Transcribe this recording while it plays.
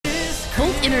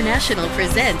Holt International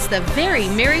presents the Very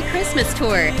Merry Christmas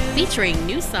Tour, featuring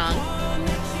new song,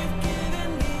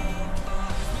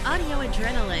 Audio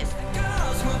Adrenaline,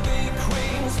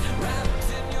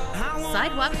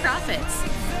 Sidewalk Prophets,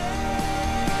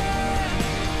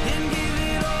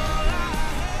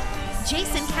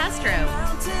 Jason Castro,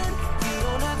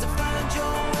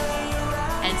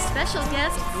 and special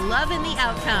guest, Love in the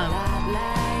Outcome.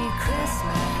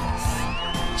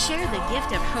 Share the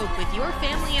gift of hope with your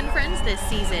family and friends this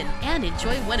season and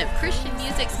enjoy one of Christian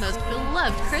music's most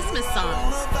beloved Christmas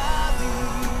songs.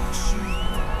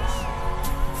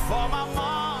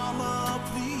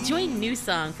 Join New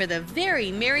Song for the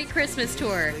Very Merry Christmas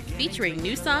Tour, featuring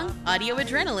new song, Audio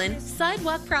Adrenaline,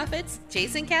 Sidewalk Prophets,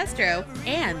 Jason Castro,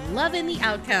 and Love in the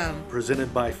Outcome.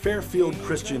 Presented by Fairfield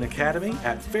Christian Academy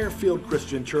at Fairfield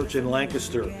Christian Church in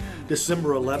Lancaster.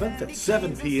 December 11th at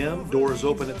 7 p.m. Doors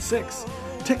open at 6.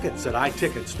 Tickets at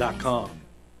itickets.com.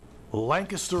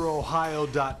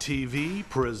 LancasterOhio.tv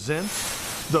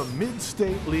presents the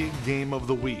Mid-State League Game of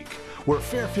the Week, where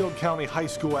Fairfield County high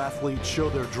school athletes show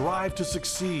their drive to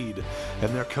succeed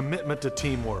and their commitment to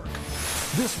teamwork.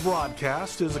 This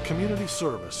broadcast is a community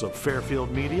service of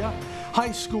Fairfield Media,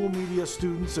 high school media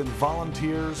students and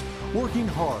volunteers working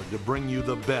hard to bring you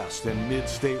the best in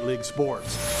Mid-State League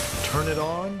sports. Turn it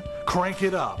on, crank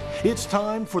it up. It's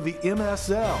time for the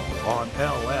MSL on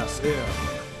LSM.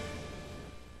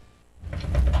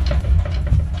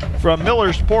 From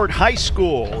Millersport High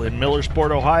School in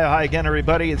Millersport, Ohio. Hi again,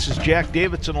 everybody. This is Jack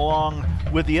Davidson along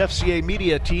with the FCA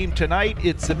media team. Tonight,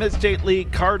 it's the Mid-State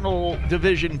League Cardinal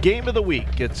Division Game of the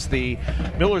Week. It's the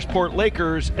Millersport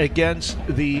Lakers against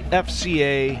the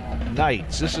FCA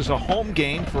Knights. This is a home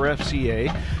game for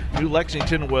FCA. New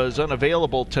Lexington was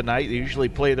unavailable tonight. They usually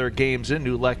play their games in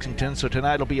New Lexington, so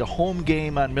tonight will be a home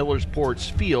game on Millersport's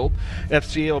field.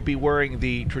 FCA will be wearing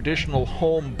the traditional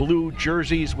home blue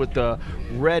jerseys with the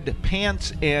red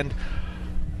pants, and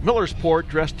Millersport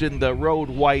dressed in the road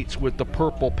whites with the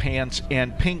purple pants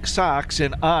and pink socks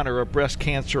in honor of breast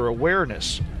cancer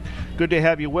awareness. Good to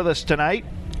have you with us tonight.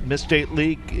 Mid-State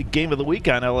League Game of the Week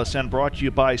on LSN, brought to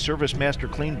you by Service Master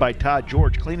Clean by Todd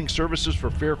George, cleaning services for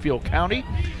Fairfield County.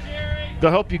 They'll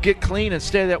help you get clean and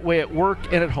stay that way at work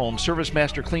and at home. Service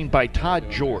Master Clean by Todd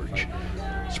George.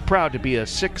 It's proud to be a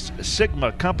Six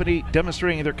Sigma company,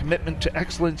 demonstrating their commitment to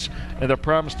excellence and their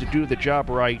promise to do the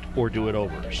job right or do it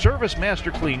over. Service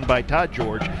Master Clean by Todd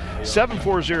George,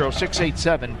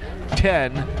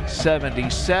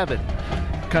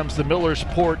 740-687-1077. Comes the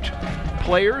Millersport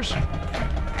players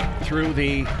through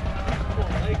the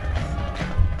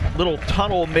little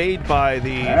tunnel made by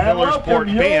the Millersport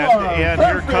band, and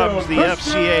here comes the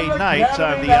FCA Knights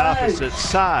on the opposite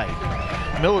side.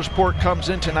 Millersport comes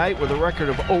in tonight with a record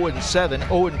of 0-7,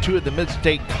 0-2 at the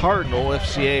Mid-State Cardinal.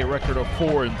 FCA a record of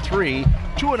 4-3,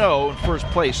 2-0 in first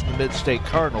place in the Mid-State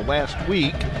Cardinal. Last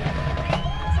week,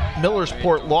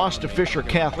 Millersport lost to Fisher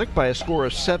Catholic by a score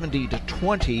of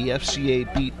 70-20. FCA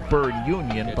beat Byrne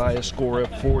Union by a score of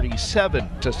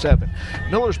 47-7.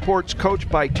 Millersport's coached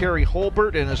by Terry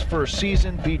Holbert in his first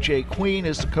season. BJ Queen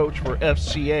is the coach for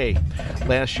FCA.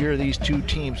 Last year, these two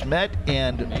teams met,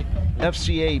 and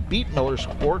FCA beat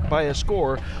Millersport by a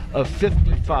score of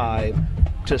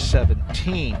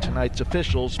 55-17. Tonight's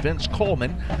officials: Vince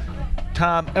Coleman,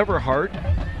 Tom Everhart,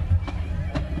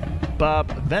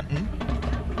 Bob Venton,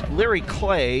 Larry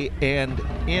Clay, and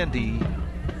Andy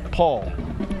Paul.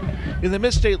 In the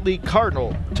Mid-State League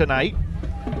Cardinal tonight,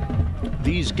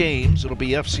 these games, it'll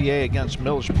be FCA against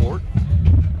Millersport.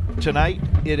 Tonight,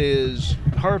 it is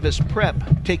Harvest Prep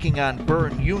taking on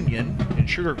Byrne Union in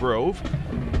Sugar Grove.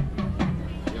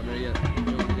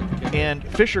 And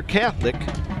Fisher Catholic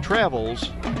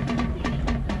travels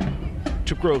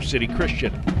to Grove City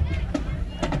Christian.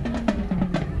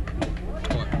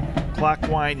 Clock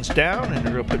winds down, and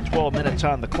they're going to put 12 minutes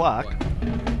on the clock.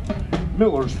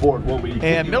 Millersport will be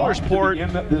and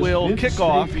Millersport will kick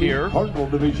off here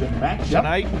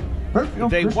tonight.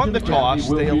 They won the toss.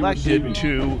 They elected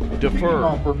to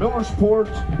defer. For Millersport,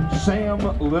 Sam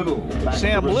Little.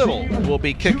 Sam Little will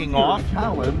be kicking off,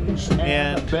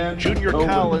 and Junior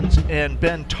Collins and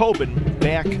Ben Tobin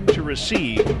back to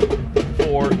receive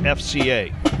for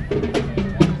FCA.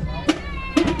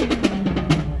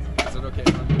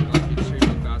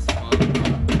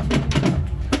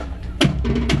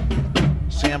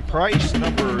 Price,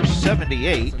 number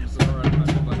 78, is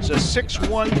a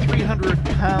 6'1",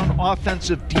 300-pound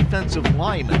offensive defensive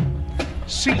lineman,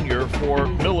 senior for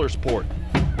Millersport.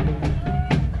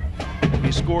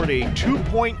 He scored a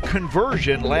 2-point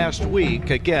conversion last week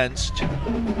against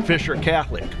Fisher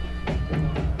Catholic.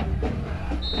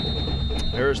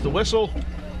 There's the whistle.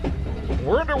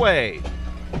 We're underway.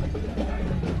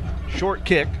 Short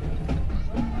kick.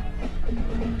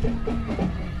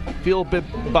 Fielded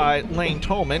by Lane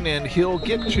Tolman, and he'll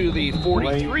get to the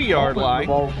 43-yard line.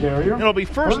 It'll be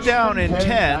first down and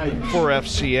 10 for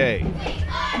FCA.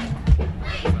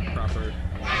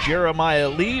 Jeremiah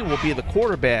Lee will be the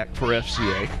quarterback for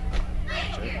FCA.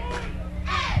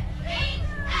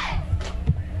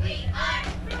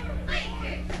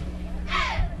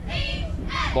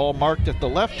 Ball marked at the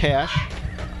left hash.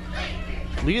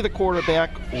 Lee the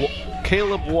quarterback.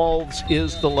 Caleb Walls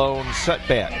is the lone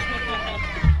setback.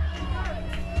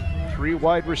 3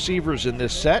 wide receivers in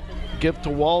this set. Give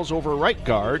to Walls over right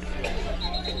guard.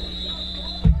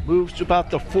 Moves to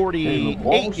about the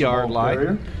 48-yard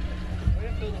line.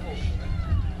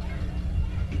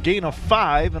 Gain of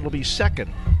 5, and it'll be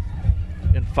second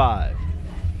and 5.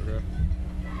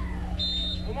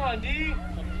 Come on, D.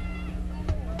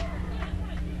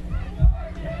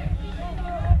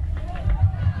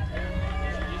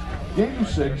 Gain of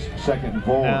 6, second and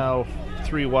 4. Now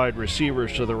 3 wide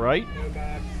receivers to the right.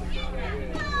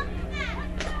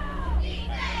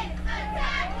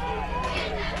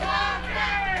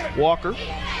 Walker,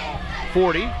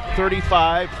 40,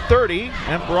 35, 30,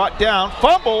 and brought down.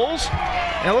 Fumbles,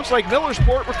 and it looks like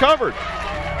Millersport recovered.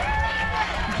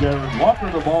 Jared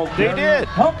Walker, the ball carrier. They did.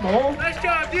 Fumble. Nice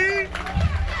job, D.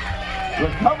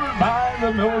 Recovered by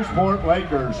the Millersport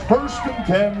Lakers. First and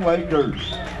 10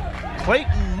 Lakers.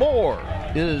 Clayton Moore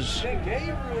is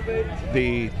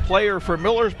the player for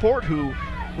Millersport who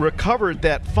recovered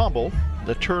that fumble.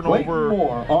 The turnover. Clayton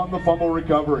Moore on the fumble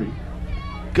recovery.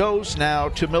 Goes now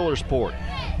to Millersport.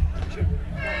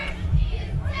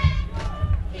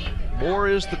 Moore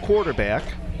is the quarterback.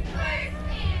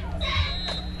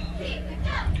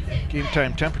 Game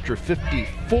time temperature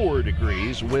 54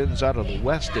 degrees. Winds out of the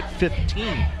west at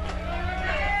 15.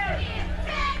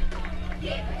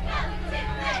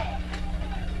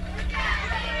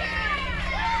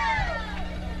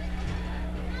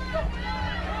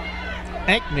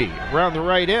 Ankney around the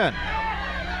right end.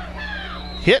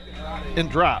 Hit and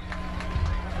drop.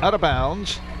 Out of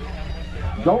bounds.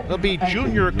 There'll be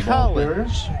Junior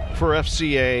Collins for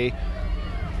FCA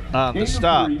on the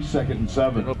stop. Second and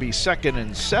 7. It'll be second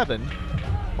and 7,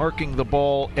 marking the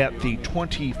ball at the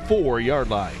 24-yard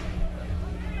line.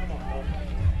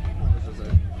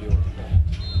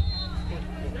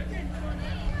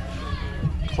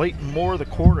 Clayton Moore, the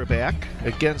quarterback,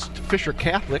 against Fisher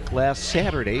Catholic last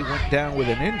Saturday, went down with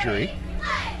an injury.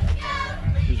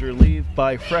 He was relieved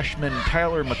by freshman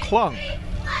Tyler McClung.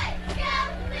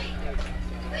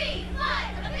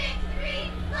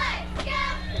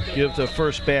 Give the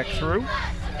first back through.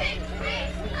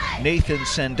 Nathan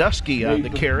Sandusky on the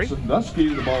carry. Sandusky,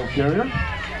 the ball carrier.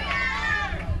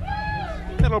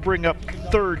 That'll bring up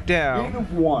third down. Gain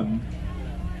of 1.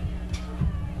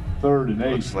 Third and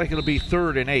 8. Looks like it'll be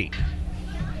 3rd and 8.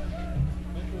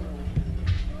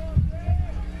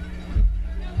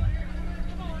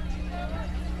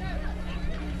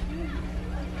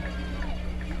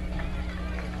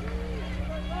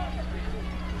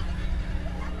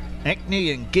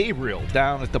 Ankney and Gabriel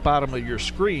down at the bottom of your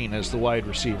screen as the wide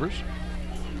receivers.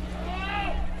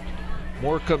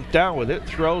 Moore comes down with it,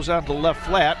 throws on the left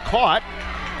flat, caught,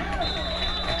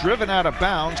 driven out of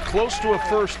bounds, close to a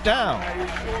first down.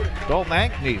 Dalton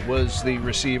Ankney was the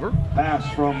receiver.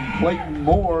 Pass from Clayton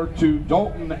Moore to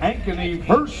Dalton Ankney.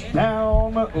 First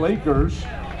down, Lakers.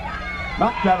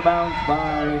 Knocked out of bounds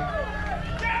by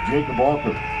Jacob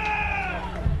Walker.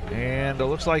 And it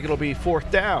looks like it'll be 4th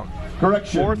down.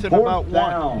 Correction. 4th and about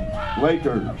down, 1.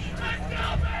 Lakers.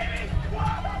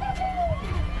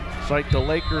 It's like the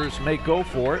Lakers may go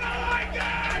for it.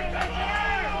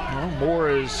 Well,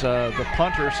 Moore is the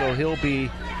punter, so he'll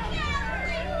be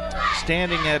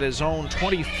standing at his own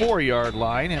 24-yard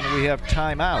line, and we have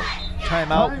timeout.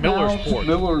 Timeout Millersport.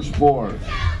 Millersport.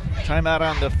 Timeout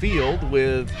on the field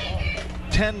with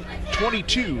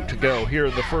 10:22 to go here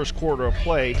in the first quarter of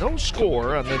play. No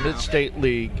score on the Mid-State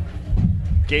League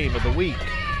game of the week.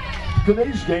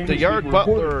 Today's game the Yard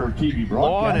Butler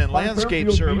Lawn and Landscape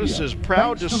Service is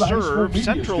proud to serve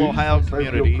Central Ohio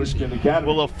communities with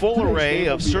a full array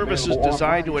of services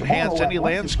designed to enhance any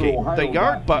landscape. The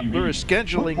Yard Butler is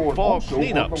scheduling fall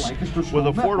cleanups with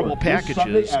affordable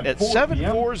packages at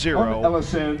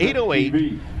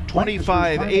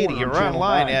 740-808-2580 or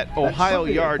online at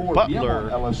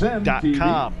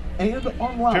ohioyardbutler.com.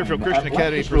 Fairfield Christian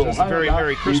Academy presents the Very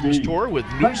Merry Christmas Tour with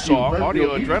new song,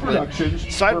 Audio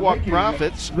Adrenaline, Sidewalk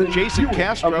Prophets, Jason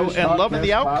Castro, and Loving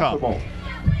the Outcome.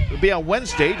 It'll be on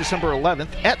Wednesday, December 11th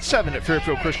at 7 at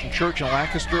Fairfield Christian Church in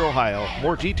Lancaster, Ohio.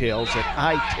 More details at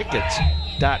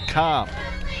itickets.com.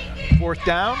 4th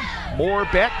down, Moore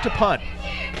back to punt.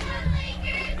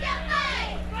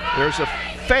 There's a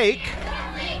fake.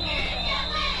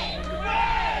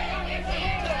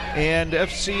 And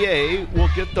FCA will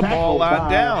get the ball on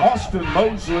down. Austin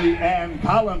Mosley and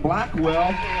Colin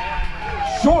Blackwell.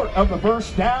 Short of the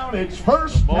first down. It's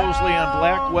first down. Mosley and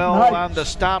Blackwell Knights on the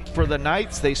stop for the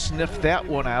Knights. They sniffed that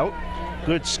one out.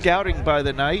 Good scouting by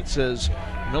the Knights as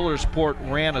Millersport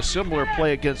ran a similar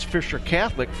play against Fisher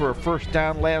Catholic for a first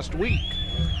down last week.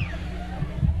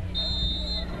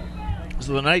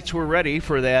 So the Knights were ready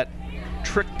for that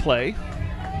trick play.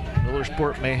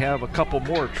 Millersport may have a couple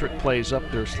more trick plays up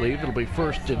their sleeve. It'll be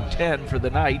 1st and 10 for the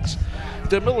Knights.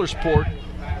 The Millersport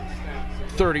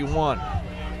 31.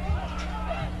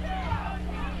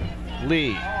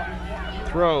 Lee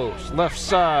throws left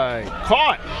side,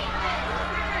 caught.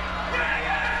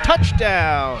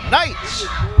 Touchdown, Knights.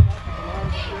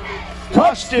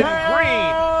 Austin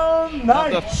Green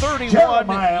on the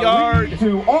 31-yard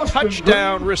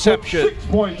touchdown reception. 6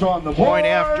 points on the board. Point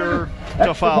after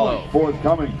to follow.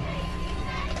 Forthcoming.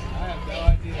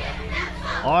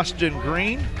 Austin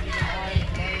Green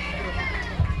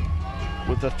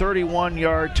with a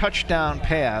 31-yard touchdown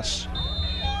pass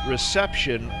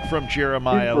reception from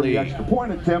Jeremiah For Lee. the extra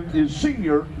point attempt is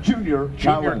Junior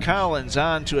Collins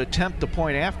on to attempt the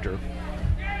point after.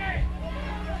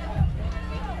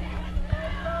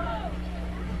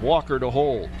 Walker to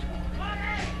hold.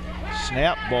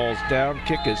 Snap, ball's down,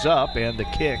 kick is up, and the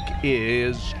kick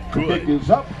is good. The kick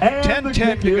is up, and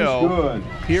 10-10 to go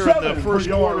here in the first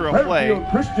quarter of play.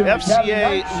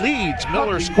 FCA leads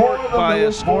Millersport by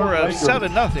a score of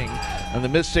 7-0 in the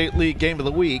Mid-State League Game of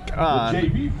the Week on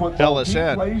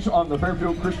LSN. I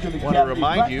want to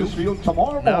remind you,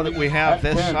 now that we have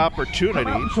this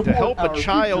opportunity to help a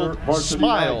child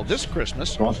smile this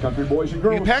Christmas,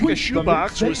 you pack a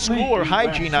shoebox with school or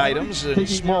hygiene items and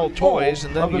small toys,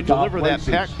 and then you deliver that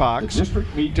pack box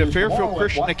to Fairfield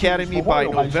Christian Academy by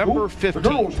November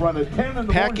 15th.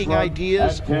 Packing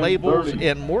ideas, labels,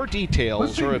 and more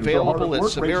details are available at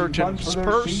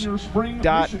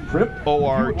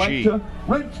SamaritansPurse.org.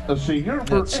 Rent a senior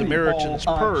for That's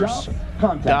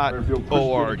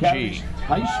SamaritansPurse.org.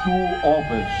 High school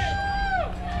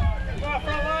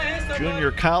office.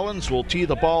 Junior Collins will tee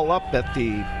the ball up at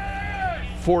the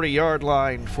 40-yard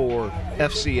line for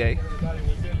FCA.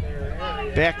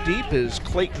 Back deep is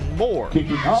Clayton Moore,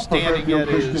 standing at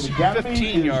his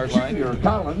 15-yard line.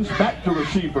 Collins back to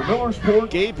receive for Millersport.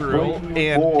 Gabriel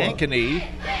and Ankeny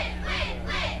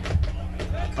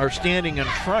are standing in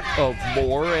front of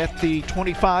Moore at the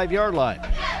 25-yard line.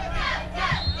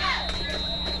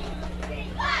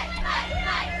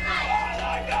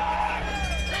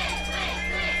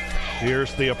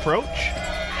 Here's the approach.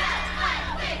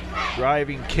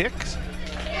 Driving kicks.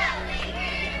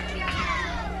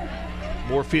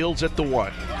 Moorfield's at the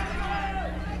 1.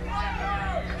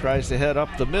 Tries to head up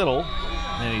the middle,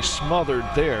 and he's smothered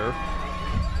there.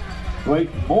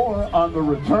 Clayton Moore on the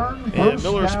return. And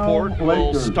Millersport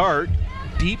will start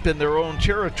deep in their own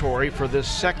territory for this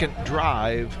second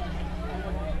drive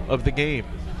of the game.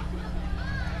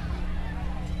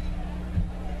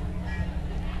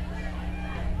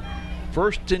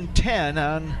 First and 10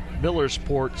 on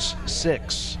Millersport's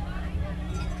 6.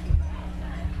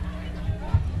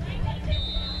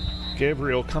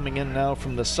 Gabriel coming in now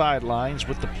from the sidelines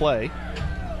with the play.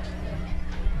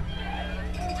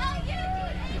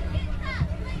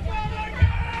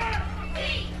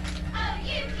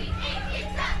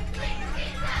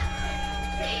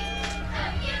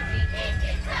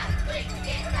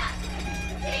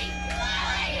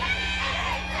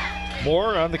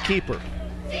 Moore on the keeper.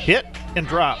 Hit and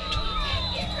dropped.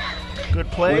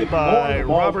 Good play by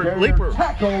Robert Leeper.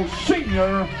 Tackle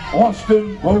senior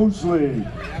Austin Mosley.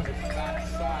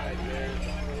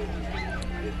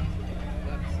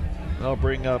 They'll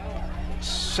bring up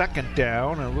second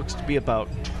down, and it looks to be about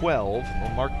 12.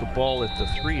 We'll mark the ball at the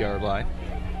 3-yard line.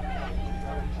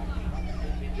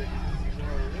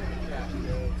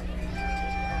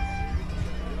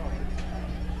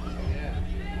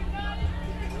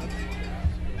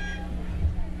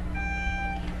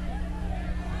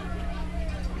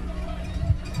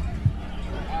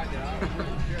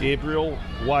 Gabriel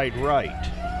wide right.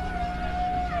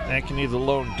 Ankeny the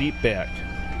lone deep back.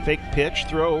 Fake pitch,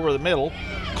 throw over the middle.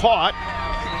 Caught.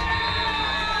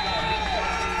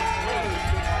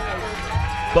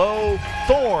 Bo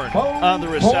Thorne on the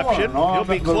reception. He'll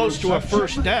be close to a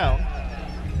first down.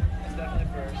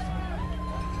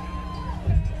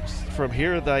 From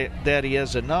here that he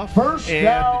has enough,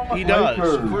 and he does.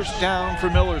 First down for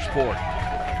Millersport.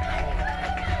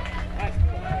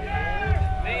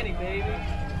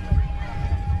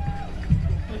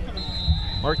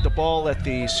 Mark the ball at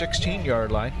the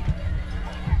 16-yard line.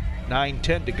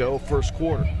 9:10 to go, first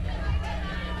quarter.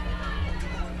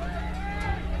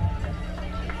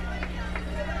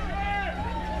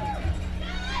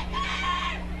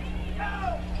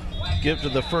 Give to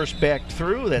the first back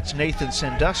through. That's Nathan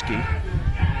Sandusky.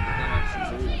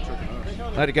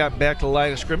 Might have gotten back to the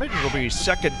line of scrimmage. It'll be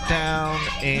second down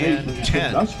and 10.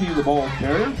 Sandusky, the ball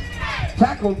carrier,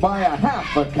 tackled by a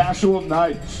half of Castle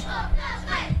Knights.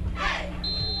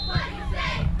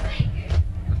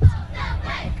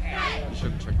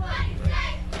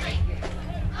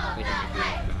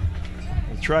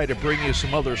 Try to bring you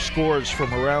some other scores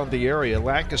from around the area.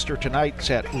 Lancaster tonight's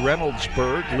at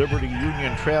Reynoldsburg. Liberty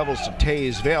Union travels to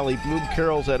Tays Valley. Bloom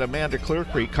Carroll's at Amanda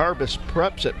Clearcreek. Carbis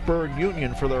preps at Byrne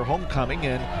Union for their homecoming.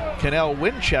 And Canal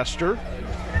Winchester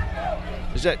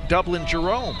is at Dublin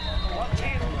Jerome.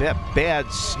 That bad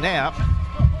snap.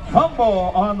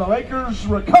 Fumble on the Lakers,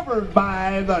 recovered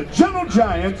by the gentle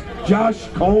giant, Josh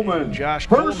Coleman. Josh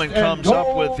Coleman comes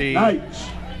up with the Knights.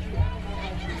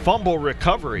 Fumble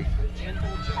recovery.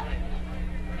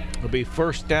 It'll be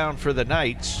first down for the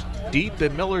Knights, deep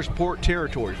in Millersport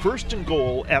territory. First and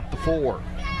goal at the 4.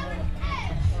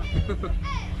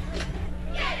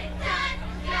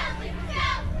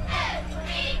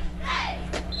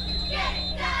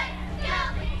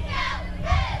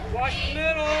 Watch the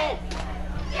middle.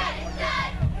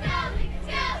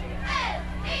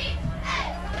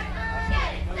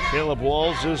 Caleb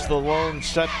Walls is the lone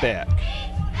setback.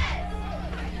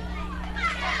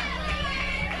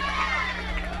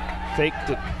 Fake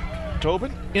to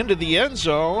Tobin into the end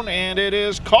zone, and it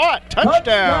is caught.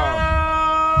 Touchdown!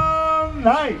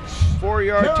 Knights.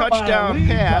 4-yard touchdown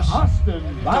pass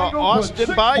to Austin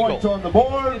Beigel. On the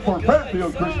board for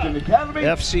Fairfield Christian Academy.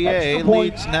 FCA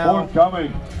leads now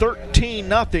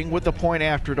 13-0 with the point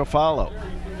after to follow.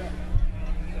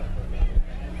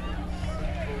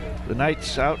 The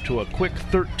Knights out to a quick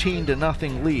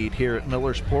 13-0 lead here at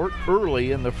Millersport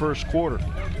early in the first quarter.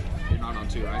 You're not on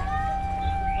 2, right?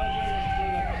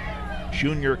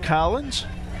 Junior Collins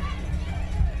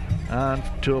on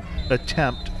to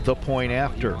attempt the point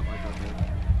after.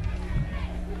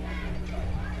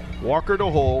 Walker to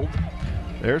hold.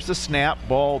 There's the snap,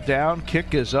 ball down,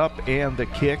 kick is up, and the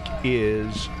kick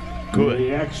is good.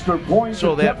 The extra point.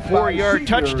 So that 4-yard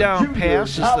touchdown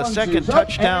pass is the second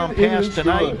touchdown pass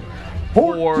tonight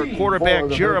for quarterback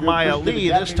Jeremiah Lee,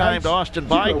 this time to Austin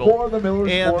Beigel.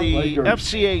 And the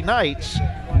FCA Knights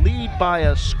lead by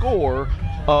a score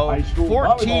of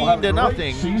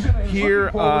 14-0 here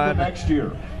on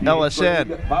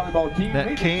LSN.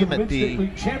 That came at the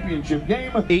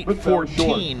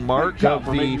 8:14 mark of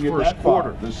the first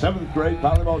quarter.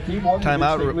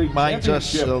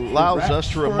 Timeout allows us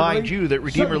to remind you that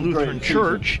Redeemer Lutheran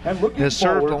Church has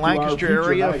served the Lancaster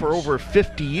area for over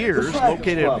 50 years,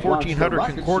 located at 1400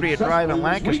 Concordia Drive in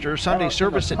Lancaster. Sunday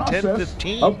service at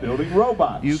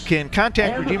 10:15. You can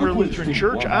contact Redeemer Lutheran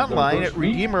Church online at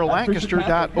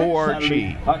redeemerlancaster.org.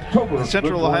 The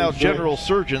Central Ohio General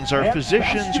Surgeons are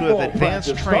physicians who have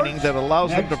advanced training that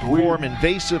allows them to perform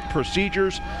invasive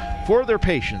procedures for their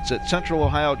patients. At Central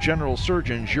Ohio General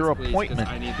Surgeons, your appointment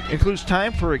includes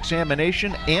time for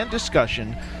examination and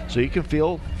discussion, so you can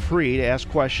feel free to ask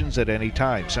questions at any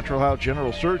time. Central Ohio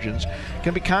General Surgeons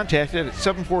can be contacted at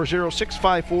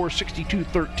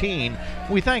 740-654-6213.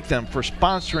 We thank them for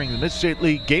sponsoring the Mid-State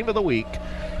League Game of the Week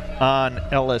on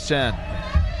LSN.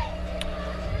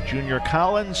 Junior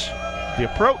Collins, the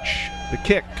approach, the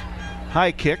kick.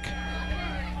 High kick.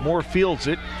 Moore fields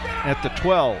it at the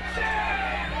 12.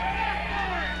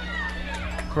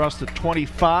 Across the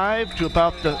 25 to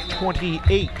about the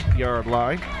 28-yard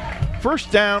line.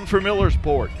 First down for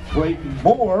Millersport. Clayton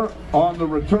Moore on the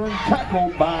return,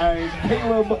 tackled by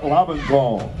Caleb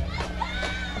Lobenthal.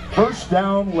 First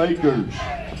down, Lakers.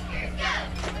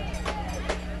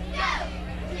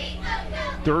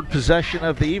 Third possession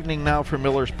of the evening now for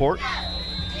Millersport.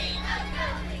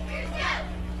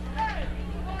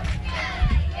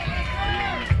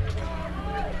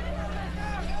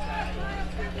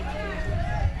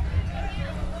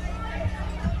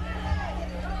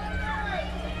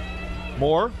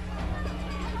 Moore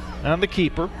on the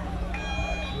keeper.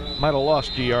 Might have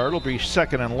lost a yard. It'll be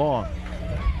second and long.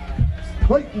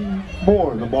 Clayton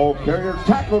Moore, the ball carrier,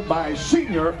 tackled by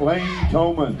senior Lane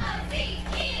Toman.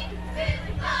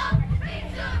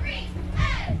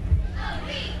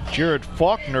 Jared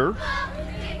Faulkner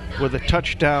with a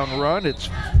touchdown run. It's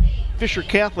Fisher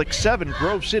Catholic 7,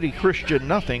 Grove City Christian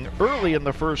nothing early in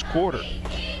the first quarter.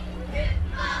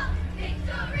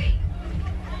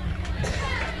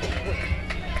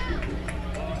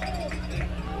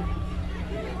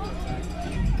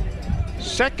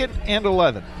 2nd and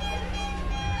 11.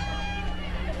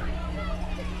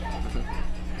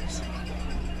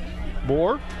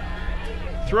 Moore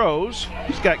throws.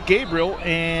 He's got Gabriel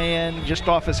and just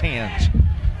off his hands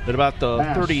at about the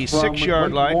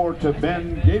 36-yard line. Moore to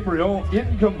Ben Gabriel,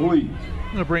 incomplete.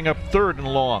 Going to bring up 3rd and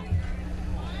long.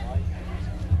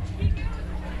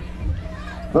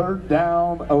 3rd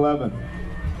down, 11.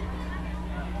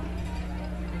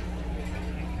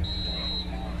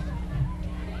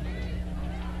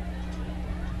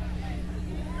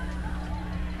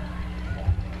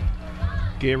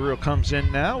 Gabriel comes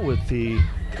in now with the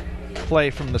play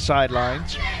from the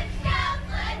sidelines.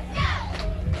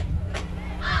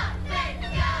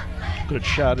 Good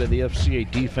shot of the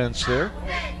FCA defense there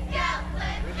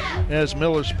as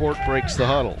Millersport breaks the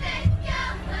huddle.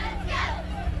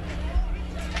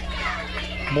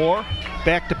 Moore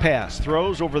back to pass,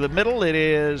 throws over the middle. It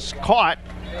is caught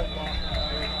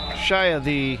shy of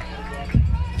the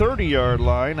 30-yard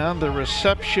line. On the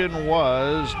reception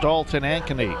was Dalton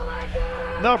Ankeny.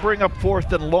 Now bring up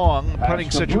 4th and long,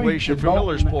 punting situation for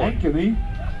Millersport. Ankeny.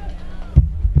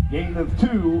 Gain of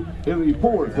 2 in the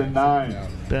 4th and 9.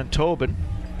 Ben Tobin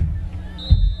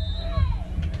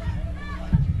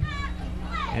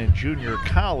and Junior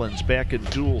Collins back in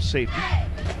dual safety.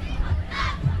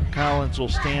 Collins will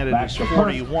stand at his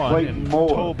 41 and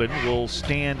Tobin will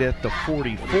stand at the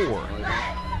 44.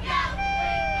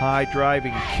 High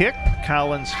driving kick.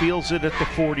 Collins fields it at the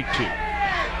 42.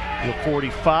 The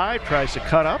 45 tries to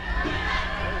cut up,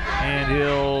 and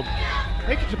he'll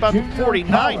make it to about the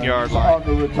 49-yard line. On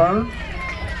the return.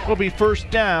 Will be 1st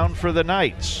down for the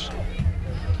Knights.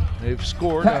 They've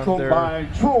scored on their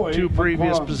 2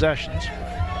 previous possessions.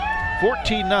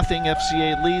 14-0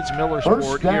 FCA leads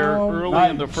Millersport here early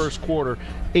in the 1st quarter.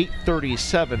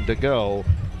 8:37 to go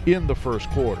in the 1st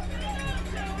quarter.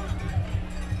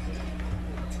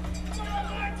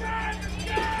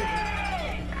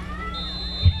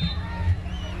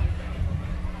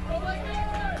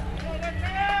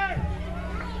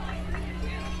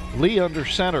 Lee under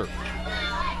center.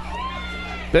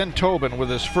 Ben Tobin with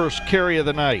his first carry of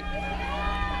the night.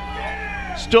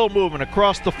 Still moving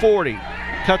across the 40.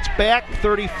 Cuts back,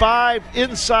 35,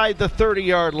 inside the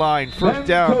 30-yard line. 1st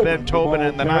down, Ben Tobin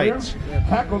and the Knights.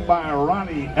 Tackled by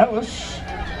Ronnie Ellis.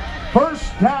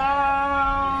 1st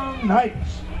down,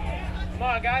 Knights. Come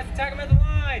on, guys, attack him at the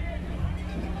line.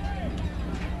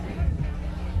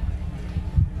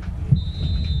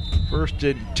 First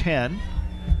and 10.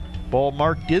 Ball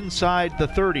marked inside the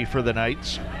 30 for the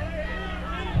Knights.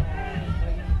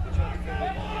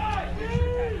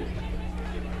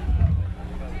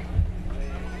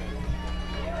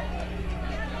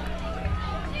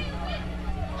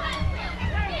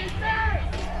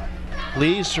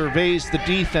 Lee surveys the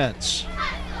defense.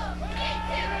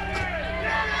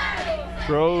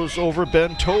 Throws over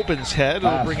Ben Tobin's head.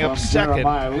 It'll bring up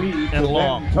 2nd and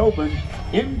long. Ben Tobin,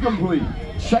 incomplete.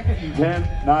 2nd and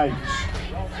 10, Knights.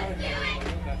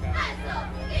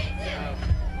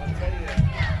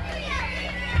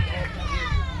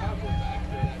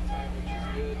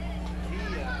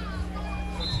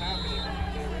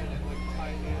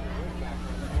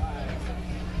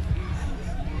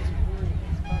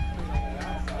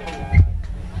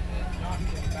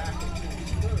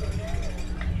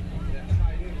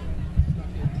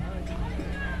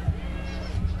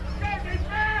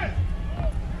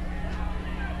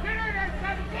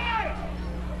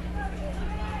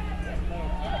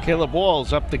 Caleb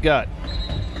Walls up the gut.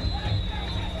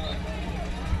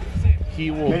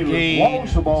 He will gain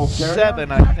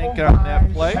 7, I think, on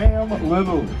that play.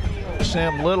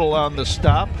 Sam Little on the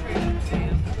stop.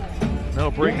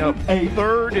 They'll bring up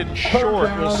 3rd and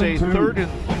short. We'll say 3rd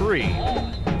and 3.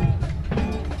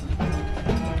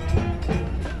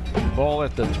 Ball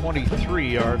at the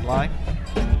 23-yard line.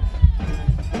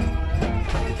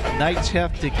 Knights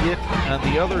have to get on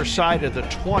the other side of the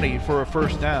 20 for a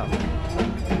 1st down.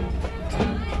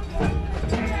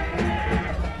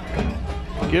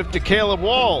 Give to Caleb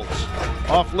Walls.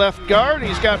 Off left guard,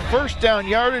 he's got 1st down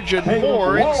yardage and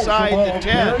more inside the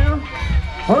 10.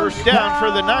 1st down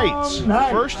for the Knights.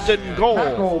 1st and goal.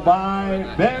 Tackle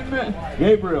by Ben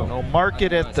Gabriel. They'll mark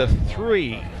it at the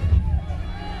 3.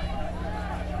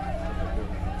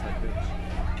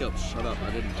 Shut up,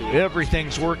 I didn't do it.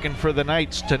 Everything's working for the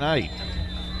Knights tonight.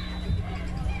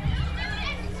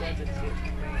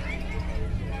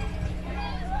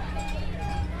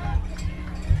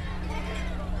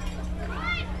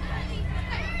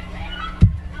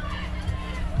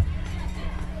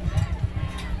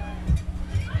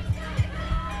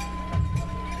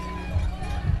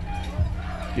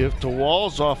 Give to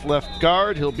Walls off left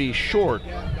guard. He'll be short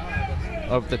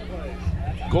of the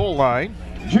goal line.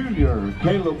 Junior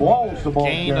Caleb Walls, the ball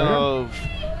Gain carrier. of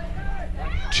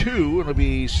 2. It'll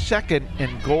be second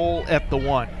and goal at the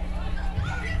 1.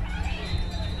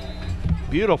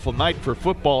 Beautiful night for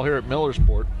football here at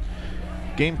Millersport.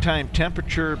 Game time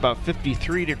temperature about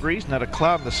 53 degrees, not a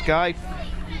cloud in the sky.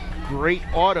 Great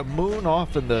autumn moon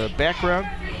off in the background.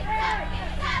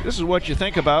 This is what you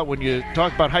think about when you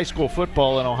talk about high school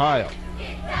football in Ohio.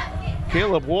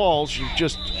 Caleb Walls, you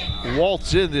just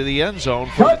waltz into the end zone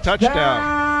for the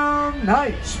touchdown.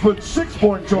 Knights put 6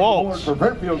 points on the board Waltz for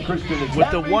Fairfield Christian Academy.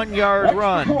 with the 1-yard Extra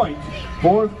run. point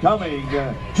forthcoming.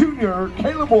 Junior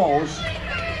Caleb Walls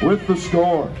with the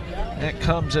score. That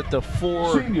comes at the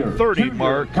Senior 4:30 Junior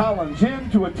mark Collins in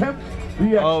to attempt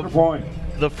the extra of point.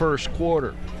 the first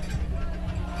quarter.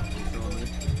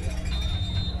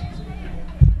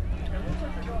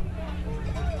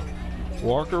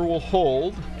 Walker will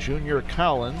hold. Junior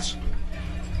Collins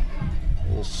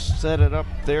will set it up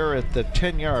there at the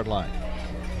 10-yard line.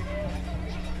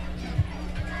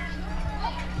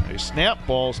 A snap,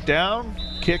 ball's down,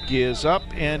 kick is up,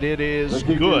 and it is The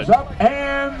kick good. is up,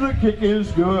 and the kick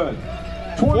is good.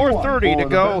 4:30 to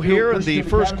go here in the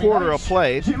first quarter of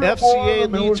play. FCA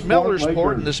leads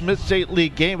Millersport in this Mid-State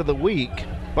League Game of the Week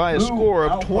by a score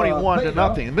of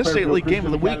 21-0. The Mid-State League Game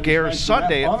of the Week airs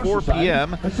Sunday at 4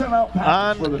 p.m. on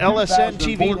LSN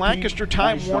TV, Lancaster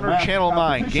Time Warner Channel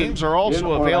 9. Games are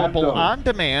also available on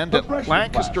demand at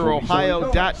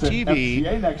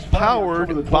lancasterohio.tv,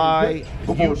 powered by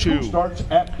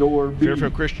YouTube.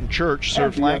 Fairfield Christian Church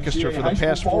serves Lancaster for the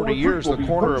past 40 years, the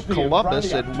corner of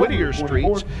Columbus and Whittier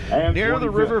Streets near the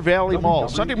River Valley Mall.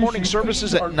 Sunday morning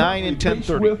services at 9 and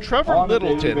 10:30. Trevor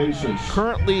Littleton,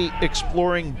 currently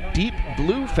exploring deep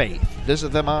blue faith.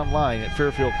 Visit them online at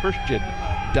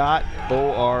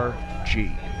fairfieldchristian.org.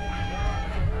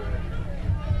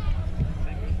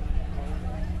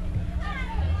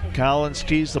 Collins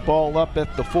tees the ball up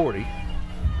at the 40.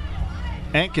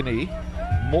 Ankeny,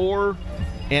 Moore,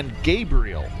 and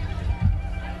Gabriel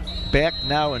back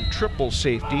now in triple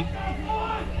safety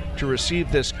to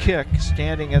receive this kick,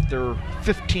 standing at their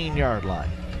 15-yard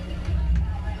line.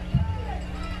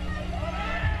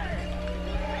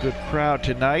 Good crowd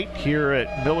tonight here at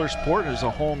Millersport. It is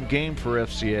a home game for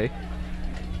FCA.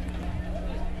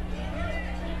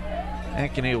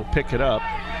 Ankeny will pick it up.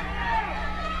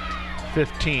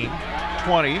 15,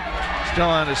 20, still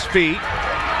on his feet.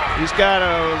 He's got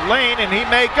a lane and he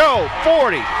may go.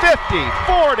 40, 50,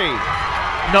 40.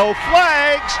 No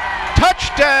flags.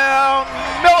 Touchdown,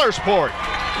 Millersport.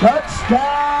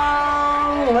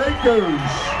 Touchdown, Lakers.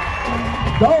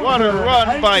 What a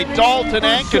run by Dalton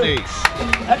Ankeny.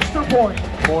 Extra point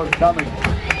forthcoming.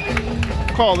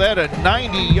 Call that a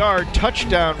 90-yard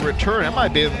touchdown return. It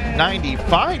might be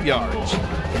 95 yards.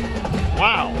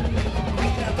 Wow.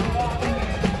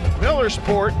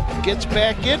 Millersport gets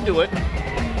back into it.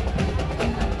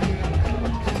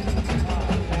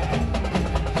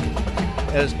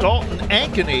 As Dalton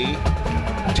Ankeny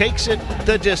takes it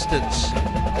the distance.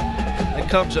 It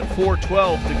comes at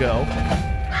 4:12 to go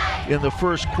in the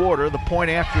first quarter. The point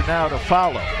after now to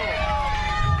follow.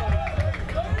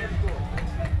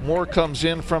 Moore comes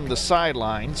in from the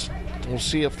sidelines. We'll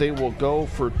see if they will go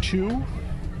for 2.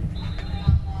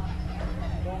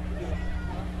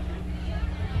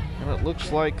 And it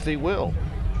looks like they will.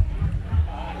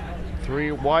 3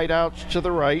 wideouts to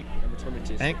the right.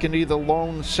 Ankeny the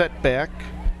lone setback.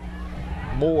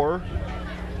 Moore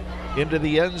into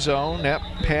the end zone. That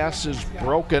pass is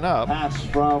broken up. Pass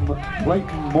from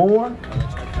Clayton Moore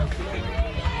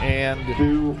And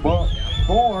to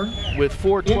Bourne. with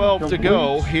 4:12 to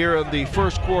go here in the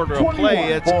first quarter of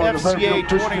play, it's FCA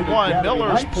 21,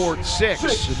 Millersport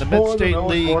 6 in the Mid-State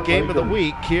League Game of the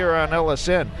Week here on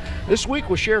LSN. This week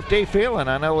with Sheriff Dave Phelan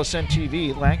on LSN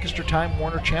TV, Lancaster Time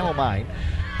Warner Channel 9.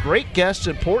 Great guests,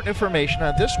 important information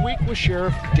on This Week with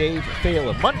Sheriff Dave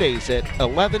Phelan. Mondays at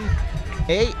 11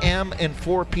 a.m. and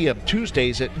 4 p.m.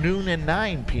 Tuesdays at noon and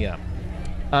 9 p.m.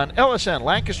 on LSN,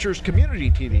 Lancaster's Community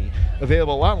TV,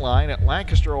 available online at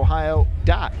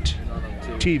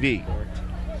lancasterohio.tv.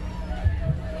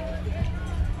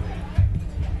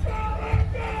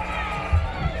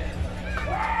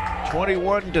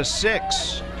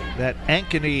 (21-6). That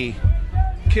Ankeny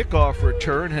kickoff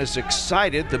return has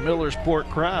excited the Millersport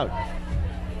crowd.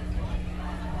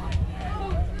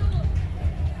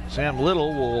 Sam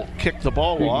Little will kick the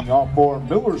ball off. Kicking off for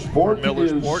Millersport,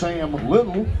 is Sam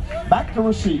Little. Back to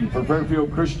receive for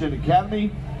Fairfield Christian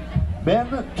Academy, Ben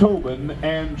Tobin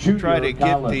and Junior Try to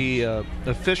Collins. get the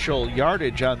official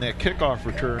yardage on that kickoff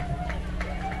return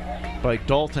by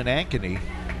Dalton Ankeny.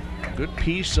 Good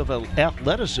piece of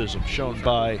athleticism shown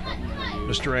by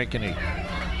Mr. Ankeny.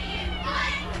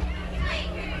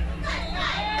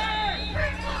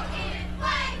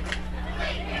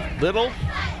 Little.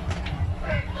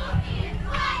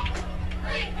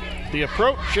 The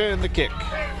approach and the kick.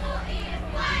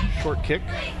 Short kick.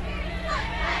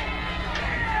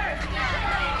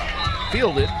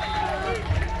 Fielded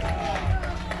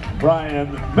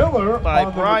Brian Miller by on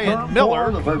the Brian return Miller.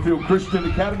 for the Fairfield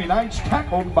Christian Academy Knights,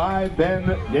 tackled by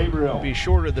Ben Gabriel. Be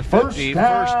short of the 50.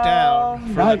 First down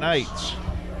for the Knights.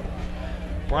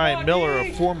 Brian Miller,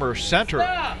 a former center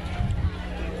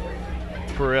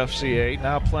for FCA,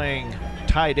 now playing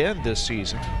tight end this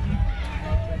season.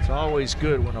 It's always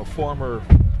good when a former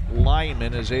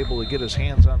lineman is able to get his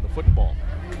hands on the football.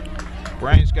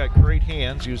 Brian's got great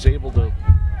hands. He was able to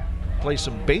play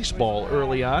some baseball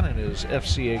early on in his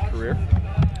FCA career.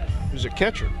 He was a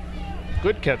catcher.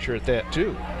 Good catcher at that,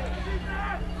 too.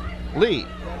 Lee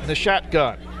in the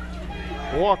shotgun.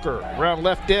 Walker around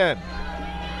left end.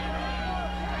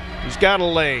 He's got a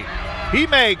lane. He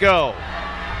may go.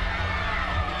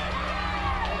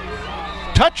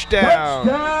 Touchdown.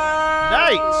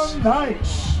 Knights.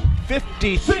 Knights.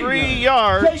 53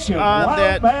 yards on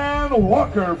that man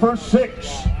Walker for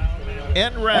 6.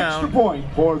 end round. Extra point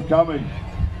forthcoming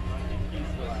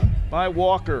by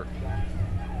Walker.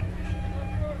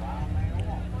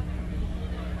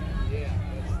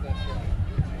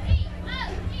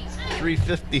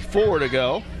 .354 to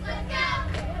go.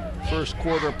 First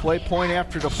quarter play, point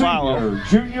after to follow.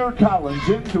 Junior Collins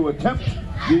in to attempt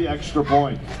the extra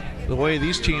point. The way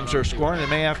these teams are scoring, they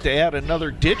may have to add another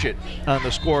digit on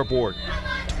the scoreboard.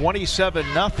 27-0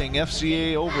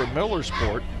 FCA over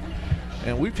Millersport.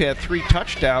 And we've had 3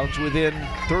 touchdowns within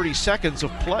 30 seconds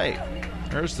of play.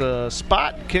 There's the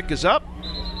spot. Kick is up.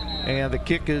 And the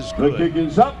kick is good. The kick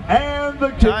is up and the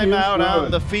kick Timeout is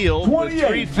on the field with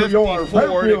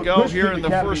 3:54 to go here in the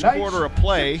first quarter of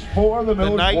play. For the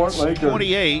Knights Lakers.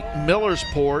 28,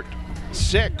 Millersport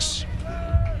 6.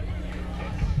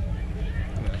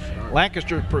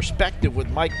 Lancaster Perspective with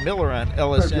Mike Miller on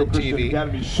LSN TV.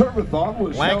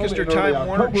 Lancaster Time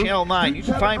Warner Channel 9. You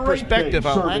can find Perspective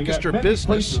on Lancaster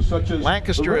Business,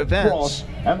 Lancaster Events,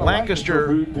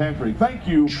 Lancaster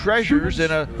Treasures,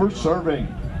 and a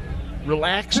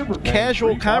relaxed,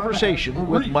 casual conversation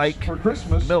with Mike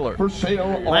Miller.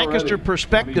 Lancaster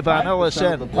Perspective on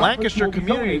LSN. Lancaster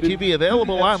Community TV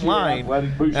available online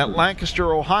at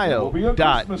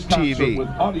lancasterohio.tv. With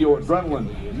Audio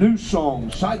Adrenaline, New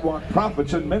Song, Sidewalk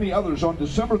Profits, and many others on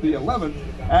December the 11th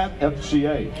at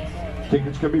FCA.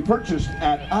 Tickets can be purchased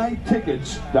at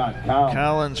itickets.com.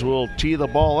 Collins will tee the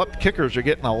ball up. Kickers are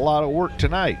getting a lot of work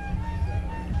tonight.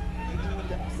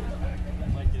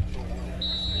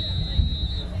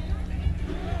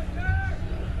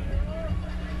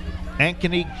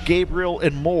 Ankeny, Gabriel,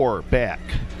 and Moore back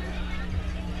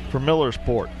for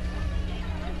Millersport.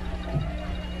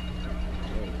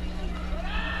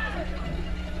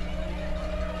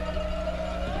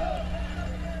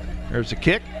 There's a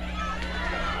kick.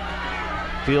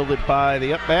 Fielded by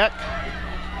the up back.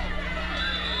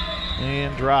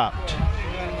 And dropped.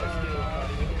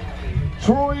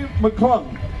 Troy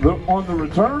McClung on the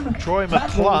return. Troy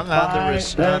McClung on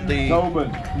the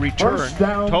return.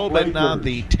 Tobin on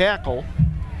the tackle.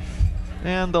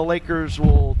 And the Lakers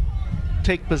will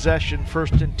take possession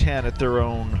 1st and 10 at their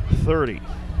own 30.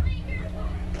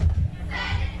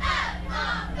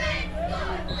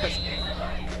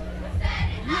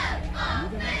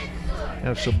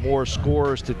 Have some more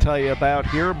scores to tell you about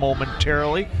here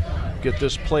momentarily. Get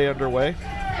this play underway.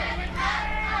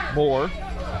 Moore.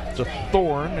 It's a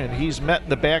Thorn, and he's met in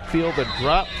the backfield and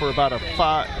dropped for about a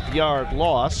 5-yard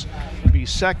loss. Be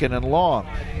 2nd and long.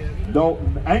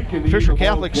 Fisher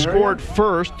Catholic scored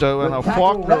first on a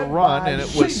Faulkner run, and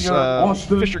it was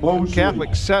Fisher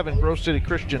Catholic 7, Grove City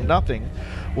Christian nothing.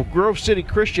 Well, Grove City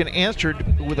Christian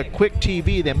answered with a quick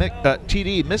TD,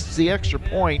 missed the extra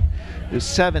point, is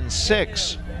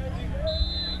 7-6.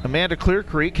 Amanda Clear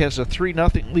Creek has a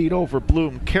 3-0 lead over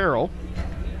Bloom Carroll.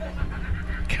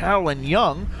 Colin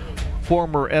Young,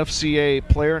 former FCA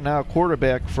player, now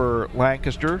quarterback for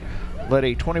Lancaster, led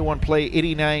a 21-play,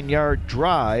 89-yard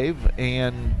drive,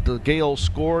 and the Gales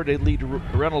scored. They lead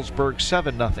Reynoldsburg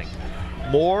 7-0.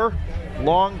 Moore,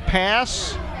 long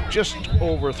pass, just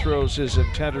overthrows his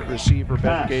intended receiver,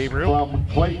 Ben Gabriel. From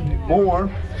Clayton Moore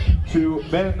to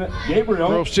Ben Gabriel.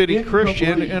 Grove City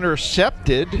Christian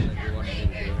intercepted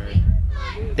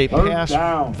a pass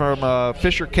from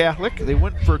Fisher Catholic. They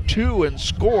went for 2 and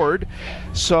scored.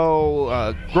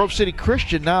 So Grove City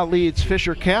Christian now leads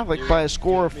Fisher Catholic by a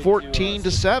score of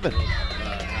 14-7.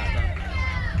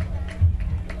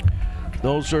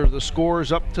 Those are the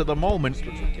scores up to the moment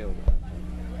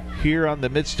here on the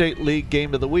Mid-State League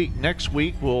Game of the Week. Next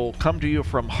week we'll come to you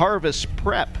from Harvest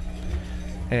Prep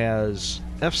as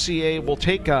FCA will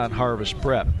take on Harvest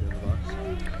Prep.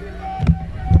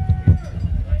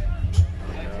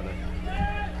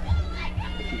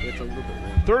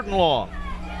 Third and long.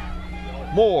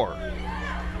 Moore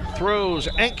throws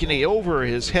Ankeny over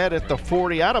his head at the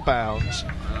 40, out of bounds,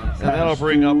 and that'll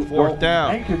bring up fourth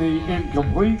down. Ankeny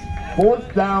incomplete.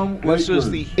 Fourth down, Lakers. This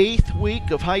is the 8th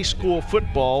week of high school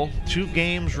football. 2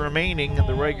 games remaining in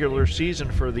the regular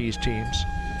season for these teams.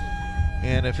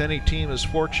 And if any team is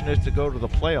fortunate to go to the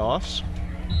playoffs,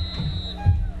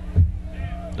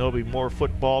 there'll be more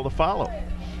football to follow.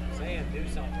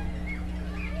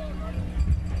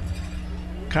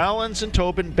 Collins and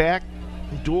Tobin back,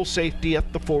 dual safety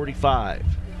at the 45.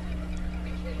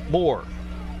 Moore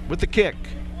with the kick.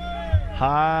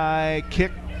 High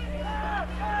kick.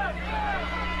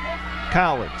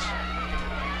 Collins.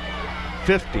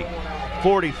 50,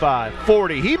 45,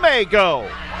 40. He may go.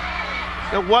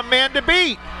 The one man to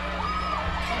beat.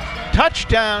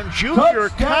 Touchdown, Junior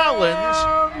Collins.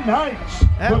 Nice.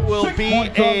 That will be a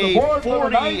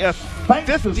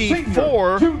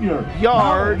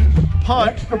 54-yard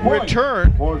punt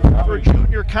return for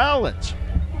Junior Collins.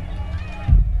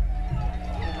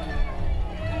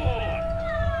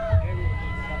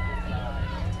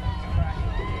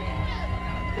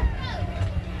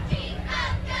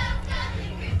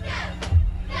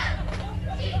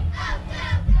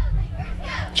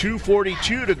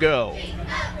 .242 to go.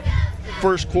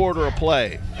 First quarter of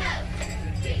play.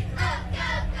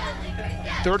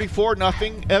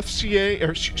 34-0 FCA,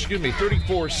 or excuse me,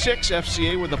 34-6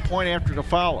 FCA with a point after the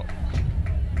follow.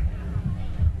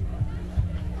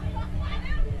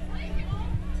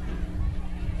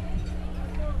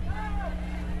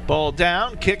 Ball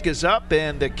down, kick is up,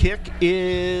 and the kick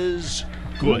is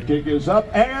good. The kick is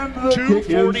up, and the kick is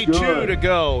good. 2:42 to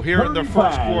go here in the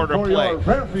first quarter play.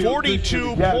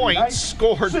 42 points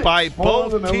scored by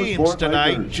both teams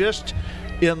tonight, just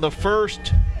in the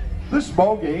first this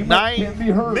ball game 9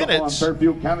 minutes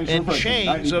and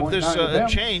change of this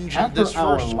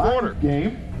first quarter.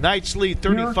 Knights lead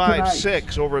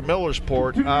 35-6 over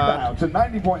Millersport on the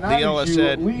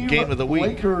LSN Game of the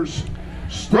Week.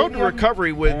 Road to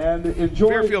Recovery with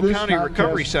Fairfield County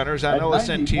Recovery Centers on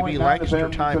LSN TV, Lancaster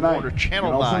Time Warner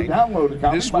Channel 9.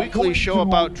 This weekly show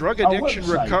about drug addiction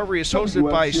recovery is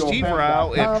hosted by Steve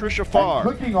Rao and Tricia Farr.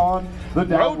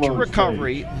 Road to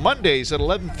Recovery, Mondays at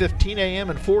 11:15 a.m.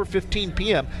 and 4:15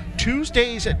 p.m.,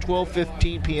 Tuesdays at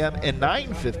 12:15 p.m. and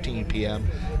 9:15 p.m.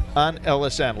 on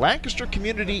LSN. Lancaster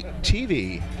Community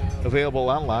TV, available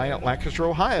online at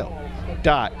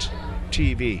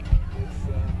lancasterohio.tv.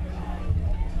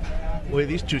 The way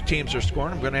these two teams are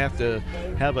scoring, I'm going to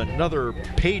have another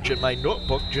page in my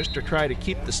notebook just to try to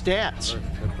keep the stats.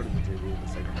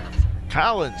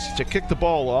 Collins to kick the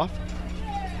ball off.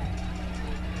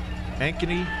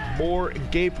 Ankeny, Moore,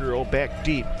 and Gabriel back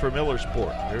deep for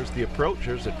Millersport. There's the approach.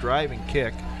 There's a driving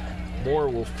kick. Moore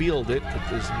will field it with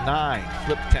his 9.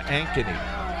 Flip to Ankeny.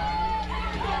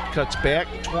 Cuts back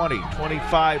 20,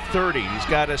 25, 30. He's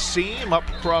got a seam up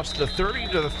across the 30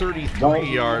 to the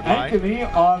 33-yard line.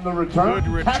 Ankeny on the return. Good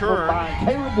return. By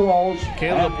Caleb Walls.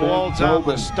 Caleb Walls on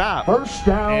the stop. First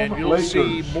down, and you'll Lakers.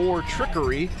 see more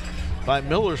trickery by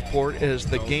Millersport as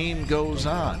the game goes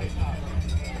on.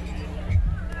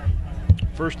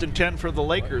 First and 10 for the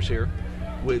Lakers here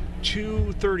with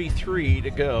 2:33 to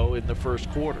go in the first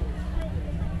quarter.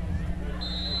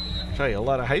 I tell you, a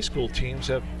lot of high school teams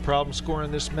have problems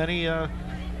scoring this many the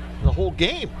whole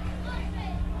game.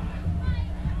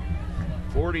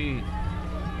 40,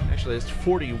 it's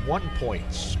 41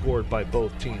 points scored by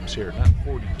both teams here, not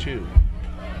 42.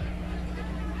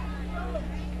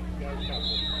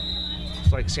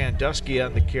 Looks like Sandusky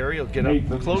on the carry. He'll get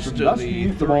up close to the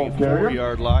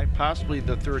 34-yard line, possibly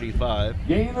the 35.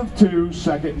 Gain of 2,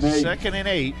 2nd and 8. 2nd and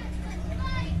 8.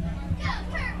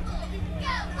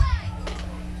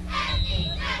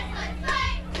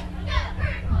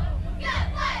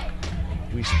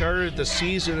 We started the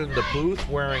season in the booth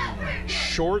wearing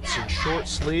shorts and short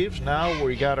sleeves. Now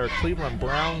we got our Cleveland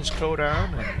Browns coat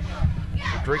on and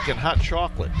we're drinking hot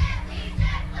chocolate.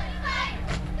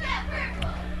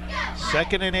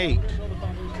 2nd and 8.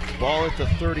 Ball at the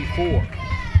 34.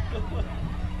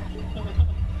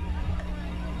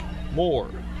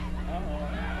 Moore.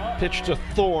 Pitch to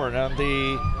Thorne on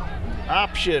the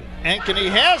option. Ankeny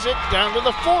has it down to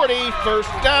the 40. First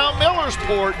down,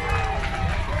 Millersport.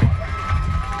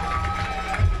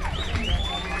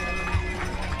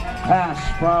 Pass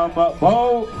from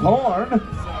Bo Thorne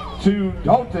to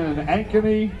Dalton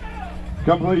Ankeny.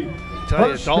 Complete. I tell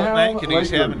you, Dalton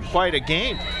Ankeny's having quite a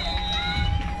game.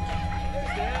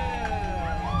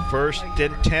 First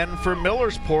and 10 for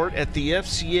Millersport at the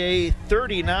FCA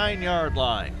 39-yard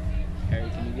line. Harry,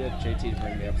 can you get JT to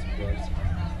bring me up some gloves?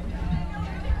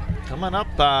 Coming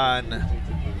up on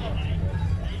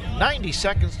 90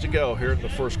 seconds to go here in the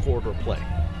first quarter of play.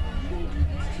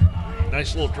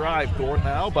 Nice little drive going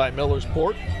now by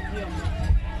Millersport.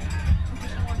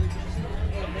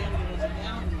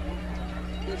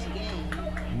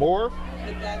 Moore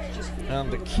on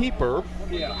the keeper.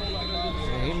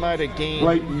 He might have gained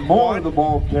Clayton Moore, one, the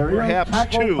ball carrier, perhaps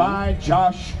tackled two. by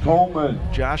Josh Coleman.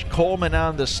 Josh Coleman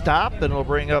on the stop, and it'll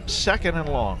bring up 2nd and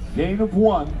long. Gain of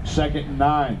 1, 2nd and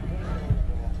 9.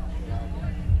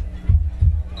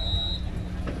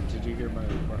 Did you hear my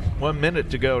question? 1 minute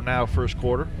to go now, first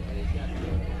quarter.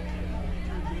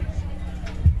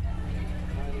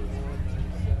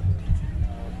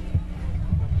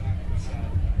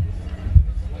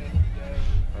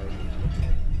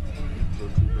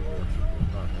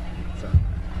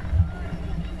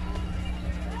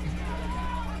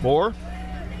 Moore,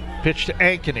 pitch to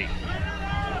Ankeny.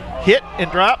 Hit and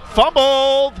drop,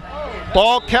 fumbled.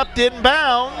 Ball kept in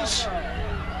bounds.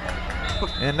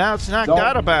 And now it's knocked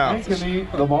out of bounds.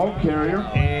 Ankeny, the ball carrier.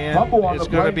 And it's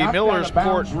going to be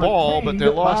Millersport ball, but they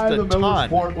lost a ton.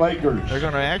 They're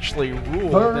going to actually rule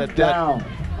that that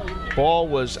ball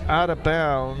was out of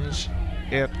bounds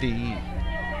at the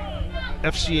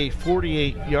FCA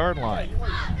 48-yard line.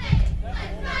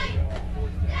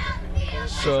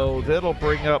 So that'll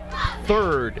bring up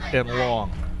 3rd and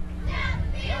long.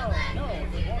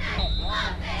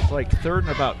 It's like 3rd and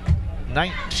about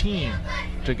 19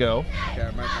 to go. Okay,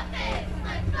 I might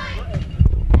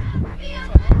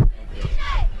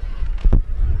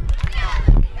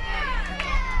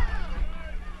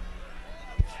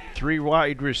Three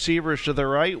wide receivers to the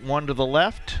right, one to the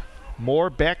left. Moore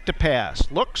back to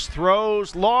pass. Looks,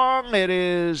 throws, long. It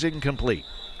is incomplete.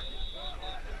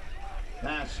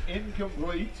 Pass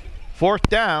incomplete. 4th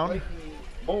down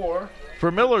Moore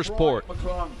for Millersport.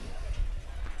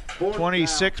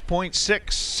 26.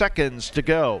 26.6 seconds to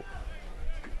go.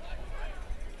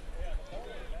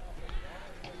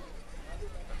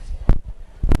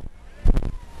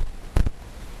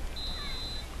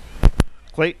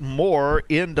 Clayton Moore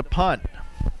in to punt.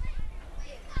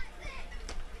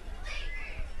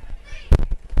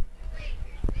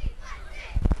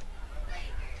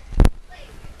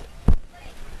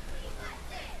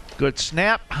 Good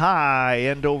snap, high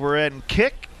end over end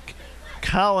kick.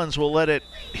 Collins will let it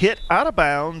hit out of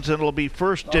bounds, and it'll be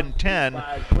 1st and 10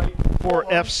 for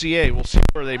FCA. We'll see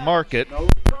where they mark it.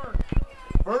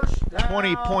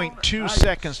 20.2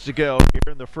 seconds to go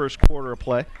here in the first quarter of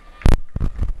play.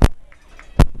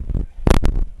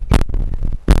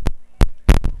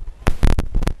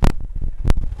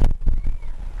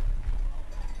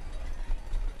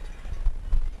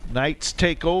 Knights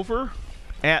take over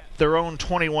at their own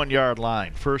 21-yard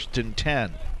line, 1st and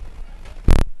 10.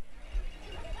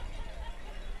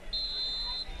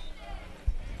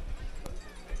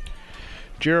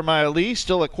 Jeremiah Lee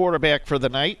still a quarterback for the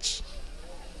Knights.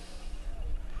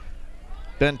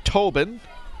 Ben Tobin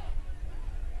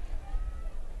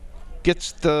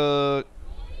gets the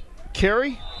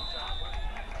carry,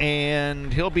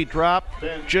 and he'll be dropped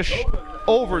just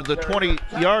over the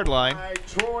 20-yard line.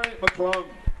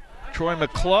 Troy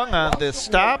McClung on this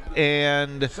stop,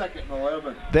 and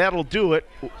that'll do it.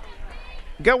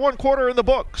 Got 1 quarter in the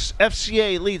books.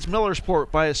 FCA leads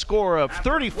Millersport by a score of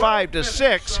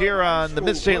 35-6 here on the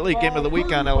Mid-State League Game of the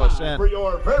Week on LSN. For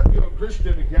your Fairfield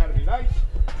Christian Academy Knights,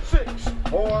 6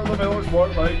 for the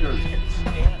Millersport Lakers.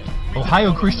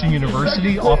 Ohio Christian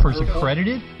University offers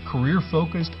accredited,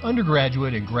 career-focused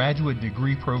undergraduate and graduate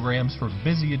degree programs for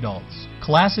busy adults.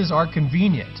 Classes are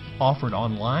convenient, offered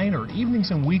online or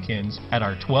evenings and weekends at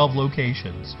our 12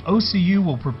 locations. OCU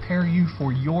will prepare you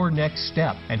for your next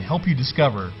step and help you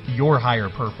discover your higher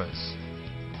purpose.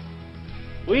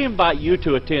 We invite you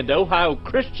to attend Ohio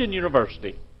Christian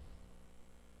University.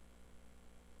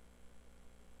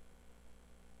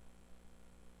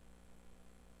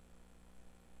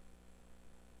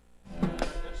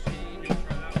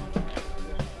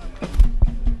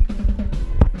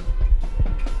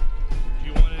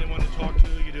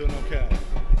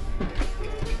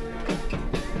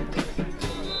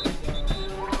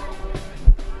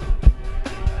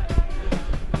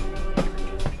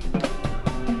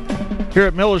 Here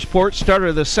at Millersport, start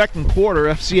of the second quarter,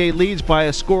 FCA leads by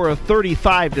a score of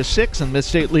 35-6 in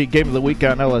Mid-State League Game of the Week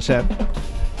on LSN.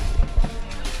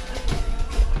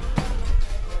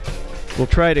 We'll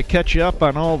try to catch you up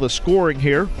on all the scoring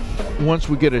here once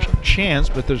we get a chance,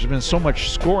 but there's been so much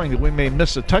scoring that we may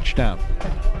miss a touchdown.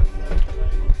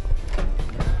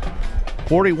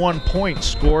 41 points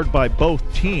scored by both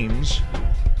teams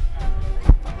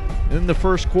in the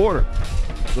first quarter.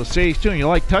 So stay tuned. You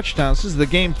like touchdowns, this is the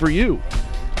game for you.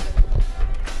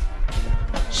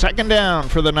 Second down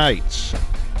for the Knights.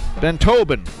 Ben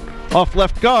Tobin off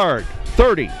left guard.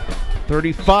 30,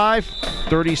 35,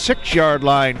 36-yard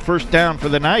line. First down for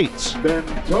the Knights. Ben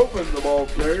Tobin, the ball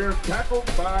carrier, tackled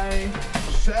by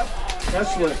Seth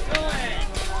Eslick.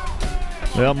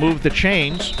 They'll move the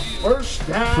chains.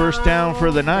 First down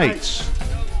for the Knights.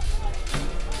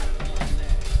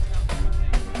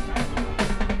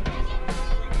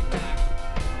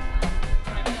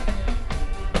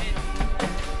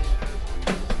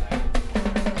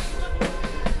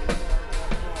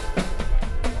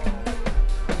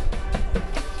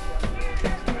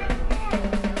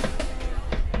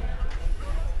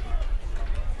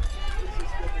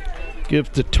 Give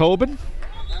to Tobin.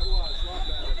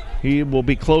 He will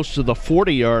be close to the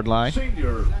 40-yard line.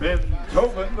 Senior Ben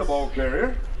Tobin, the ball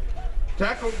carrier.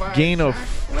 Tackled by gain of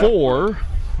 4.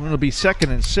 It'll be 2nd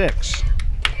and 6.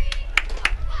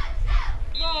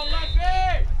 Come on,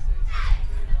 lefty!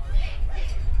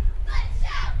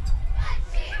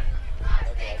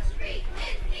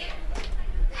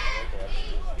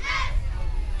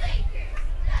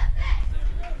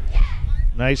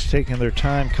 Knights taking their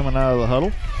time coming out of the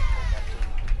huddle.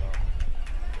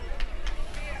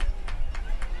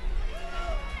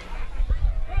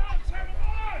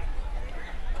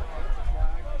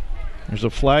 There's a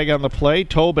flag on the play.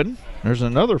 Tobin. There's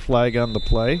another flag on the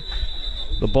play.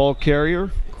 The ball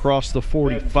carrier crossed the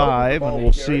 45, and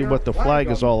we'll see what the flag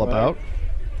is all about.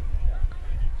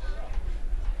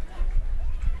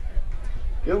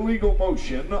 Illegal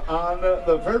motion on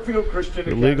the Fairfield Christian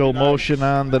Academy. Illegal motion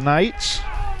on the Knights.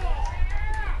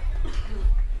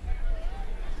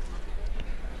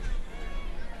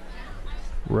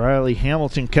 Riley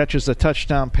Hamilton catches the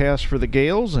touchdown pass for the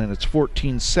Gales, and it's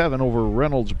 14-7 over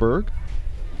Reynoldsburg.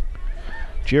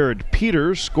 Jared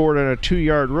Peters scored on a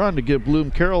 2-yard run to give Bloom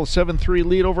Carroll a 7-3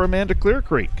 lead over Amanda Clear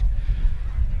Creek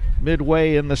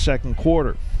midway in the second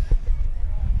quarter.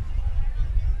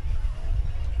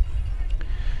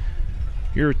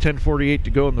 Here at 10:48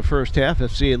 to go in the first half.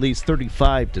 FCA leads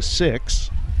 35-6.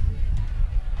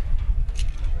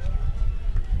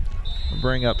 We'll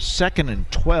bring up 2nd and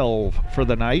 12 for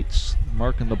the Knights,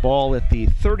 marking the ball at the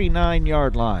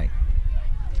 39-yard line.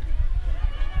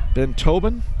 Ben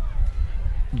Tobin,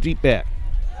 deep back.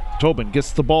 Tobin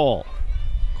gets the ball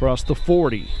across the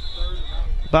 40,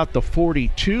 about the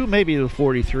 42, maybe the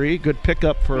 43. Good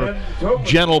pickup for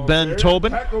gentle Ben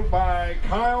Tobin. Tackled by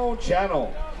Kyle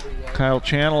Channel. Kyle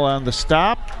Channel on the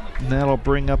stop, and that'll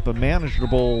bring up a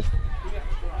manageable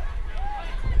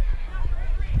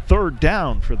 3rd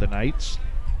down for the Knights.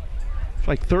 It's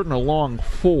like 3rd and a long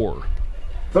 4.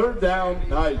 3rd down,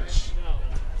 Knights.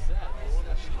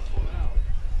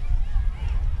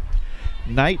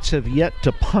 Knights have yet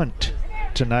to punt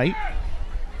tonight.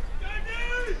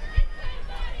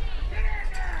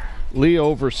 Lee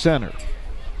over center.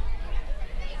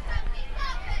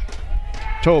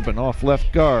 Tobin off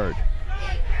left guard.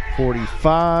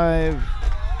 45,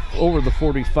 over the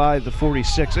 45, the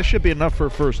 46. That should be enough for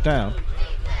a first down.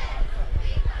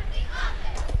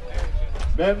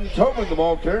 Ben Tobin, the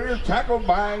ball carrier, tackled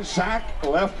by Zach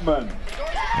Leftman.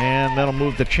 And that'll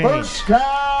move the chains. First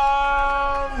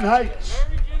down, Knights.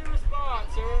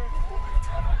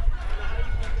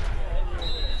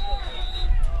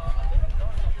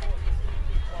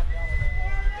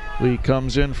 Lee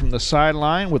comes in from the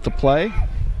sideline with the play.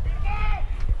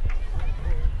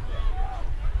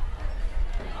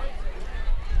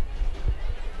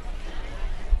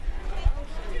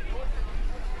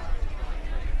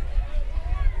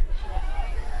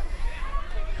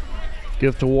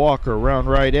 Give to Walker around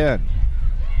right end.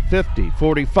 50,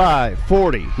 45,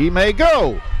 40. He may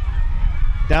go.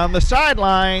 Down the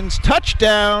sidelines.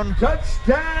 Touchdown.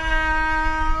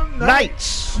 Touchdown,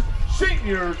 Knights.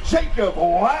 Senior Jacob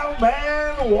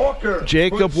Wildman Walker.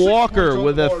 Jacob Walker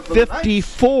with a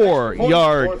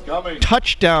 54-yard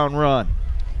touchdown run.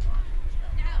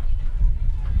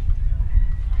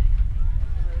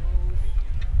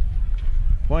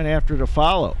 Point after to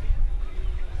follow.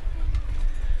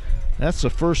 That's the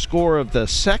first score of the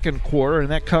second quarter,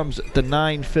 and that comes at the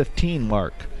 9:15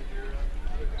 mark.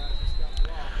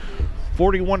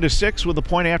 41-6 with a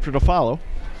point after to follow.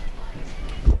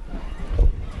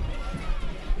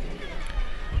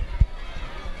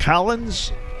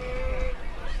 Collins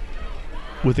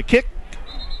with a kick.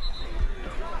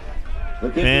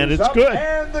 And it's good.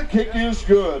 And the kick is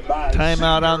good.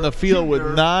 Timeout on the field with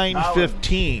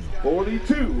 9:15.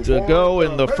 to go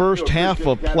in the first half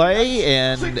of play,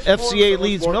 and FCA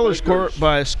leads Millersport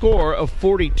by a score of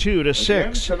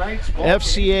 42-6.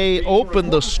 FCA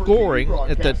opened the scoring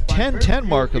at the 10-10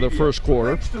 mark of the first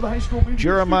quarter.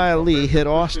 Jeremiah Lee hit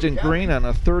Austin Green on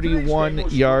a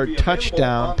 31-yard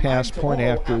touchdown pass. Point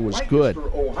after was good.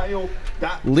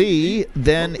 Lee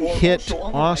then hit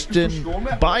Austin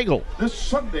Beigel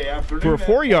for a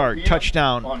 4-yard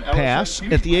touchdown pass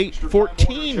at the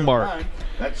 8:14 mark,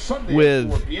 with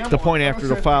the point after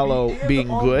to follow being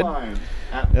good.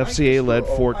 FCA led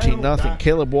 14-0.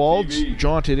 Caleb Walds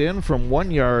jaunted in from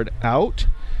 1 yard out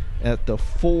at the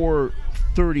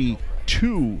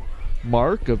 4:32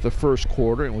 mark of the first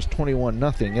quarter. It was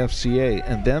 21-0 FCA,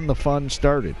 and then the fun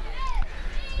started.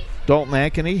 Dalton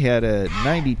Ankeny had a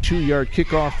 92-yard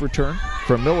kickoff return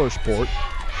from Millersport.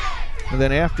 And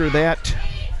then after that,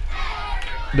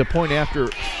 the point after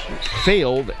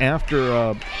failed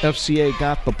after FCA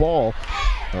got the ball.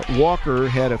 Walker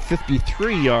had a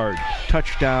 53-yard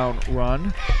touchdown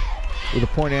run with a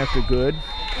point after good.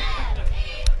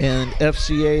 And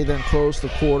FCA then closed the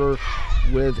quarter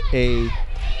with a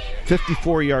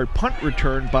 54-yard punt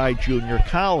return by Junior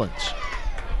Collins.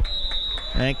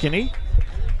 Ankeny,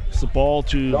 the ball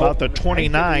to about the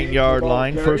 29-yard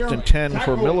line, 1st and 10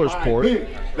 for Millersport.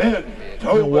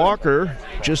 And Walker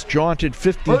just jaunted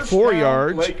 54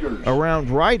 yards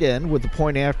around right end with the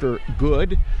point after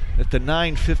good at the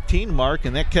 9:15 mark,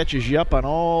 and that catches you up on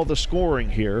all the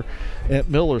scoring here at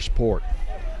Millersport.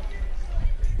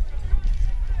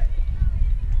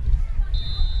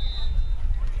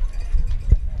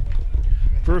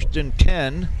 First and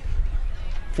 10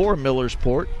 for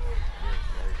Millersport.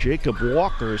 Jacob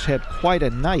Walker's had quite a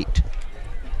night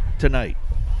tonight.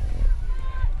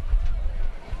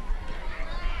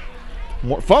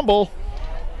 More fumble.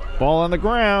 Ball on the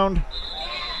ground.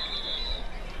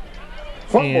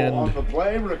 Fumble on the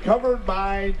play, recovered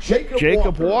by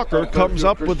Jacob Walker comes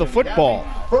up with the football.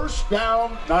 First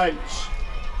down, Knights.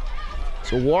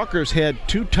 So Walker's had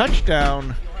 2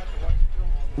 touchdown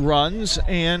runs,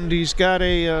 and he's got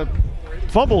a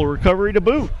fumble recovery to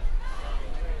boot.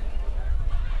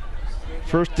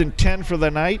 First and 10 for the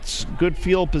Knights. Good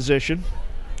field position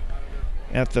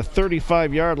at the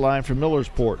 35-yard line for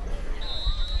Millersport.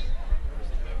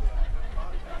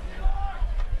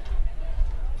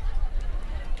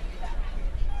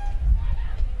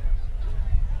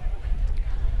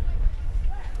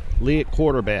 Lee at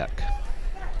quarterback.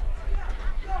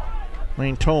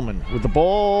 Lane Toman with the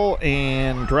ball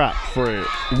and drop for a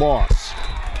loss.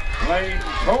 Lane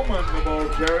Toman, the ball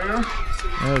carrier.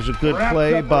 That was a good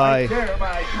play by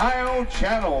Kyle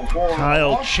Channel.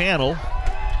 Kyle Channel.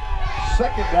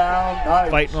 Second down,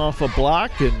 Knights. Fighting off a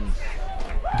block and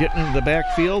getting into the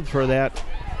backfield for that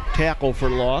tackle for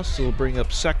loss. It'll bring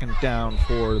up second down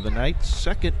for the Knights.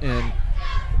 2nd and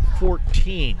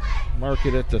 14. Mark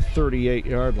it at the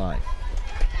 38-yard line.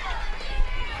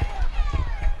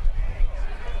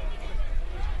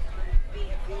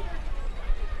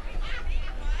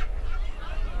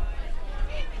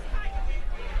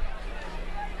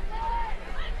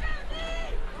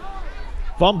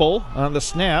 Fumble on the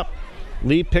snap.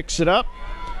 Lee picks it up,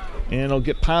 and he'll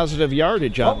get positive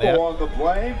yardage on that. On the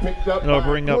play, picked up It'll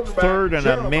bring up 3rd and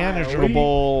a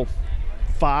manageable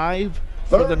 5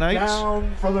 for the Knights.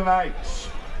 Down for the Knights.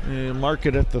 And mark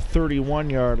it at the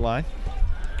 31-yard line.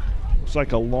 Looks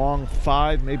like a long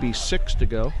 5, maybe 6 to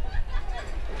go.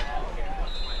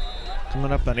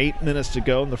 Coming up on 8 minutes to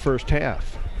go in the first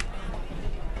half.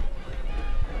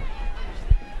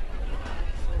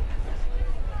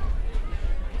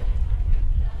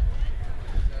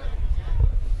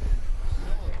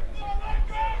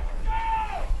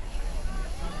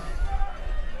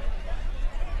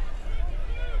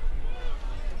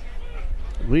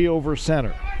 Lee over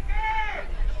center.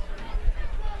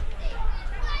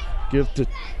 Give to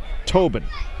Tobin.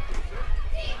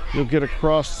 He'll get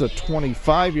across the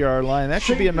 25-yard line. That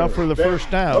should be enough for the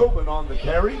first down. Tobin on the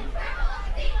carry.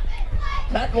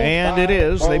 And it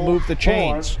is. They move the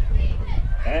chains.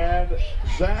 And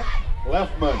Zach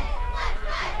Leffman.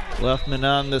 Leffman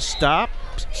on the stop.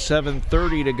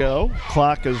 7:30 to go.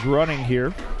 Clock is running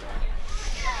here.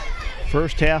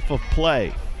 First half of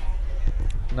play.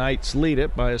 Knights lead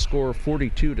it by a score of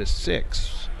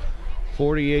 42-6.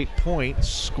 48 points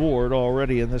scored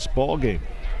already in this ball game.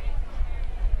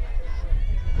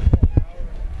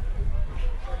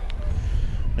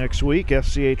 Next week,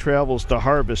 FCA travels to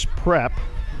Harvest Prep.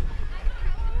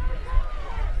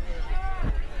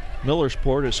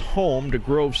 Millersport is home to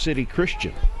Grove City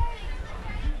Christian.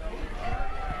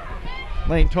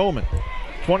 Lane Toman,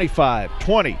 25,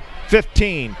 20,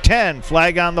 15, 10,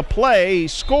 flag on the play. He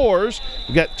scores.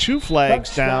 We got 2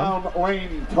 flags down.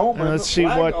 Lane Tolman, Let's see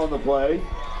what on the play.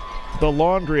 The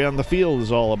laundry on the field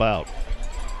is all about.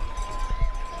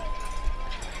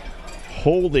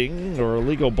 Holding or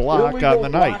illegal block Illegal on the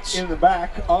block Knights. in the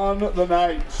back on the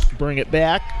Knights. Bring it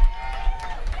back.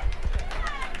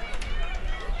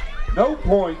 No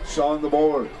points on the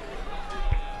board.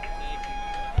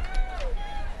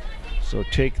 So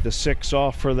take the 6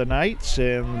 off for the Knights,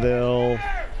 and they'll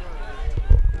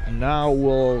now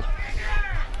will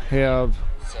have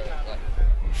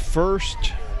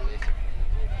first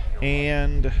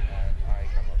and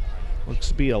looks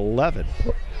to be 11.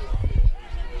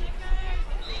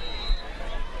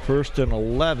 First and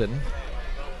 11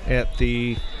 at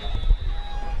the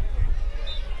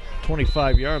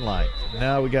 25-yard line.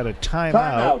 Now we got a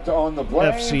timeout on the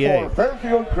play FCA. for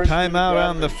Fairfield Christian Timeout Academy.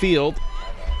 on the field.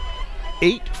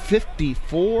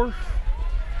 8:54.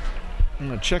 I'm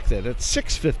going to check that. It's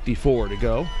 6:54 to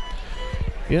go.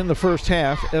 In the first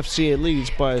half, FCA leads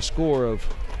by a score of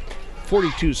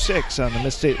 42-6 on the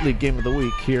Mid-State League Game of the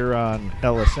Week here on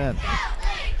LSN.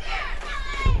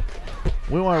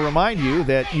 We want to remind you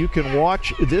that you can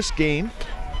watch this game,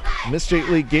 Mid-State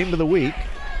League Game of the Week,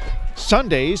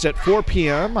 Sundays at 4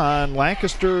 p.m. on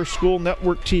Lancaster School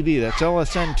Network TV. That's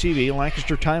LSN TV,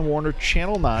 Lancaster Time Warner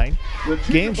Channel 9.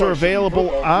 Games are available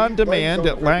on demand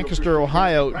at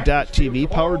lancasterohio.tv,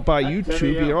 powered by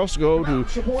YouTube. You can also go to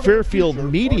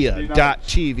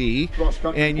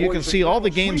fairfieldmedia.tv, and you can see all the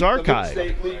games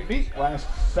archived.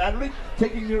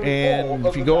 And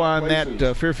if you go on that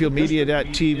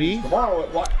fairfieldmedia.tv,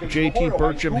 JT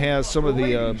Burcham has some of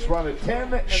the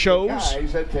shows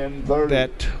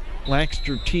that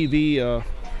Lancaster TV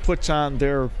puts on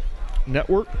their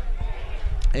network,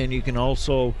 and you can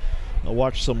also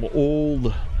watch some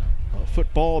old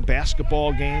football,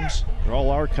 basketball games. They're all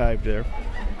archived there.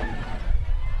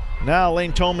 Now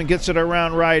Lane Tolman gets it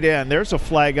around right end. There's a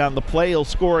flag on the play. He'll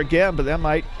score again, but that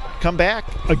might come back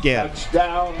again.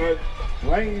 Touchdown with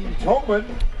Lane Tolman.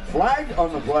 Flag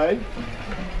on the play.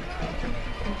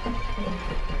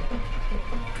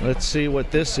 Let's see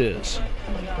what this is.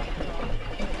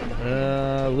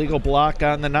 Legal block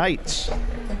on the Knights.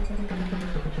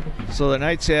 So the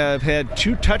Knights have had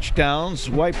 2 touchdowns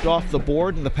wiped off the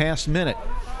board in the past minute.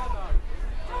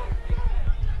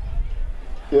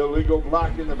 Illegal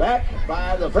block in the back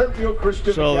by the Fairfield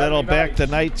Christian So Academy that'll back Knights. the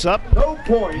Knights up. No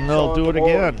points. And they'll on do the it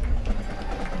board. again.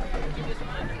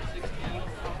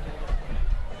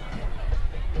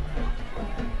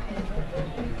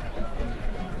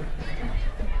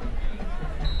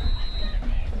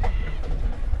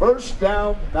 First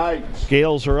down, Knights.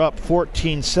 Gales are up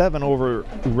 14-7 over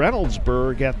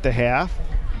Reynoldsburg at the half.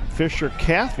 Fisher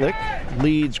Catholic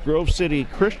leads Grove City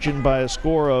Christian by a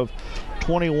score of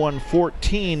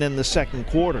 21-14 in the second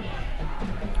quarter.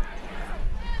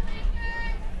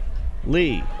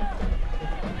 Lee.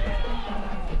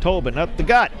 Tobin up the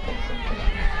gut.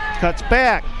 Cuts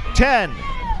back. 10,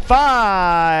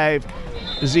 5.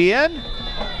 Is he in?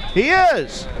 He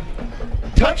is.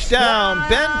 Touchdown,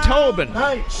 Ben Tobin.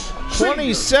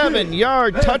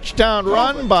 27-yard touchdown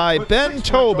run by Ben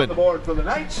Tobin at the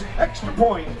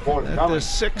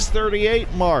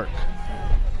 6:38 mark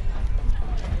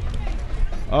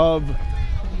of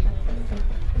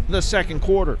the second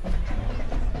quarter.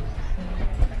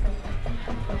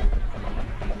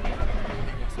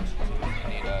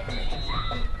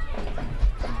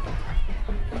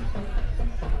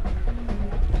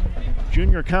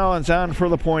 Junior Collins on for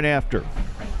the point after.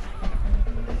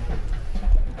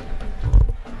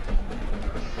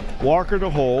 Walker to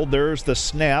hold. There's the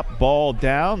snap. Ball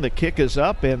down. The kick is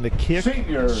up, and the kick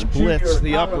splits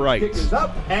the uprights. Kick is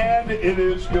up, and it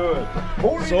is good.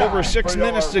 It's over 6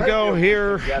 minutes to go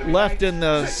here left in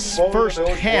the first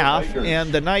half,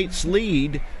 and the Knights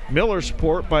lead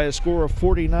Millersport by a score of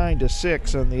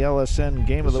 49-6 on the LSN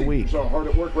Game of the Week. Are hard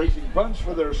at work raising funds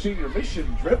for their senior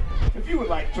mission trip. If you would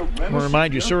like to I'll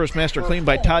remind you, Service Master Clean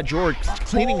by Todd George,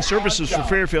 cleaning services for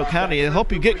Fairfield County. They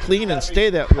help you get clean and stay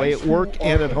that way at work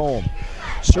and at home.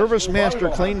 Service Master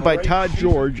Clean by Todd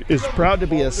George is proud to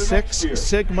be a Six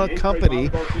Sigma company,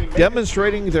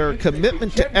 demonstrating their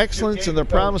commitment to excellence and their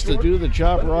promise to do the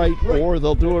job right, or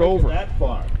they'll do it over.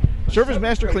 Service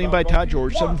Master Clean by Todd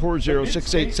George,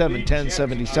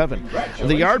 740-687-1077.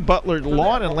 The Yard Butler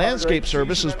Lawn and Landscape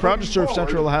Service is proud to serve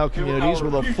Central Ohio communities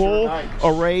with a full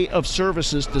array of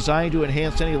services designed to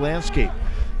enhance any landscape.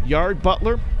 Yard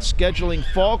Butler, scheduling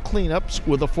fall cleanups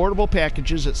with affordable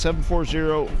packages at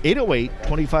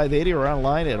 740-808-2580 or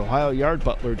online at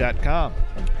ohioyardbutler.com.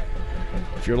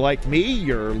 If you're like me,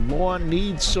 your lawn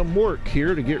needs some work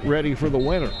here to get ready for the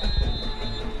winter.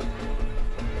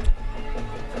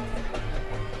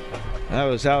 I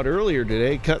was out earlier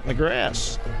today cutting the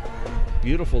grass.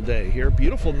 Beautiful day here.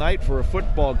 Beautiful night for a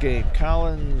football game.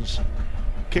 Collins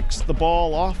kicks the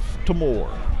ball off to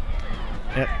Moore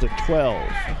at the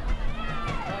 12.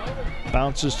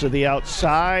 Bounces to the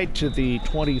outside, to the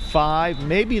 25,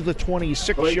 maybe the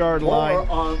 26-yard line.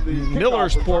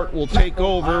 Millersport will take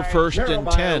over, 1st and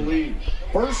 10.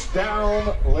 First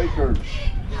down, Lakers.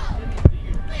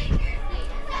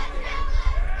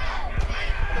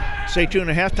 Stay tuned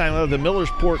at halftime of the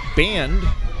Millersport Band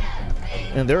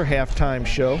and their halftime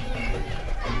show.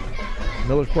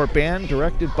 Millersport Band,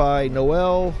 directed by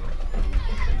Noel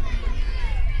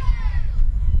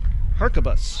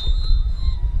Harkabus.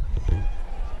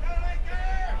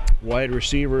 Wide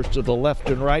receivers to the left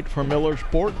and right for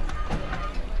Millersport.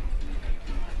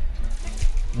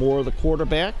 Moore, the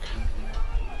quarterback.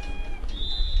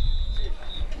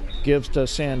 Gives to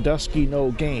Sandusky,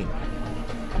 no gain.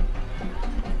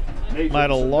 Might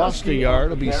have lost a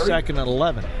yard. It'll be 2nd and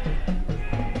 11.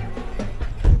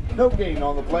 No gain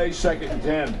on the play, 2nd and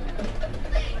 10.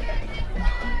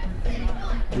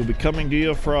 We'll be coming to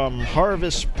you from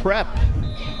Harvest Prep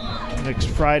next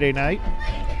Friday night.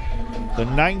 The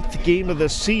 9th game of the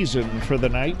season for the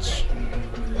Knights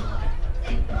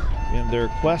in their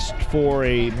quest for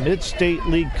a Mid-State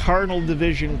League Cardinal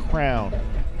Division crown.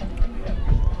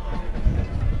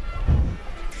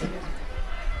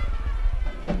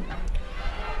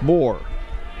 Moore,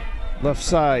 left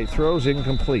side, throws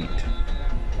incomplete.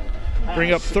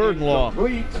 Bring up 3rd and long.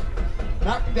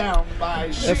 Knocked down by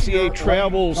FCA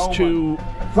travels to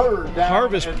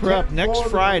Harvest Prep next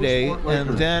Friday,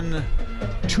 and then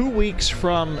 2 weeks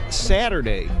from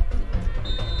Saturday,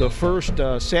 the first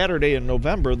Saturday in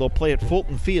November, they'll play at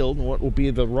Fulton Field in what will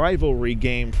be the rivalry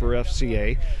game for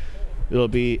FCA. It'll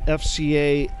be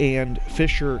FCA and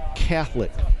Fisher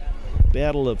Catholic.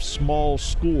 Battle of small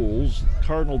schools,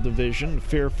 Cardinal Division,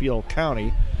 Fairfield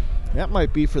County. That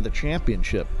might be for the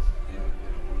championship.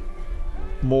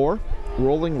 Moore,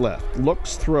 rolling left,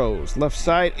 looks, throws, left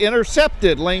side,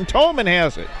 intercepted. Lane Tolman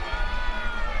has it.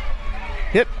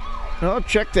 Hit. No,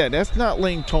 check that. That's not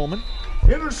Lane Tolman.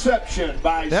 Interception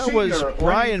by that was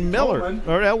Brian Miller. Tolman.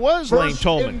 Or that was Lane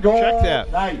Tolman. Check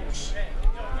that. Knights.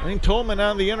 Lane Tolman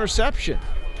on the interception.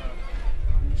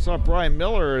 Saw Brian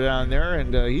Miller down there,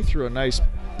 and he threw a nice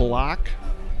block.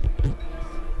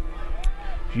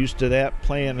 Used to that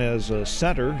playing as a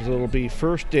center. So it'll be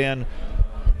 1st and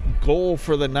goal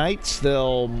for the Knights.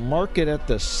 They'll mark it at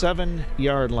the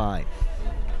 7-yard line.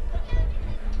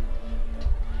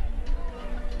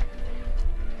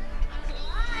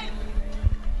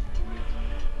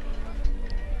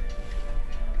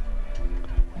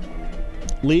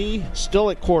 Lee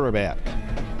still at quarterback.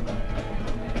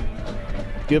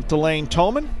 Give to Lane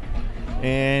Tolman,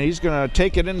 and he's going to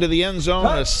take it into the end zone.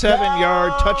 A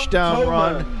 7-yard touchdown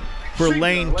run for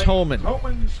Lane Tolman.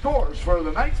 Tolman scores for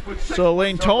the Knights with 6 so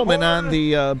Lane Tolman on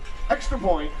the extra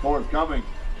point forthcoming.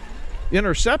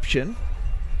 Interception,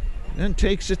 and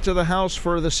takes it to the house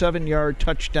for the 7-yard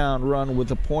touchdown run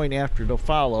with a point after to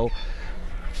follow.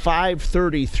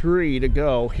 5:33 to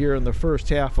go here in the first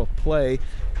half of play,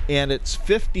 and it's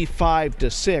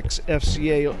 55-6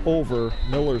 FCA over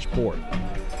Millersport.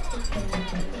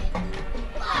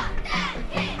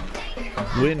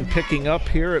 Wind picking up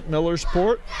here at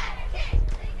Millersport.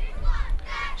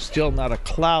 Still not a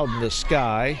cloud in the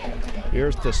sky.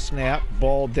 Here's the snap,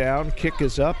 ball down, kick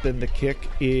is up, and the kick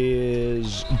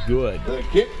is good. The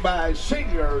kick by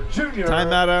senior, junior.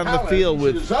 Timeout on the field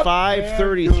with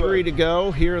 5:33 to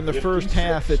go here in the first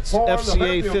half. It's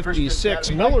FCA 56,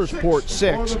 Millersport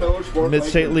 6.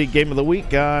 Mid-State League Game of the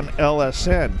Week on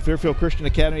LSN. Fairfield Christian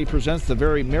Academy presents the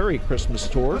Very Merry Christmas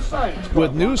Tour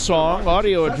with new song,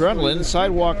 Audio Adrenaline,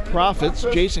 Sidewalk Prophets,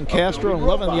 Jason Castro, and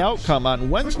Loving the Outcome on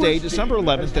Wednesday, December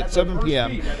 11th at 7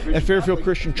 p.m. at Fairfield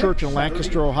Christian Church in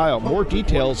Lancaster, Ohio. More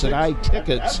details at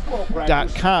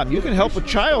itickets.com. You can help a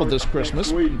child this Christmas.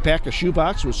 You pack a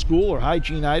shoebox with school or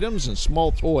hygiene items and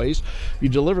small toys. You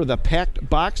deliver the packed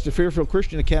box to Fairfield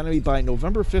Christian Academy by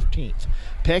November 15th.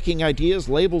 Packing ideas,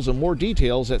 labels, and more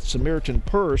details at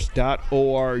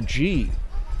SamaritanPurse.org.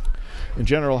 And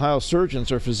General Ohio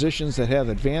surgeons are physicians that have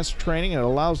advanced training and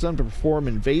allows them to perform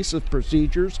invasive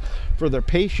procedures for their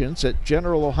patients at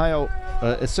Central Ohio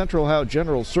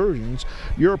General Surgeons.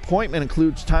 Your appointment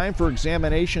includes time for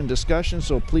examination and discussion,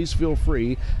 so please feel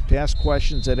free to ask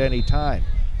questions at any time.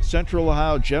 Central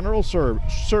Ohio General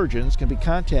Surgeons can be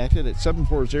contacted at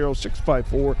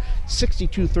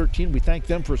 740-654-6213. We thank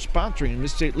them for sponsoring the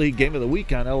Mid-State League Game of the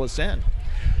Week on LSN.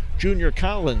 Junior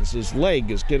Collins'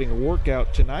 leg is getting a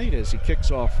workout tonight as he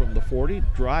kicks off from the 40.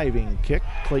 Driving kick.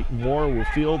 Clayton Moore will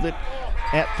field it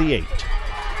at the 8.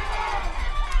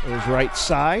 Goes right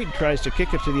side, tries to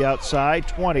kick it to the outside.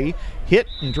 20, hit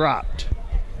and dropped.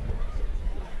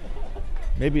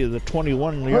 Maybe the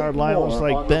 21-yard line looks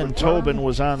like Ben Tobin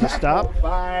was on the stop.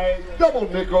 By double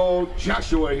nickel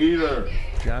Joshua Heater.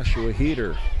 Joshua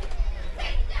Heater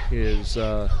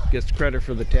gets credit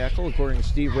for the tackle, according to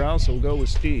Steve Rouse. So we'll go with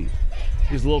Steve.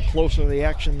 He's a little closer to the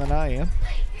action than I am.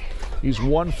 He's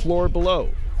one floor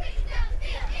below.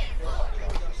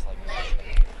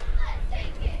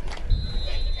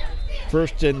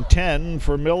 First and 10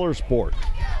 for Millersport.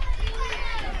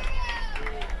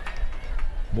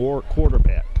 Moore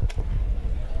quarterback.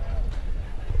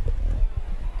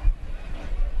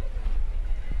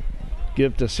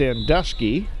 Give to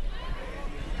Sandusky.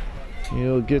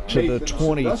 He'll get to the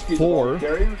 24.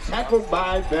 Tackled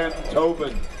by Ben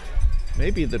Tobin.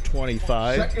 Maybe the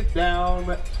 25. Second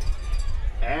down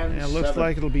and it looks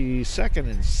like it'll be 2nd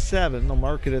and 7. They'll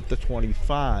mark it at the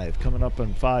 25. Coming up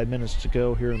in 5 minutes to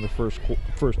go here in the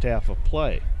first half of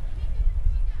play.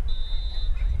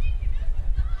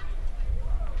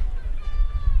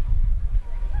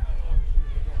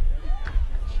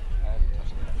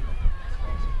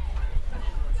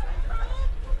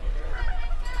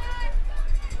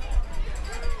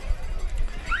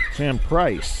 Sam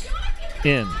Price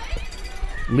in.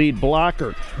 Lead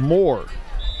blocker, Moore,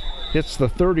 hits the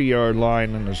 30-yard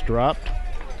line and is dropped.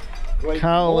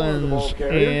 Collins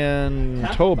and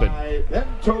Tobin. Ben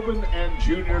Tobin and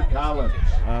Junior Collins.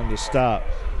 On the stop.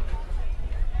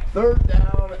 3rd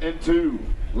down and 2,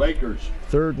 Lakers.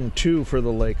 3rd and 2 for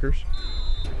the Lakers.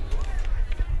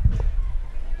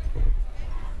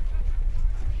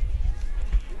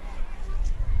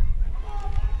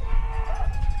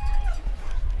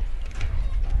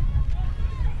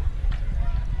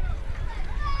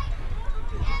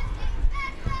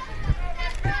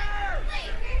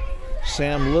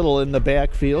 Sam Little in the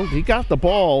backfield. He got the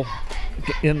ball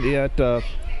in the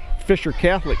Fisher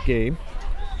Catholic game.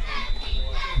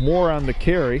 Moore on the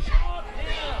carry.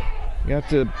 Got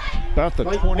to about the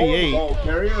 28.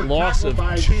 Loss of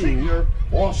 2.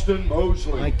 Austin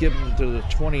Mosley. Might give him to the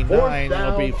 29.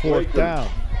 It'll be 4th down.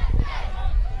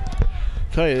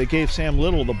 Tell you, they gave Sam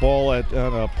Little the ball on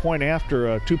a point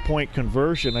after a 2-point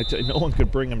conversion. I tell you, no one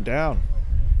could bring him down.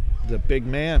 The big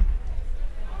man.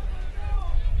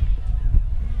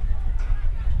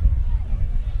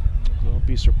 Don't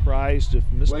be surprised if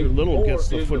Mr. Little gets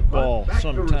the football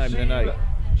sometime tonight.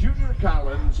 Junior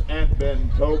Collins and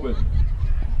Ben Tobin.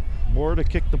 Moore to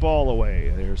kick the ball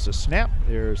away. There's the snap.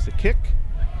 There's the kick.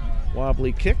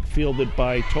 Wobbly kick fielded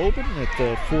by Tobin at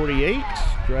the 48.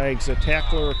 Drags a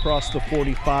tackler across the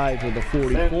 45 to the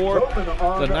 44.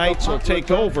 The Knights will take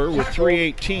over with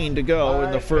 3:18 to go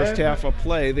in the first half of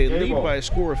play. They lead by a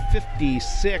score of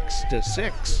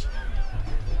 56-6.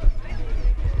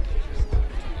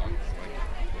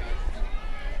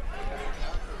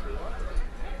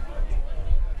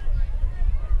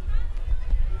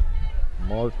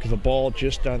 Mark the ball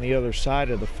just on the other side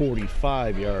of the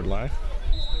 45-yard line.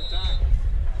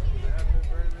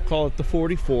 Call it the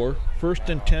 44. 1st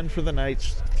and 10 for the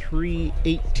Knights.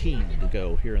 3:18 to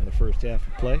go here in the first half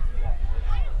of play.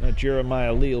 Now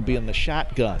Jeremiah Lee will be in the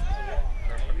shotgun.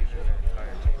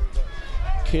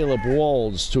 Caleb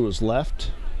Walls to his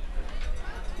left.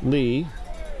 Lee,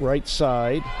 right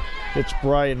side. It's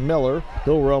Brian Miller.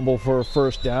 He'll rumble for a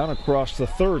first down across the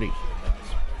 30.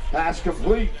 Pass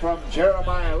complete from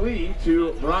Jeremiah Lee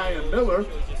to Brian Miller.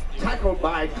 Tackled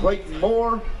by Clayton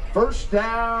Moore. First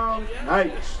down,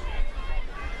 Knights.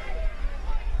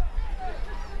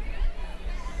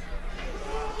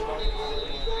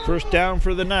 First down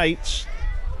for the Knights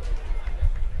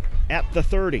at the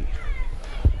 30.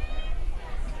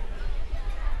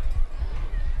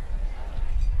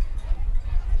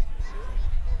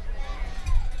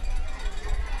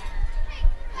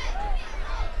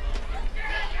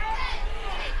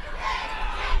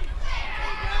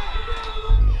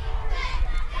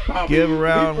 Give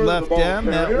around left end.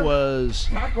 That was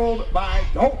tackled by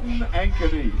Dalton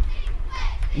Ankeny.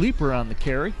 Leaper on the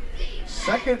carry.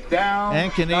 2nd down.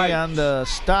 Ankeny on the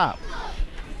stop.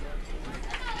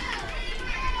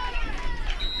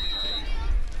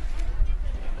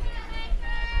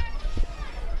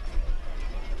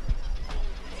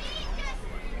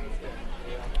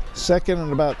 Second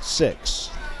and about 6.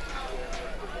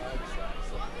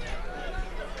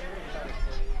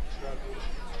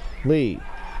 Lee.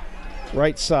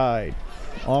 Right side,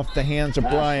 off the hands of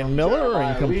Brian Miller,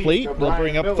 incomplete. They'll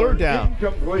bring up 3rd down.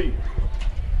 Incomplete.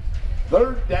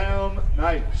 3rd down,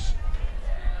 Knights.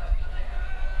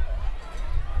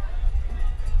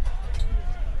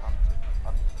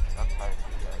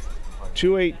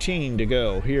 2:18 to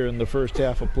go here in the first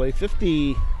half of play.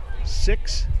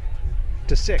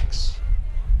 56-6.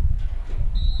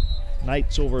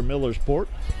 Knights over Millersport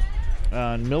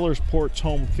on Millersport's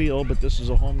home field, but this is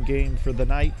a home game for the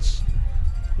Knights.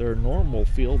 Their normal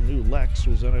field, New Lex,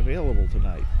 was unavailable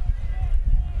tonight.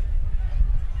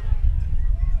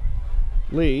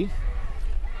 Lee,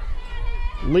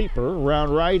 leaper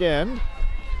around right end,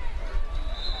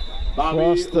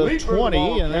 across the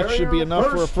 20, and that should be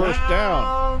enough for a first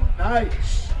down.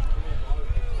 Knights.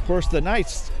 Of course, the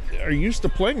Knights are used to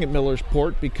playing at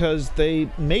Millersport because they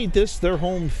made this their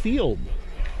home field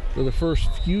for the first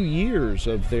few years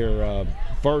of their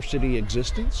varsity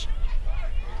existence.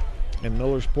 And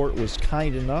Millersport was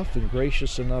kind enough and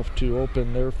gracious enough to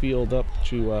open their field up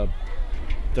to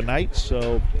the Knights.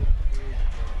 So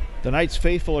the Knights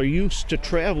faithful are used to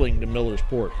traveling to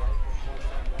Millersport.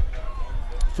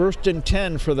 1st and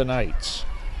 10 for the Knights.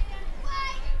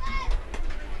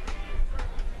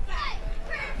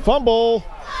 Fumble,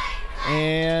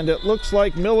 and it looks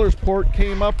like Millersport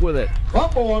came up with it.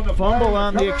 Fumble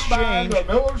on the exchange. The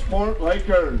Millersport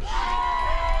Lakers.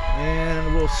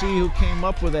 And we'll see who came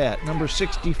up with that. Number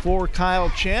 64, Kyle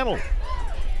Channel,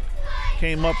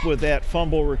 came up with that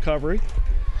fumble recovery.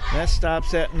 That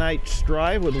stops that Knights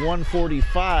drive with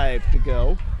 1:45 to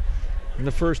go in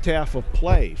the first half of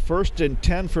play. 1st and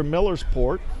 10 for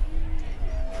Millersport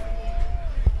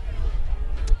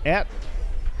at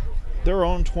their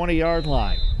own 20-yard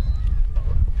line.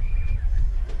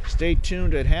 Stay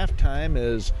tuned at halftime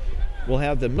as we'll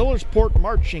have the Millersport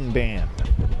Marching Band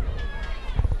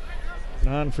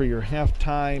on for your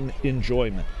halftime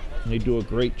enjoyment. And they do a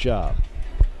great job.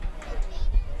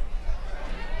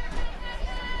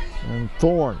 And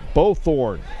Bo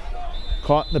Thorne,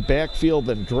 caught in the backfield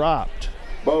and dropped.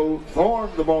 Bo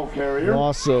Thorne, the ball carrier.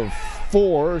 Loss of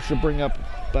 4 should bring up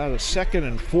about a 2nd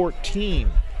and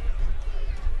 14.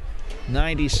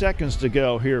 90 seconds to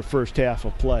go here, first half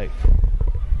of play.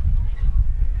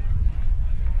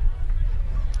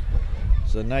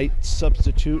 So the Knights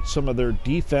substitute some of their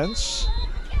defense.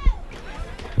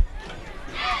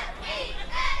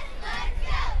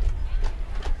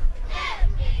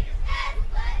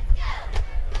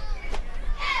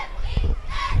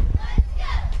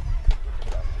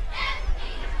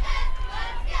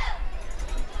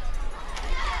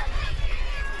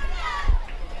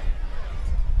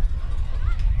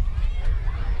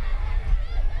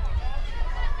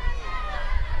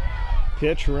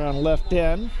 Pitch around left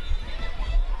end.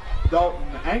 Dalton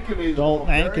Ankeny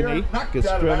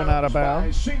gets driven out of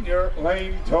bounds. Senior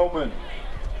Lane Tolman.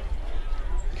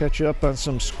 Catch up on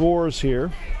some scores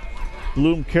here.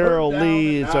 Bloom Carroll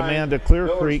leads Amanda Clear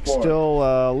Creek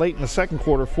still late in the second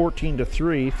quarter,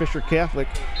 14-3. Fisher Catholic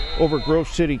over Grove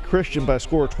City Christian by a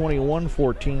score of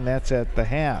 21-14. That's at the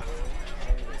half.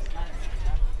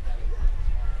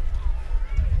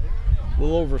 A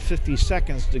little over 50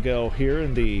 seconds to go here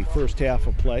in the first half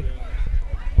of play.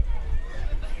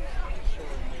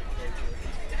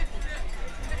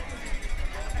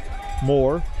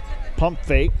 Moore, pump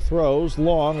fake, throws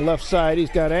long left side. He's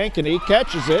got Ankeny,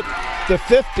 catches it. The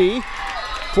 50,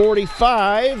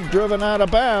 45, driven out of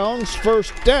bounds.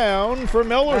 First down for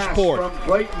Millersport. Pass from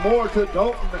Clayton Moore to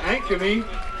Dalton Ankeny.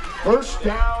 First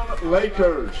down,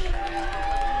 Lakers.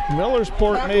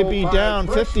 Millersport may be down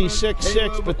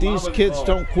 56-6, but these kids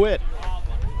don't quit.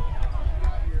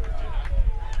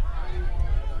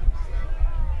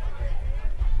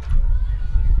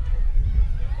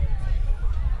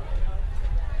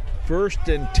 First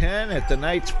and 10 at the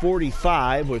Knights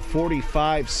 45 with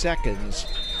 45 seconds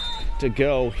to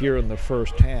go here in the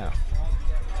first half.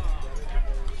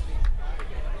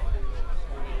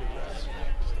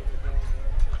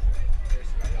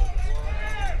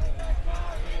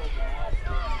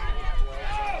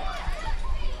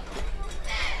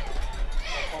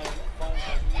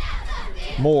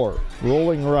 Moore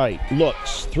rolling right,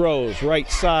 looks, throws right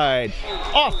side,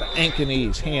 off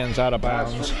Ankeny's hands, out of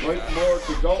bounds.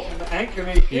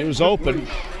 He was open.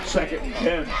 2nd and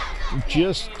 10.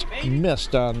 Just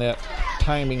missed on that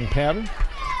timing pattern.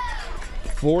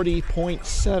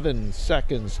 40.7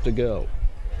 seconds to go.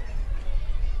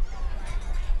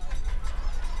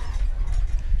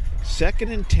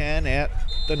 2nd and 10 at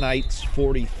the Knights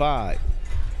 45.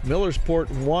 Millersport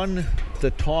won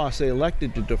the toss. They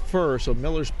elected to defer, so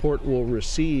Millersport will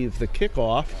receive the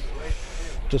kickoff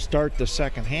to start the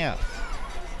second half.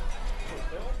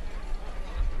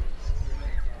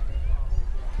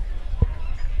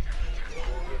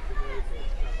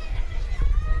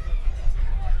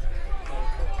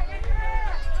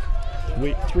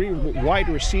 Three wide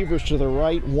receivers to the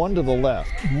right, one to the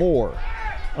left. Moore,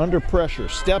 under pressure,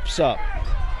 steps up,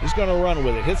 He's going to run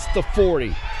with it. Hits the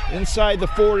 40. Inside the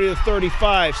 40 to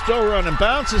 35. Still running.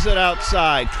 Bounces it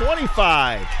outside.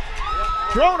 25.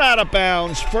 Thrown out of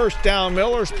bounds. First down,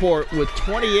 Millersport with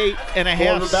 28 and a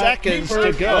half seconds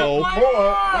to go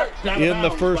in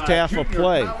the first half of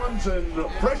play.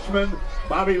 Freshman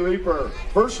Bobby Leeper.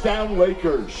 First down,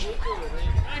 Lakers.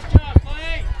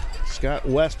 Scott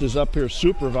West is up here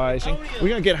supervising. We're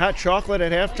going to get hot chocolate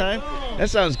at halftime?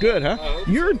 That sounds good, huh?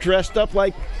 You're dressed up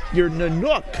like you're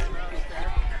Nanook.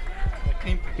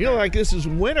 You know, like this is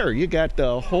winter. You got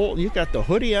the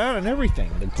hoodie on and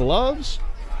everything. The gloves.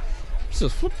 This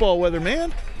is football weather,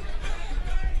 man.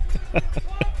 I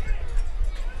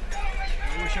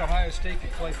wish Ohio State could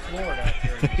play Florida out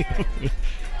there.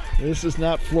 This is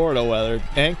not Florida weather.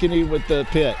 Ankeny with the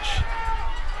pitch.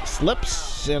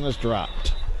 Slips and is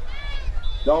dropped.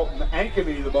 Dalton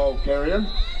Ankeny, the ball carrier.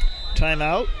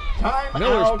 Timeout.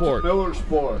 Millersport.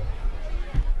 Millersport.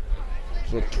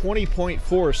 So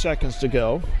 20.4 seconds to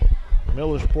go.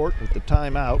 Millersport with the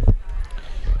timeout.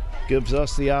 Gives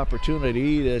us the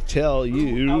opportunity to tell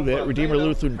you that Redeemer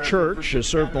Lutheran Church has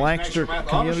served the Lancaster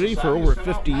community for over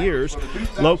 50 years.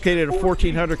 Located at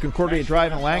 1400 Concordia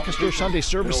Drive in Lancaster. Sunday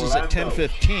services at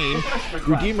 10:15.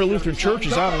 Redeemer Lutheran Church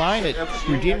is online at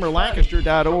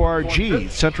redeemerlancaster.org.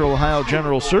 Central Ohio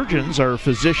General Surgeons are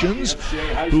physicians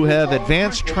who have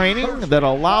advanced training that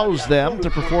allows them to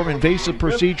perform invasive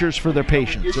procedures for their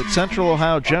patients. At Central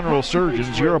Ohio General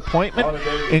Surgeons, your appointment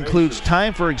includes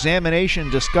time for examination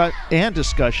and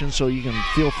discussion, so you can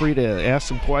feel free to ask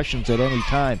some questions at any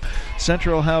time.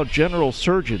 Central Ohio General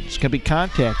Surgeons can be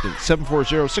contacted at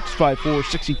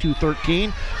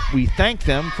 740-654-6213. We thank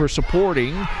them for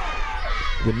supporting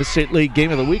the Mid-State League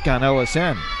Game of the Week on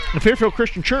LSN. The Fairfield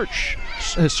Christian Church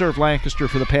has served Lancaster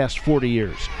for the past 40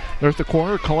 years. They're at the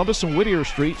corner of Columbus and Whittier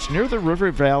Streets near the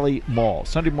River Valley Mall.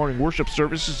 Sunday morning worship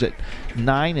services at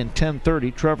 9 and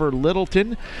 10:30. Trevor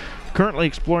Littleton currently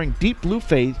exploring deep blue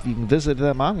faith. You can visit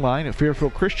them online at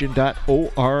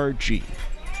fairfieldchristian.org.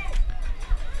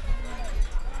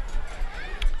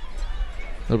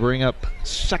 They'll bring up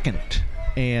 2nd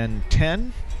and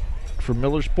 10 for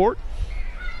Millersport.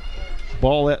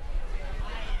 Ball at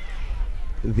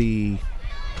the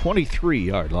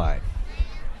 23-yard line.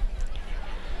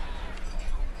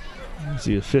 As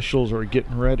the officials are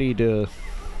getting ready to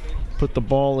put the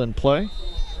ball in play.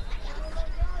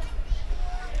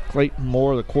 Clayton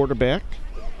Moore, the quarterback.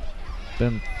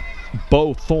 Then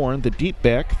Bo Thorne, the deep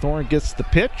back. Thorne gets the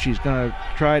pitch. He's going to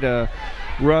try to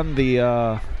run the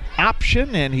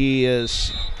option, and he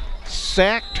is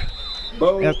sacked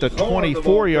at the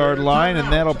 24-yard line, and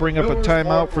that'll bring up a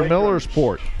timeout for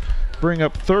Millersport. Bring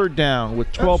up 3rd down with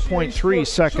 12.3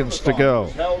 seconds to go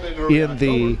in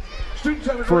the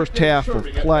first half of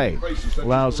play.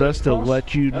 Allows us to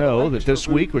let you know that this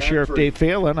week with Sheriff Dave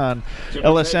Phelan on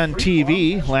LSN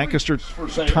TV, Lancaster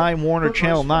Time Warner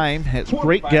Channel 9 has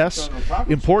great guests,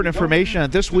 important information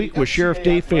on This Week with Sheriff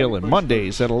Dave Phelan,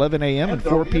 Mondays at 11 a.m. and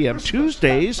 4 p.m.,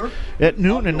 Tuesdays at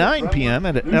noon and 9 p.m.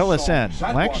 and at LSN,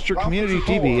 Lancaster Community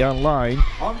TV, online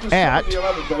at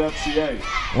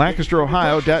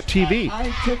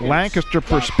lancasterohio.tv. Lancaster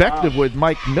Perspective with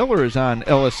Mike Miller is on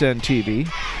LSN TV.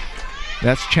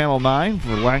 That's Channel 9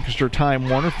 for Lancaster Time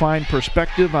Warner. Find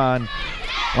perspective on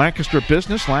Lancaster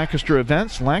business, Lancaster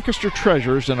events, Lancaster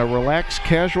treasures, and a relaxed,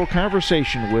 casual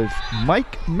conversation with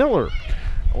Mike Miller.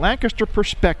 Lancaster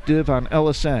Perspective on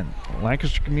LSN.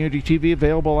 Lancaster Community TV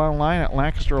available online at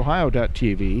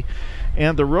lancasterohio.tv.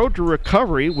 And The Road to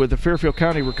Recovery with the Fairfield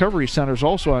County Recovery Center is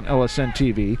also on LSN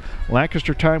TV.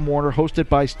 Lancaster Time Warner, hosted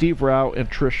by Steve Rao and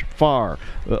Trish Farr.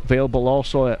 Available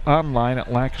also online at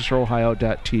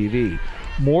lancasterohio.tv.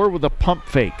 Moore with a pump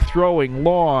fake, throwing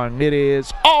long. It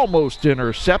is almost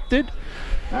intercepted.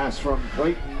 Pass from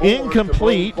Clayton Moore,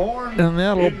 incomplete, and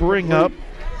that'll bring up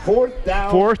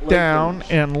fourth down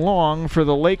and long for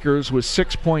the Lakers with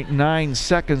 6.9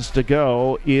 seconds to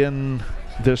go in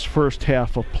this first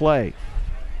half of play.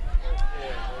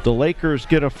 The Lakers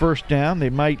get a first down. They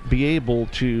might be able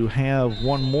to have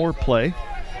one more play.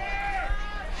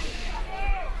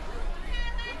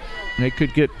 They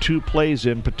could get 2 plays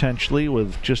in potentially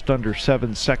with just under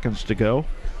 7 seconds to go.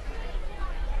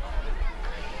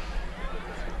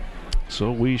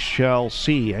 So we shall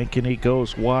see. Ankeny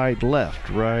goes wide left.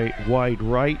 Wide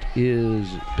right is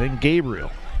Ben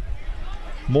Gabriel.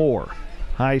 Moore,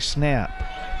 high snap.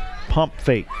 Pump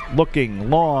fake, looking,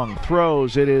 long,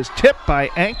 throws. It is tipped by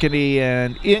Ankeny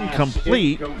and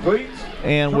incomplete.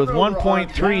 And with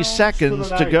 1.3 seconds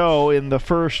to go in the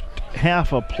first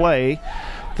half of play,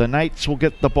 the Knights will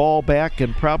get the ball back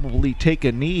and probably take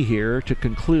a knee here to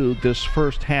conclude this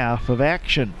first half of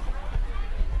action.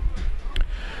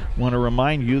 Want to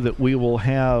remind you that we will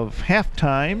have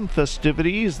halftime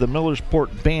festivities. The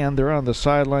Millersport band, they're on the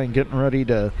sideline getting ready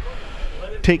to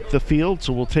take the field,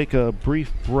 so we'll take a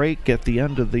brief break at the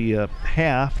end of the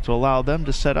half to allow them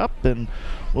to set up, and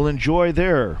we'll enjoy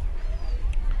their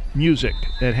music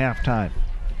at halftime.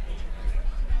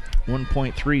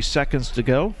 1.3 seconds to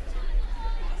go.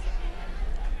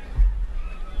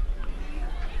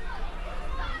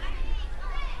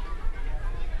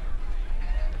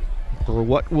 For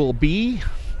what will be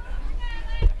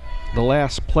the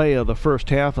last play of the first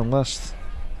half, unless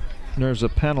there's a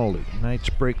penalty. Knights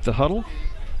break the huddle.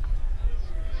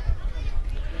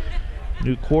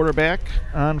 New quarterback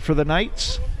on for the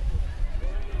Knights.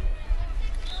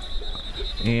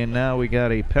 And now we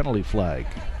got a penalty flag.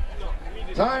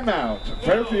 Timeout,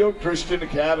 Fairfield Christian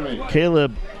Academy.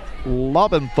 Caleb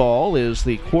Lobenthal is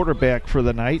the quarterback for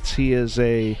the Knights. He is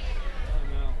a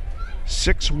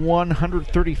 6'1",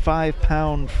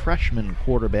 135-pound freshman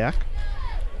quarterback.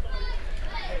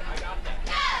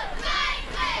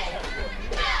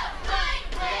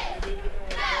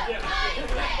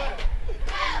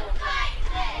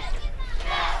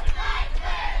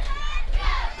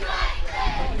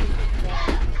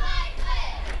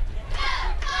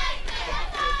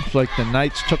 Looks like the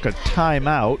Knights took a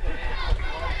timeout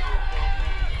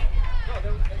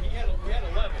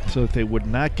so that they would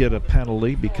not get a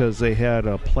penalty because they had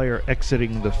a player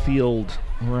exiting the field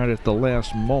right at the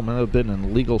last moment. It would have been an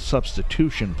illegal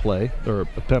substitution play, or a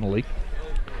penalty.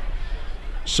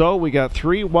 So we got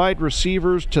 3 wide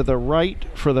receivers to the right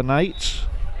for the Knights.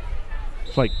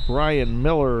 It's like Brian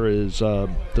Miller is the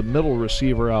middle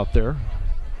receiver out there.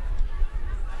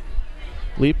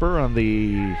 Leaper on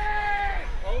the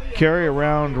carry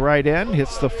around right end,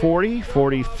 hits the 40,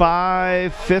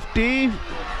 45, 50.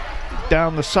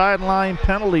 Down the sideline,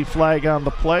 penalty flag on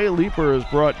the play. Leaper is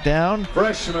brought down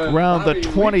around the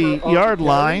 20-yard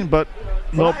line, but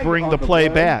they'll bring the play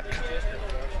back.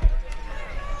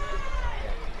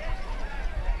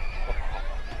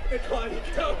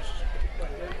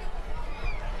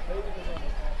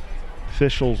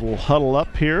 Officials will huddle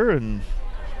up here and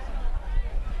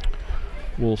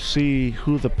we'll see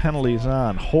who the penalty's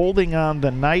on. Holding on the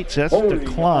Knights, that's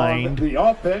declined.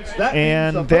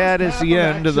 And that is the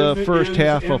end of the first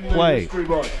half of play.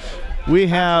 We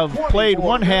have played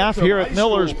one half here at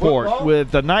Millersport with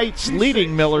the Knights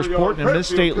leading Millersport in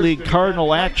Mid-State League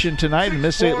Cardinal action tonight. In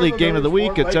Mid-State League Game of the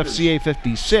Week, it's FCA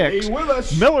 56,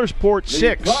 Millersport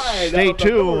 6. Stay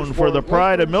tuned for the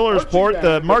pride of Millersport,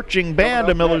 the marching band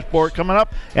of Millersport, coming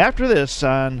up after this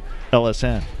on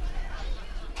LSN.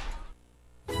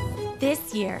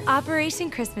 This year, Operation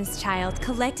Christmas Child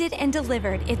collected and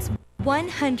delivered its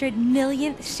 100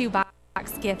 millionth shoebox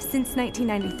gift since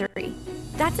 1993.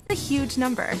 That's a huge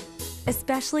number,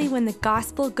 especially when the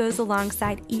gospel goes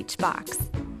alongside each box.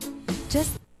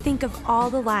 Just think of all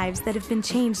the lives that have been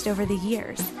changed over the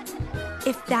years.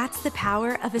 If that's the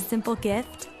power of a simple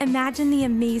gift, imagine the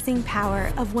amazing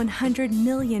power of 100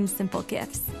 million simple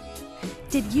gifts.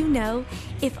 Did you know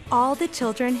if all the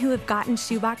children who have gotten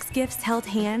shoebox gifts held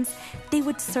hands, they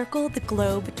would circle the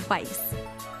globe twice?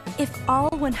 If all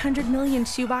 100 million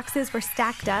shoeboxes were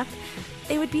stacked up,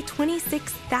 they would be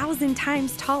 26,000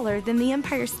 times taller than the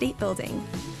Empire State Building.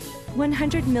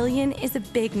 100 million is a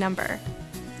big number.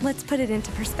 Let's put it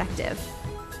into perspective.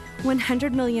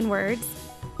 100 million words,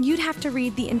 you'd have to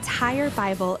read the entire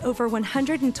Bible over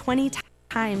 120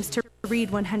 times to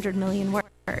read 100 million words.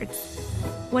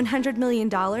 $100 million?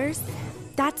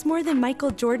 That's more than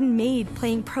Michael Jordan made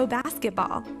playing pro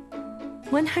basketball.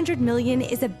 100 million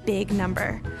is a big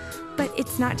number, but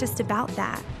it's not just about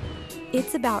that.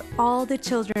 It's about all the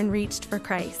children reached for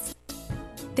Christ.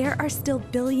 There are still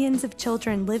billions of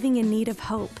children living in need of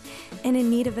hope and in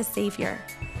need of a Savior.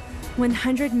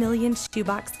 100 million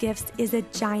shoebox gifts is a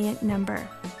giant number,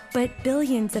 but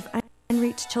billions of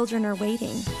unreached children are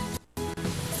waiting.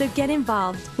 So get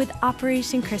involved with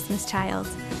Operation Christmas Child.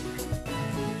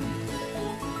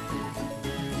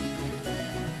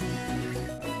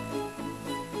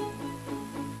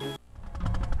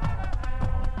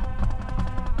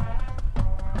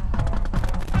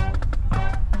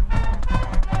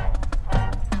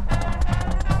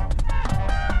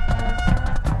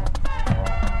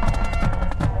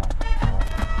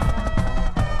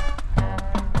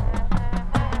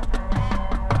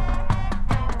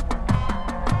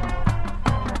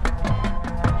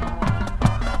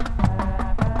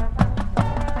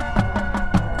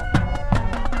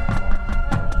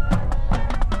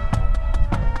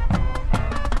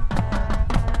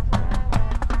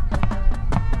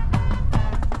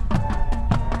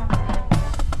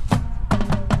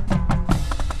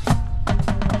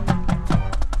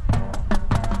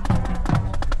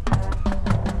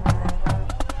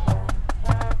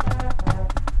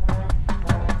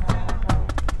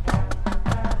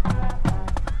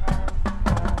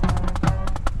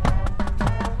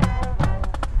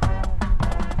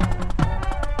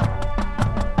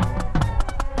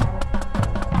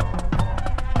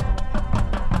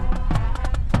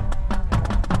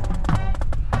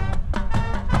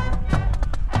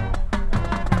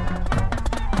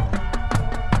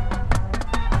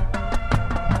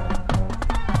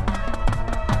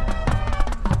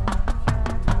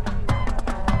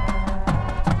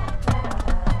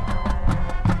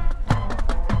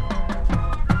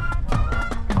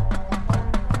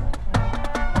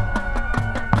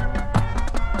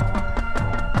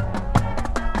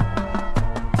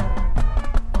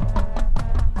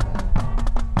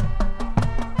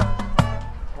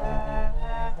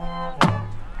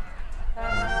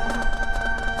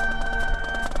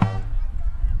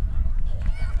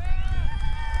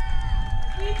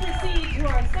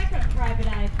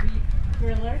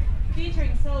 Thriller,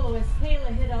 featuring soloist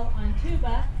Kayla Hiddle on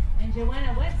tuba and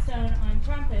Joanna Whetstone on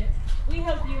trumpet. We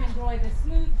hope you enjoy the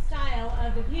smooth style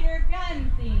of the Peter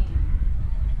Gunn theme.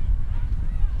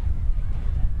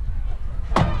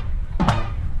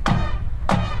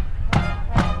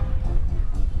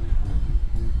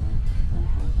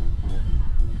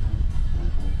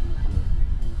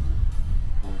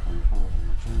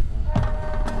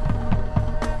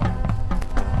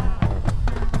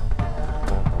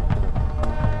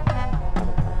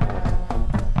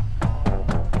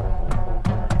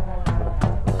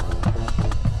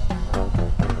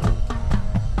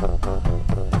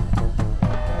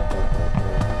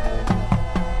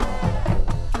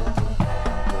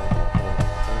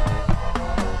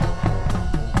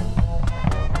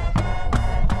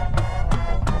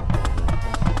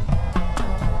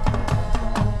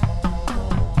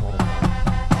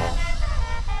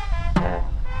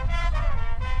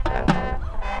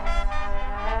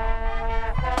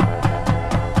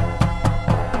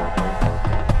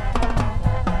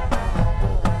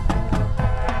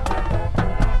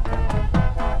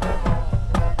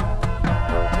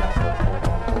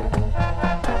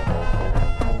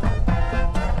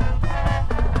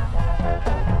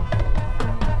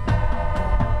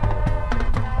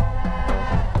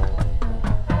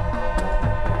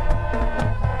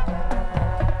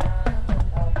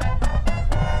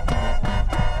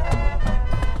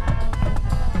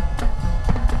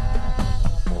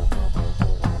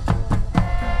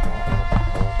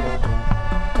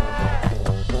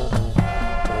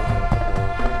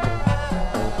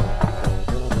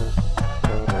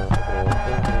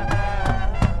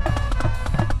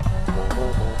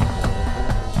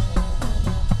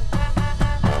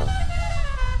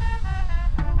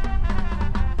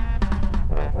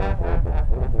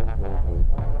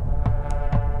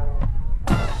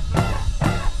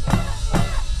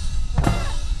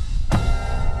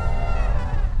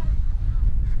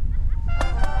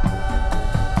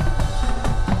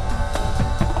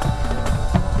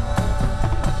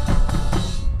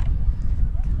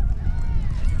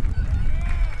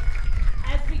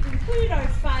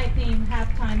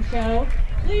 Show.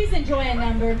 Please enjoy a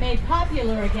number made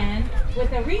popular again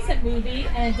with a recent movie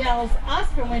and Adele's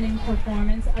Oscar-winning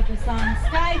performance of the song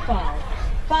Skyfall,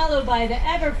 followed by the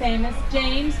ever-famous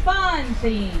James Bond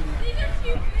theme.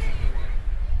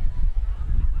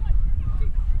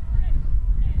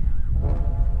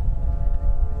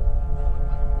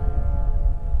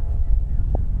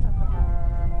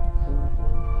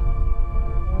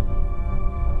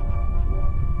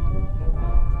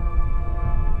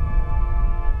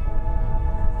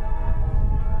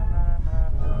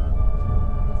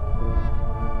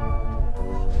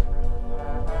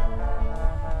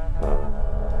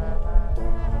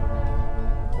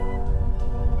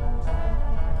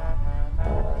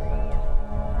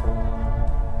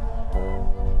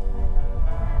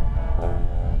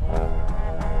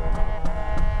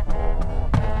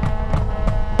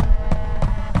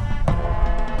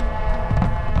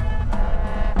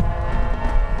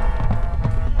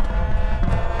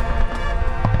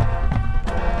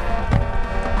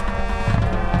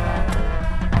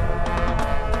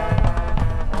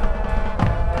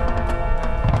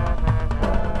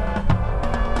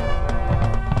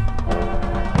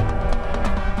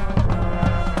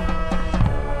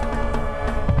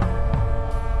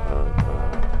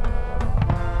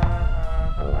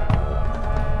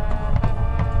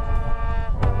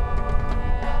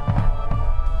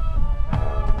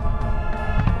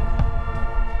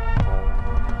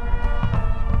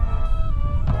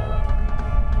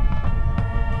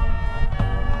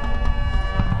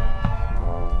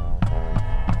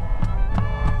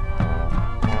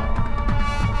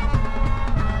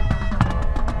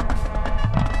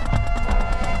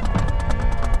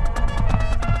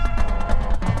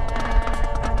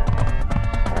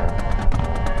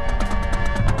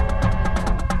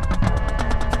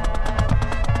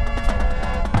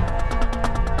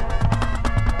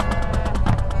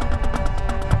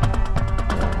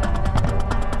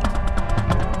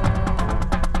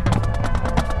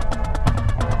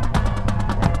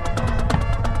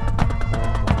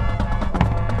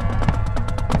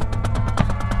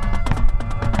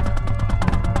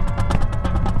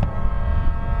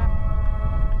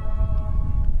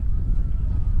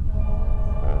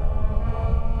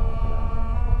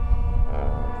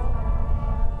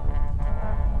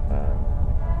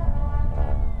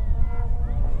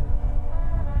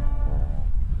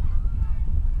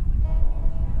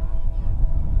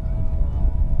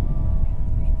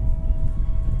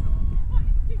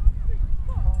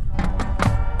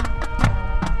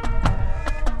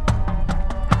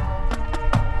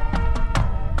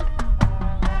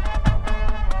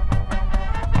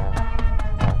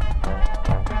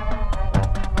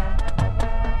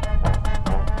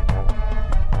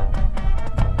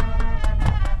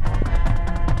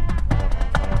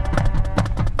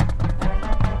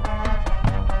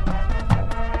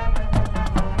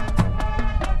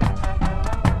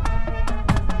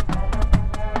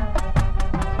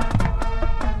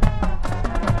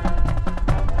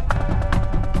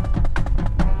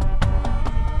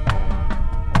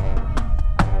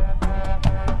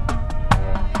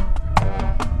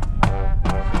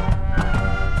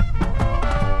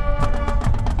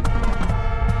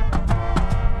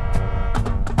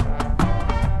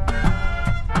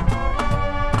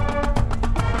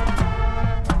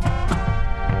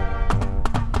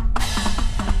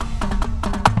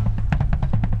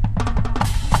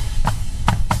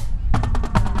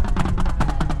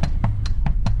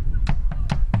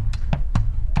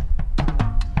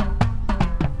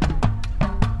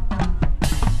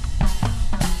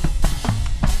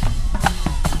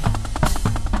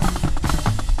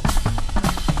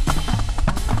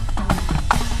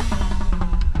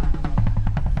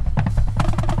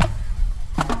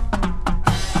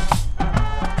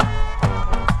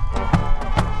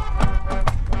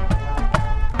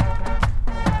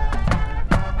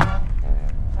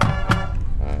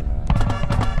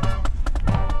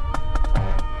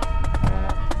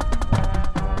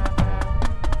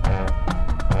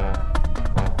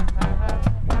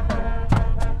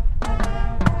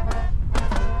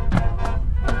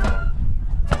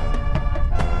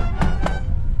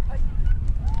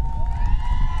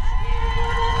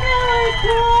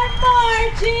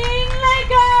 Marching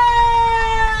Lakers!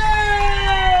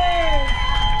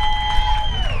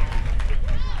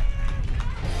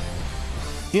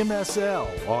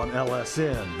 MSL on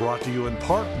LSN, brought to you in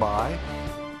part by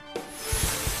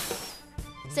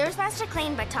ServiceMaster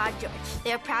Clean by Todd George.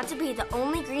 They are proud to be the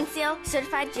only Green Seal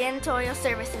certified janitorial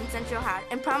service in Central Ohio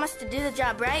and promise to do the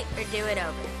job right or do it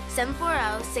over.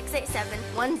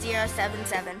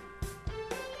 740-687-1077.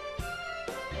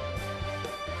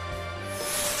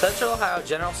 Central Ohio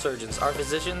General Surgeons are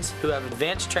physicians who have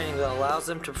advanced training that allows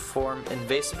them to perform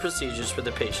invasive procedures for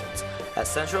their patients. At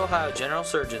Central Ohio General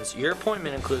Surgeons, your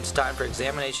appointment includes time for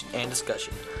examination and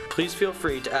discussion. Please feel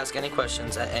free to ask any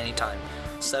questions at any time.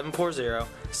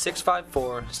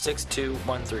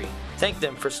 740-654-6213. Thank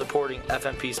them for supporting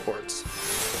FMP Sports.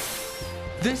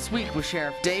 This week with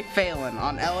Sheriff Dave Phelan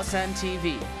on LSN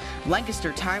TV,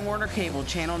 Lancaster Time Warner Cable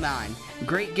Channel 9.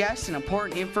 Great guests and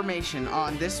important information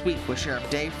on This Week with Sheriff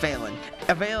Dave Phelan.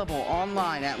 Available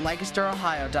online at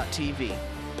lancasterohio.tv.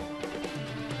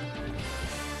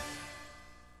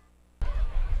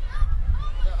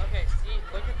 Okay, see,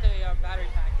 look at the battery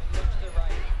pack and look to the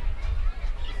right.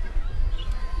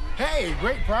 Hey,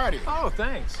 great party. Oh,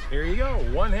 thanks. Here you go.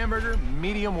 One hamburger,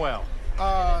 medium well.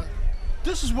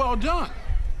 This is well done.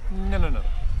 No.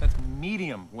 That's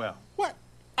medium well. What?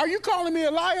 Are you calling me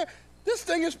a liar? This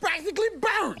thing is practically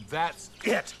burned. That's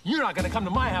it. You're not gonna come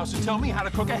to my house and tell me how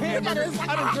to cook a hamburger.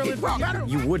 I don't grill it.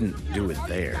 You wouldn't do it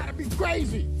there. That'd be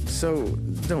crazy. So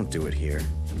don't do it here.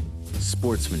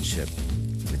 Sportsmanship.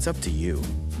 It's up to you.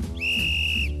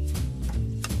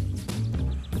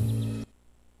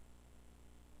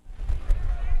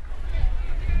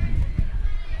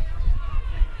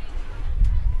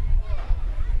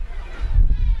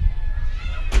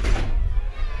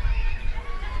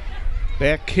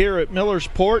 Back here at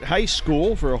Millersport High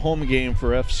School for a home game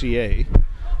for FCA.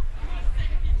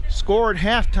 Score at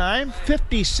halftime,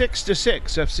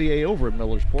 56-6. FCA over at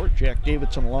Millersport. Jack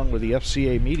Davidson along with the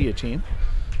FCA media team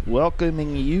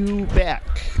welcoming you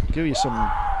back. Give you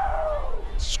some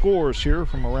scores here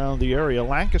from around the area.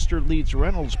 Lancaster leads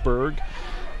Reynoldsburg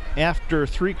after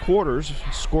 3 quarters,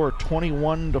 score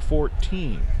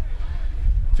 21-14.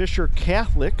 Fisher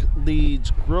Catholic leads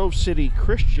Grove City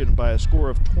Christian by a score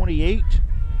of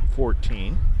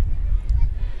 28-14.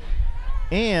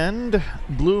 And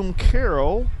Bloom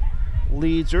Carroll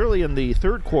leads early in the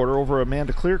 3rd quarter over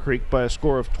Amanda Clear Creek by a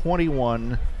score of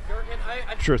 21-3.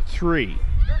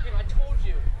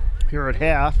 Here at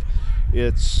half,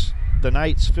 it's the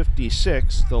Knights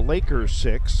 56, the Lakers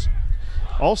 6.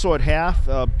 Also at half,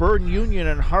 Burn Union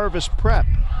and Harvest Prep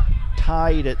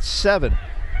tied at 7.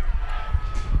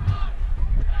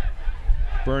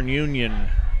 Burn Union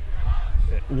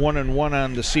 1-1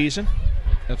 on the season.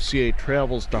 FCA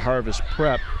travels to Harvest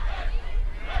Prep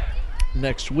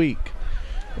next week.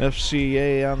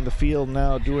 FCA on the field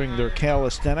now doing their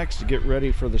calisthenics to get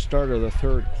ready for the start of the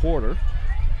 3rd quarter.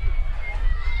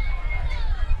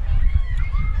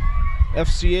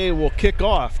 FCA will kick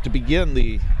off to begin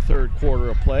the 3rd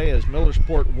quarter of play as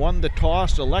Millersport won the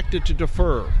toss, elected to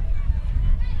defer.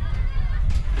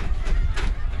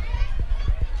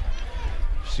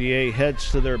 FCA heads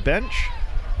to their bench.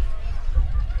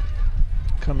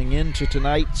 Coming into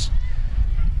tonight's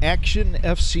action,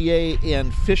 FCA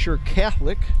and Fisher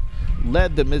Catholic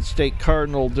led the Mid-State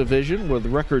Cardinal Division with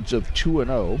records of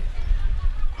 2-0.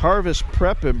 Harvest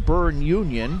Prep and Burn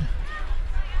Union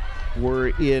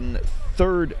were in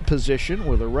 3rd position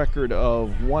with a record of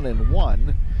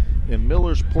 1-1, and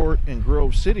Millersport and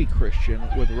Grove City Christian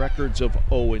with records of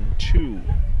 0-2.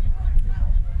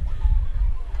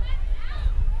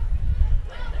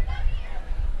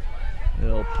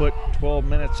 They'll put 12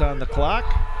 minutes on the clock.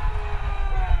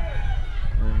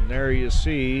 And there you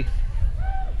see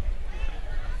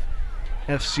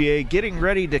FCA getting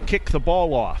ready to kick the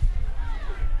ball off.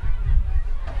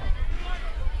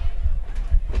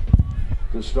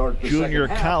 To start the Junior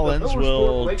second half, Collins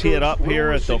will tee it up here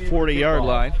at the 40-yard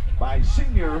line. By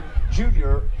senior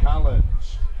Junior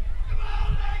Collins.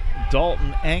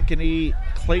 Dalton Ankeny,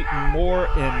 Clayton Moore,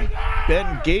 and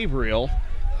Ben Gabriel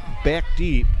back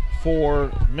deep for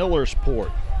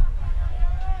Millersport.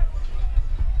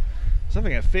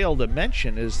 Something I failed to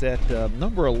mention is that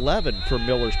number 11 for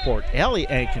Millersport, Allie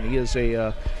Ankeny, is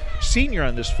a senior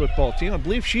on this football team. I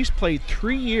believe she's played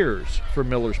 3 years for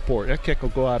Millersport. That kick will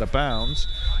go out of bounds.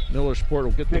 Millersport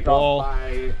will get the ball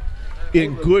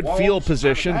in good field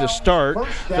position to start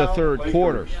the 3rd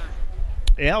quarter.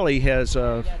 Allie has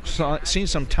seen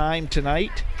some time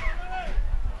tonight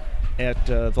at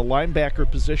the linebacker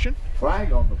position.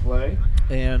 Flag on the play.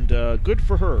 And good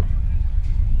for her.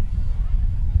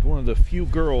 one of the few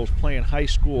girls playing high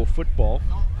school football.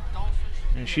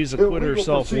 And she's acquitted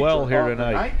herself well here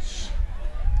tonight.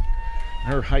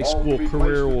 Her high school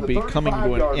career will be coming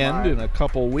to an end in a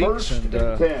couple weeks, and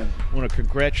I want to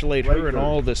congratulate her and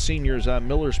all the seniors on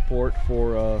Millersport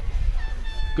for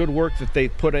good work that they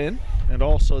put in, and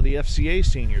also the FCA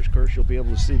seniors. Of course, you'll be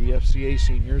able to see the FCA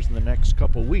seniors in the next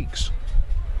couple weeks.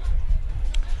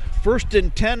 1st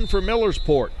and 10 for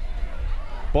Millersport.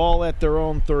 Ball at their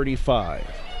own 35.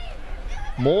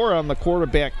 Moore on the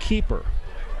quarterback keeper.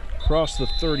 Across the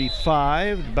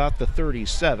 35, about the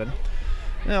 37.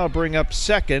 Now bring up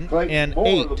 2nd and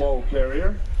 8. The ball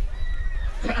carrier.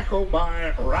 Tackle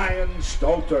by Ryan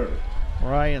Stalter.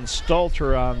 Ryan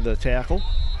Stalter on the tackle.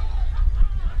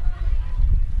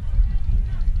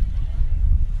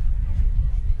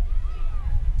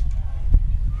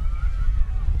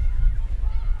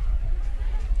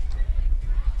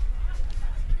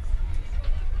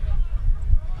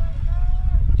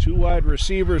 Two wide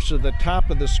receivers to the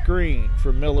top of the screen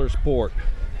for Millersport.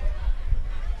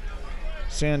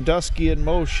 Sandusky in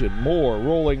motion. Moore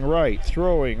rolling right,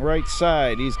 throwing right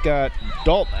side. He's got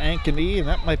Dalton Ankeny, and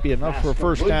that might be enough for a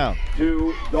first down.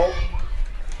 To Dalton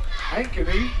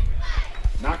Ankeny,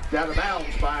 knocked out of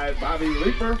bounds by Bobby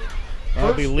Leeper.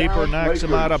 Bobby Leeper knocks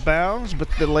him out of bounds, but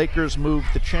the Lakers move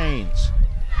the chains.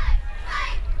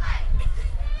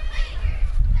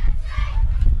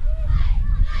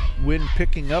 Wind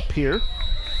picking up here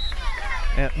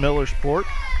at Millersport.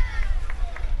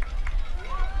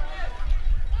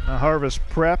 Now Harvest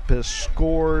Prep has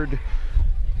scored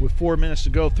with 4 minutes to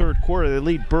go, third quarter. They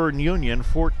lead Byrne Union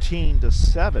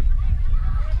 14-7.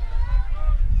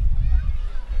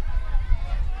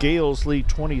 Gales lead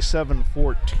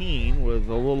 27-14 with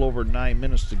a little over 9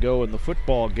 minutes to go in the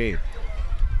football game.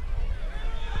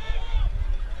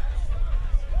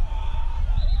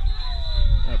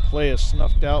 That play is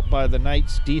snuffed out by the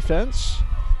Knights defense.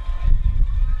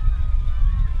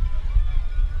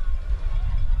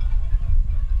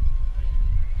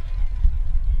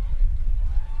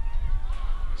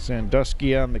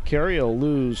 Sandusky on the carry. He'll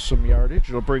lose some yardage.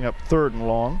 It'll bring up 3rd and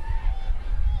long.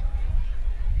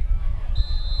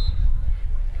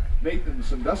 Nathan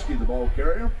Sandusky, the ball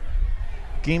carrier.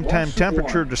 Game time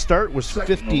temperature to start was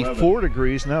 54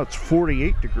 degrees. Now it's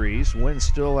 48 degrees. Wind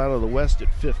still out of the west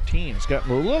at 15. It's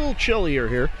gotten a little chillier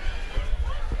here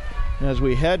as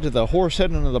we head to the horse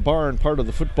heading into the barn part of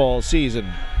the football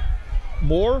season.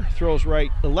 Moore throws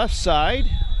left side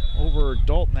over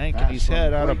Dalton Ankeny's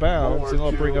head out of bounds, and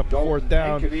they'll bring up a 4th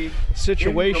down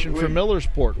situation for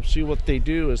Millersport. We'll see what they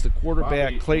do as the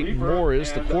quarterback, Clayton Moore,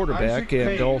 is the quarterback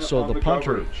and also the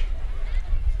punter.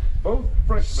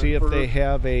 See if they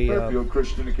have a Fairfield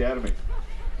Christian Academy.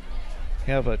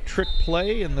 Have a trick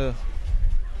play in the.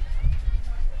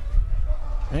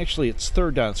 Actually, it's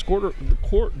 3rd down.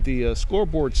 The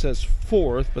scoreboard says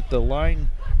 4th, but the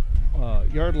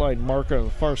yard line marker on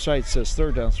the far side says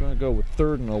 3rd down, so we're going to go with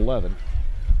 3rd and 11.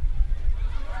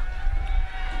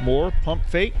 Moore, pump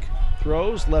fake,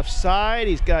 throws left side.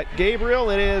 He's got Gabriel.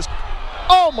 It is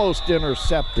almost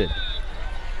intercepted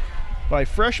by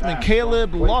freshman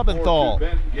Caleb Lobenthal.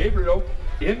 Ben Gabriel,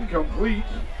 incomplete.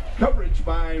 Coverage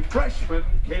by freshman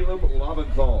Caleb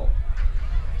Lobenthal.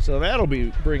 So that'll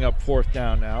bring up 4th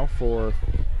down now for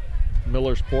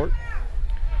Millersport.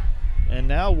 And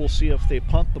now we'll see if they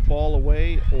punt the ball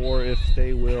away or if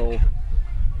they will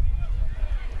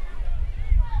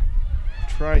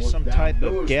try some type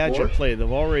of gadget play.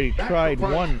 They've already tried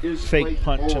one fake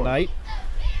punt tonight.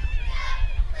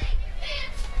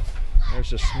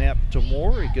 There's a snap to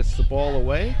Moore. He gets the ball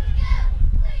away.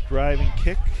 Driving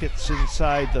kick hits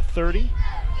inside the 30.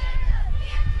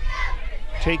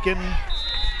 Taken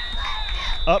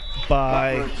up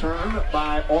by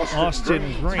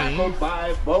Austin Green. Tackled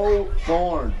by Bo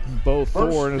Thorne. Bo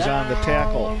Thorne is on the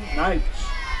tackle.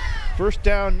 First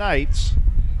down, Knights.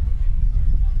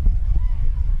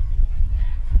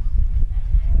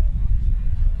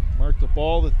 Mark the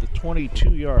ball at the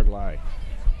 22-yard line.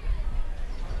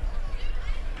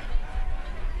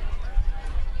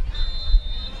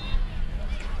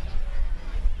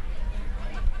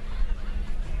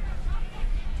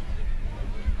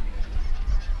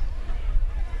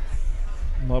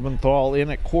 Lobenthal in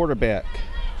at quarterback.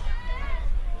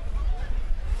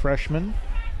 Freshman.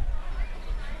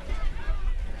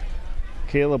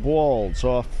 Caleb Walds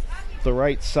off the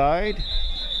right side.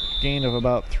 Gain of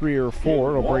about 3 or 4.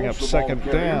 It'll bring up 2nd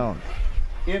down.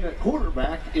 In at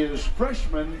quarterback is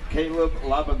freshman Caleb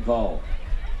Lobenthal.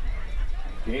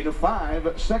 Gain of 5,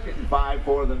 2nd and 5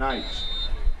 for the Knights.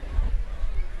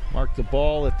 Mark the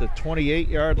ball at the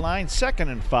 28-yard line,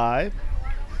 2nd and 5.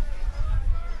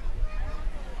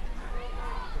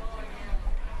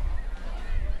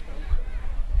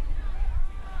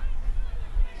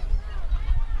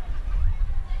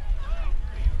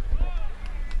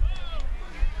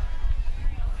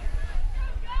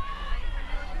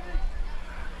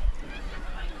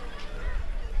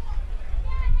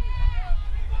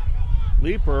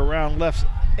 Leaper around left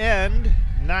end,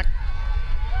 knocked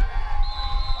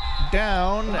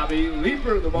down Bobby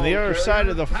Leaper, the on the other ball side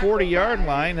of the carrier, 40-yard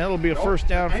line. That'll be a first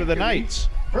down for the Knights.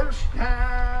 First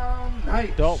down,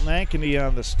 Knights. Dalton Ankeny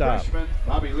on the stop. Freshman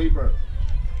Bobby Leaper.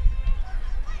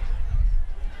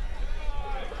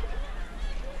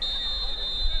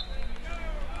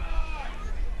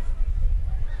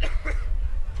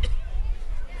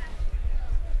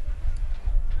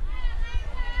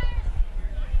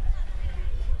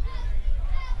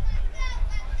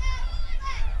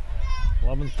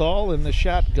 Loventhal in the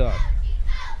shotgun.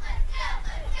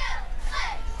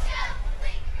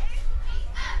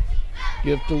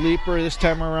 Give to Leaper this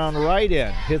time around right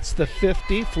end. Hits the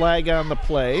 50, flag on the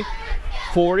play.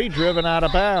 40, driven out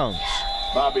of bounds.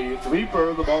 Bobby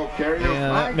Leaper, the ball carrier.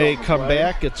 And that may come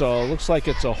back. Looks like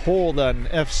it's a hold on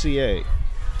FCA.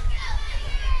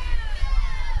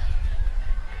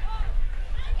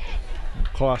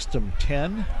 Cost him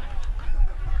 10.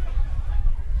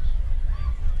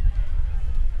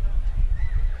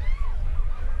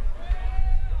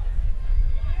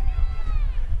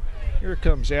 Here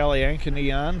comes Allie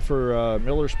Ankeny on for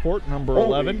Millersport, number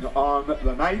 11. On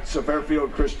the Knights of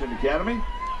Fairfield Christian Academy.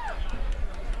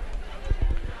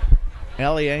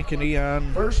 Allie Ankeny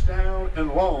on first down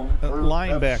and long for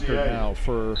linebacker FCA. now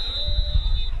for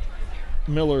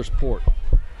Millersport.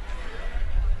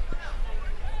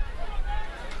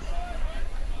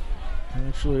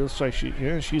 Actually, looks like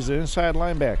she's the inside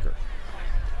linebacker.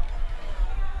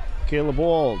 Caleb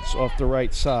Walds off the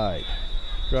right side.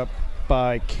 Dropped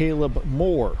by Caleb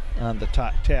Moore on the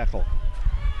top tackle.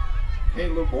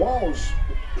 Caleb Walls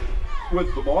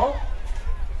with the ball.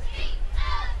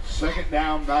 Second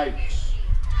down, Knights.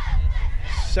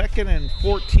 2nd and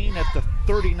 14 at the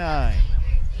 39.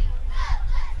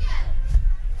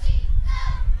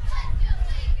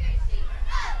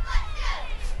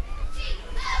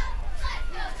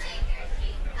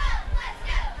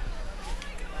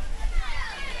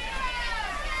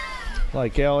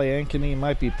 Like Allie Ankeny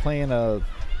might be playing a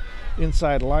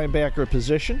inside linebacker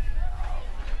position.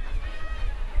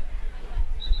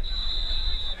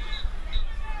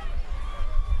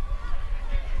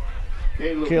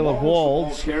 Caleb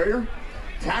Walls, carrier,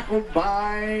 tackled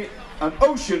by an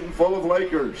ocean full of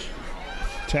Lakers.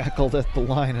 Tackled at the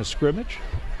line of scrimmage.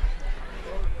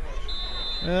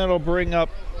 And that'll bring up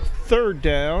 3rd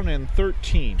down and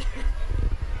 13.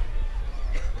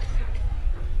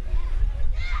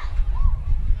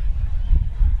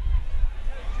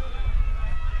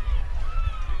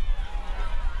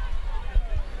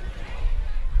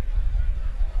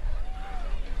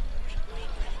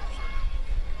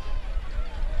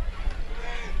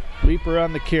 Leaper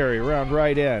on the carry, around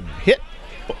right end. Hit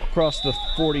across the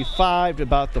 45 to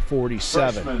about the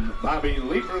 47. Freshman Bobby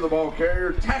Leaper, the ball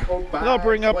carrier, tackled by They'll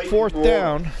bring up Clayton 4th Moore.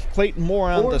 down. Clayton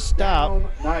Moore on the stop.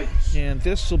 Knights. And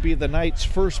this will be the Knights'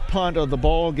 first punt of the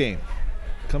ball game.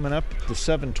 Coming up at the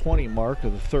 7:20 mark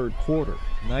of the 3rd quarter.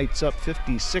 Knights up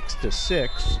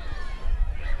 56-6.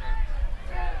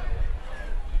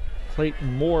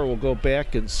 Clayton Moore will go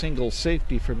back in single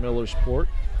safety for Millersport.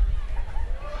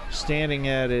 Standing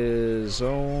at his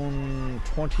own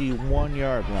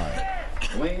 21-yard line.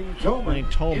 Lane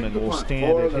Tolman will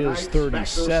stand at his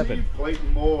 37.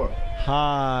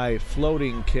 High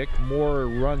floating kick. Moore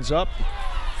runs up,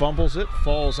 fumbles it,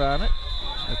 falls on it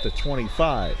at the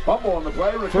 25. Fumble on the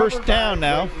play. First down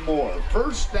now.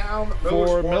 First down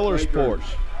for Millersport.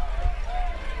 Lakers.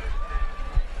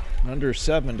 Under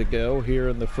 7 to go here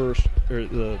in the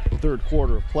 3rd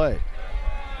quarter of play.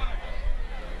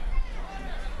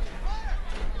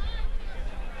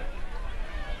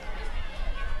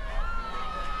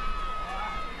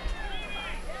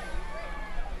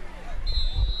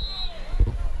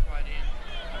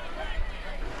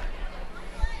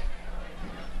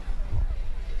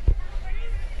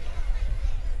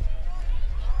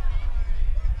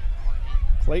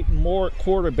 Clayton Moore at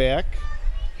quarterback.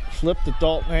 Flip to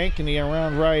Dalton Ankeny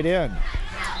around right end.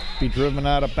 Be driven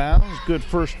out of bounds. Good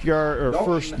first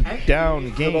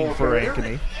down gain for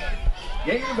Ankeny.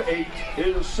 Gain of 8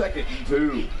 is 2nd and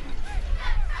 2.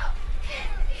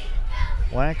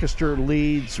 Lancaster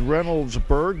leads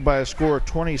Reynoldsburg by a score of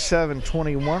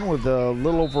 27-21 with a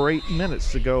little over 8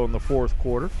 minutes to go in the 4th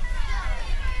quarter.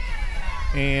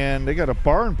 And they got a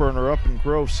barn burner up in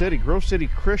Grove City. Grove City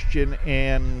Christian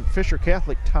and Fisher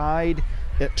Catholic tied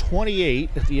at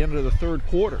 28 at the end of the 3rd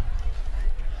quarter.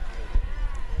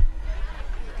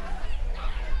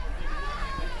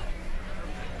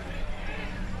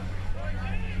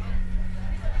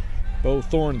 Bo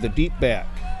Thorne, the deep back.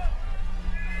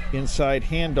 Inside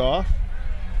handoff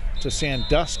to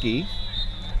Sandusky.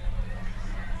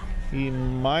 He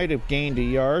might have gained a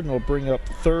yard, and we'll bring up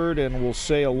third, and we'll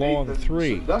say a long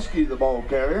three. Sandusky, the ball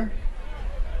carrier.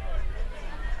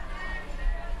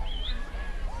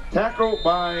 Tackle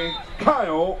by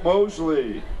Kyle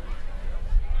Mosley.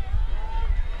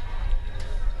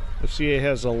 FCA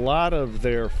has a lot of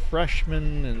their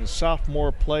freshmen and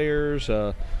sophomore players,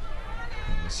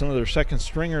 some of their second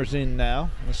stringers in now.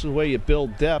 This is the way you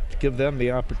build depth, give them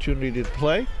the opportunity to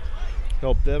play,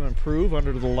 help them improve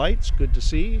under the lights. Good to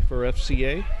see for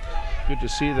FCA. Good to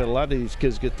see that a lot of these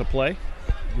kids get to play.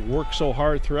 You work so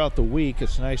hard throughout the week,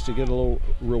 it's nice to get a little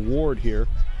reward here.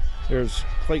 There's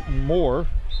Clayton Moore.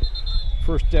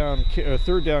 Third down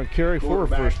carry for a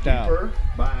first down.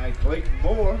 By Clayton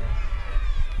Moore.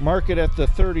 Mark it at the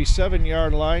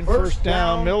 37-yard line. First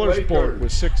down, Millersport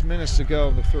with 6 minutes to go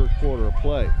in the third quarter of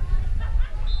play.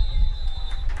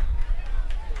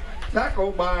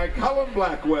 Tackle by Colin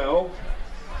Blackwell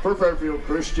for Fairfield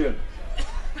Christian.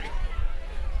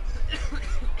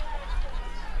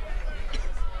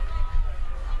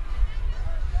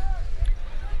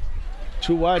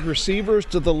 Two wide receivers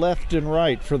to the left and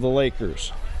right for the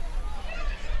Lakers.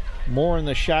 Moore in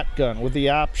the shotgun with the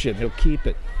option. He'll keep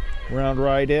it. Round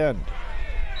right end.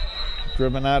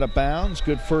 Driven out of bounds.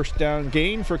 Good first down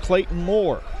gain for Clayton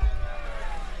Moore.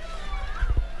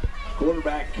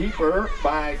 Quarterback keeper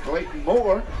by Clayton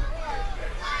Moore.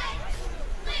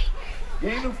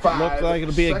 Gain of 5. Looks like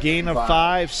it'll be a gain of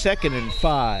 5. 2nd and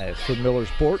 5 for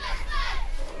Millersport.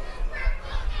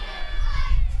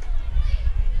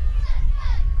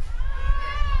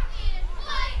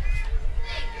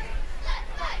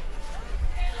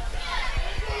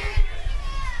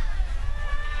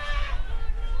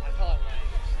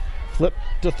 Flip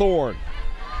to Thorne.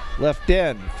 Left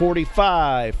end,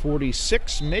 45,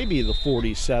 46, maybe the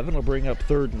 47. Will bring up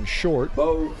third and short.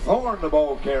 Bo Thorne, the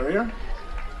ball carrier.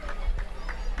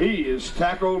 He is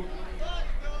tackled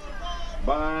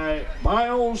by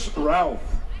Miles Ralph,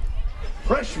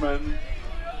 freshman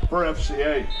for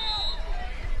FCA.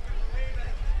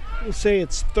 We'll say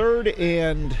it's third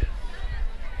and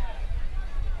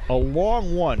a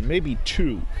long one, maybe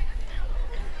 2.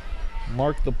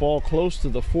 Mark the ball close to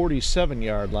the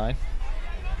 47-yard line.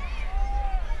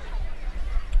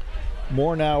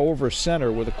 Moore now over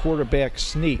center with a quarterback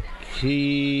sneak.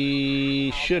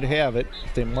 He should have it.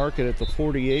 If they mark it at the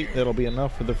 48, that'll be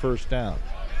enough for the first down.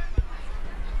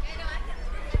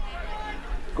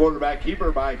 Quarterback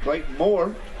keeper by Clayton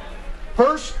Moore.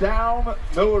 First down,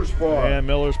 Millersport. And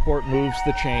Millersport moves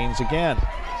the chains again.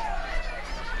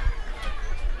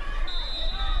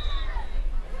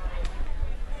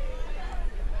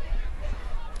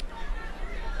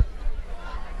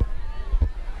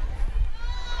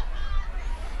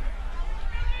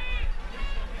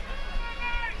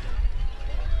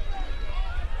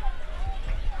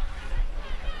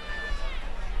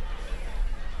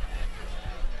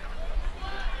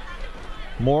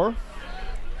 Moore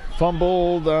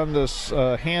fumbled on this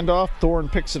handoff. Thorne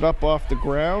picks it up off the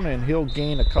ground, and he'll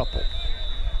gain a couple.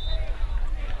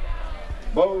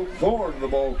 Bo Thorne, the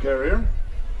ball carrier.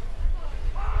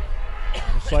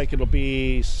 Looks like it'll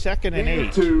be 2nd and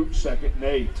 8. 2nd and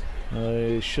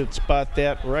 8. Should spot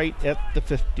that right at the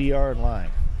 50-yard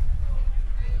line.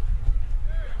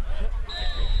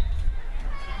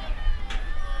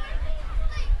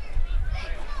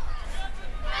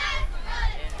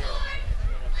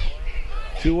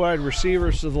 Two wide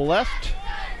receivers to the left.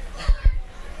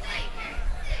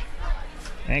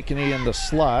 Ankeny in the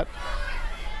slot.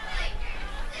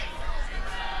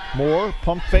 Moore,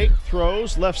 pump fake,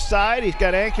 throws, left side. He's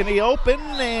got Ankeny open,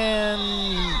 and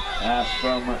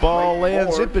ball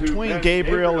lands in between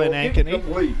Gabriel and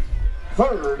Ankeny.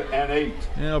 3rd and 8.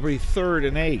 And it'll be 3rd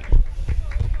and 8.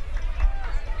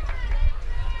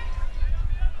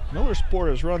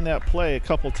 Millersport has run that play a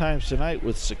couple times tonight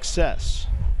with success.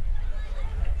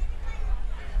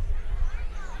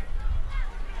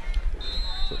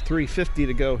 So 3:50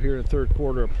 to go here in third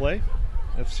quarter of play.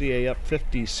 FCA up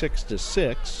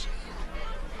 56-6.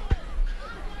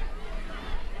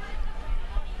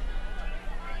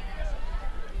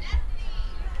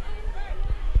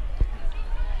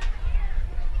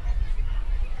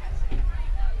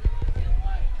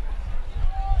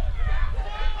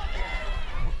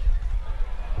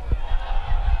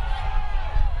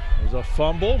 There's a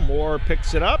fumble. Moore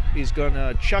picks it up. He's going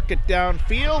to chuck it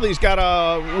downfield. He's got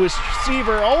a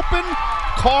receiver open.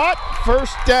 Caught.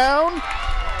 First down.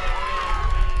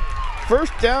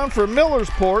 First down for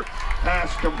Millersport.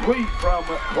 Pass complete from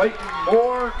Clayton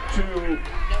Moore to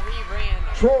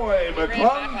Troy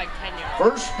McClung. Like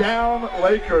First down,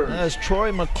 Lakers. That's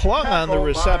Troy McClung on the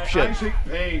reception. Isaac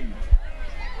Payne.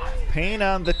 Payne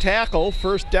on the tackle,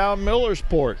 first down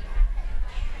Millersport.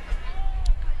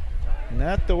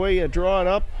 Not the way you draw it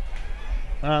up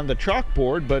on the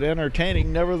chalkboard, but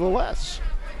entertaining nevertheless.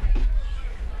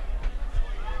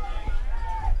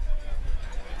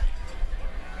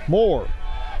 Moore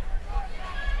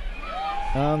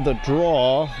on the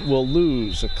draw will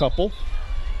lose a couple.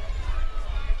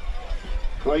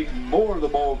 Clayton Moore, the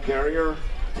ball carrier,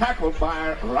 tackled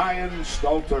by Ryan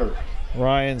Stalter.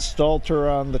 Ryan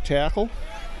Stalter on the tackle.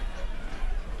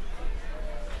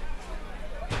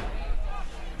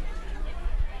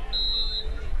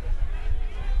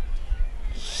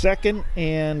 Second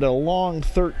and a long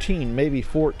 13, maybe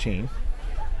 14.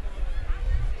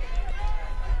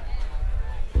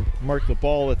 Mark the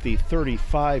ball at the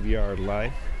 35-yard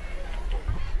line.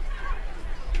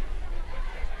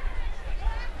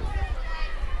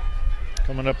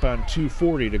 Coming up on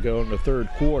 2:40 to go in the third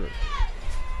quarter.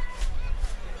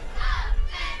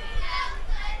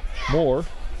 Moore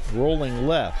rolling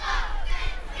left.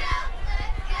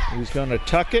 He's going to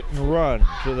tuck it and run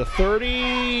to the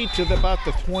 30, to about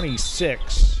the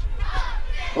 26.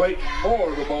 Clayton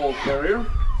Moore, the ball carrier,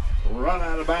 run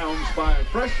out of bounds by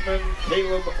freshman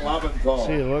Caleb Lobenthal.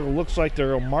 See, it looks like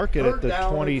they'll mark it at the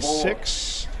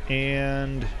 26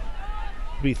 and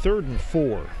be 3rd and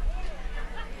 4.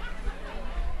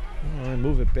 We'll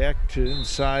move it back to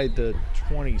inside the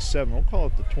 27. We'll call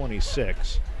it the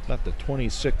 26, not the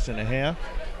 26 and a half.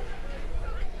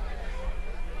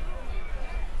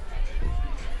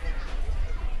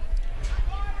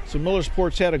 So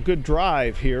Millersport's had a good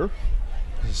drive here.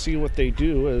 To see what they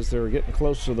do as they're getting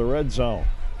close to the red zone.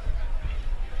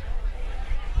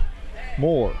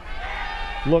 Moore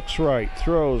looks right,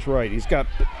 throws right. He's got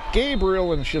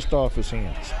Gabriel and it's just off his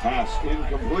hands. Pass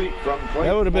incomplete from Clayton.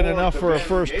 That would have been Moore enough for a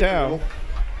first down.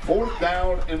 4th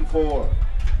down and 4.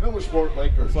 Millersport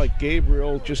Lakers. Looks like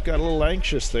Gabriel just got a little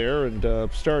anxious there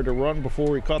and started to run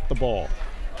before he caught the ball.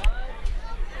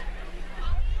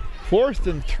 4th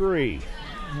and 3.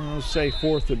 I'll say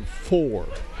 4th and 4.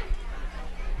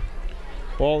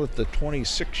 Ball at the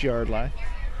 26-yard line.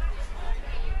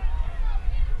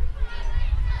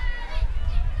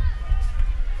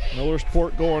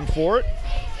 Millersport going for it.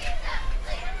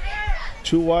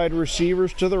 2 wide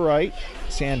receivers to the right.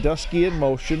 Sandusky in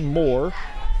motion. Moore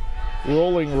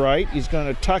rolling right. He's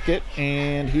going to tuck it,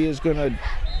 and he is going to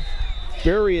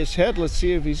bury his head. Let's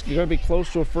see if he's going to be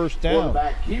close to a first down.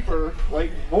 Quarterback keeper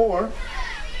Clayton Moore,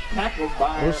 tackled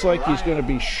by Looks like he's going to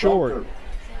be short. Stalter.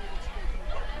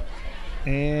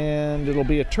 And it'll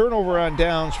be a turnover on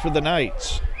downs for the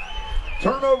Knights.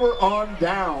 Turnover on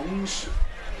downs.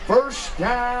 First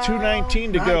down.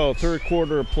 2:19 to go, third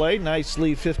quarter of play. Knights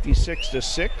lead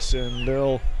 56-6, and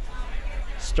they'll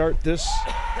start this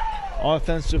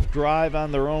offensive drive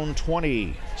on their own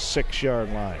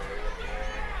 26-yard line.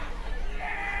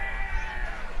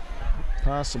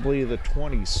 Possibly the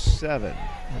 27.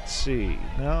 Let's see.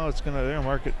 No, it's going to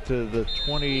mark it to the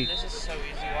 20. This is so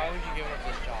easy. Why would you give up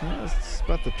this job? No, it's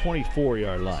about the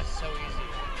 24-yard line. This is so easy.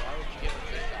 Why would you give up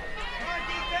this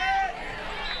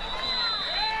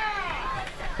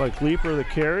job? Like Leaper, the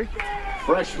carry.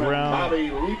 Freshman Bobby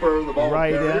Leaper, the ball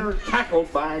right carrier, end.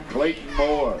 tackled by Clayton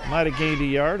Moore. Might have gained a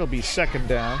yard. It'll be second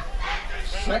down.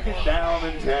 Second down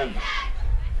and 10.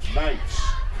 Knights.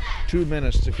 2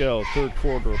 minutes to go, third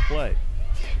quarter of play.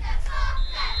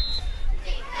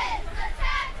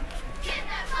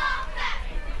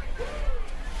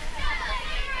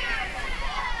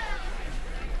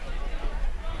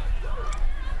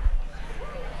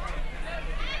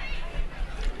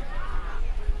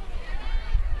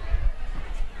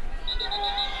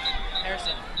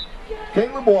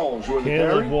 Caleb Walls with the carry.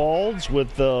 Caleb Walls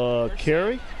with the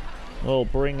carry. Will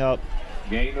bring up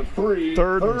gain of 3.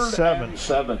 Third and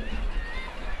 7.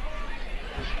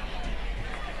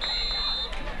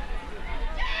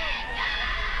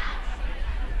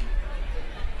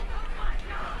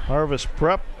 Harvest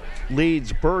Prep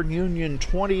leads Byrne Union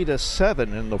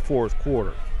 20-7 in the fourth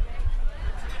quarter.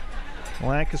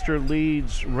 Lancaster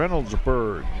leads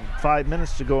Reynoldsburg. 5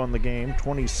 minutes to go in the game,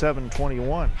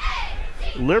 27-21.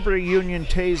 Liberty Union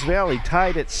Tays Valley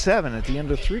tied at 7 at the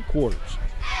end of 3 quarters.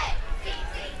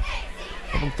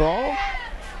 Lobenthal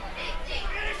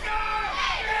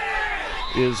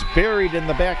is buried in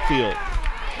the backfield.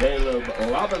 Caleb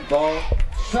Lobenthal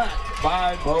sacked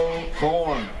by Bo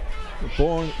Thorne.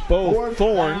 Bo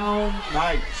Thorne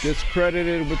Knights. gets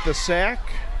credited with the sack.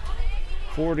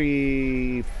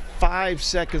 45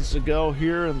 seconds to go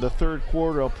here in the third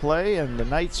quarter of play, and the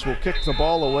Knights will kick the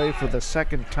ball away for the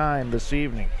second time this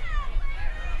evening.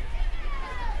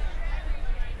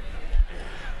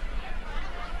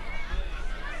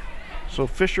 So So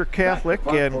Fisher Catholic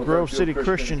and Grove City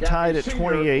Christian tied at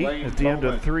 28 at the end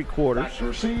of 3 quarters.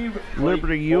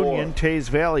 Liberty Union, Tays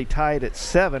Valley tied at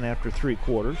 7 after 3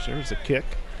 quarters. There's a kick.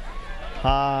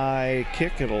 High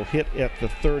kick. It'll hit at the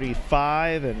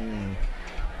 35 and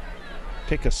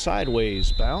take a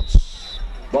sideways bounce.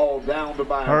 Ball down to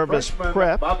by Harvest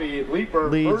Prep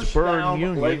leads Burn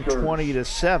Union Lakers.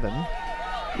 20-7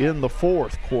 in the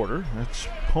 4th quarter. That's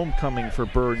homecoming for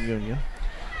Burn Union.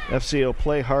 FCA will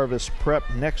play Harvest Prep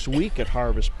next week at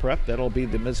Harvest Prep. That'll be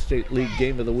the Mid-State League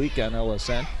game of the week on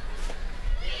LSN.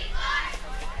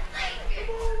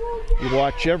 You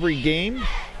watch every game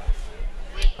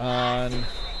on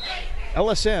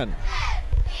LSN.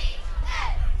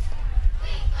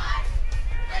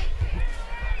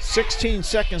 16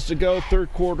 seconds to go,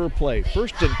 3rd quarter play.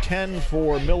 1st and 10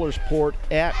 for Millersport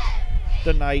at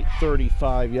the Knight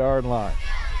 35-yard line.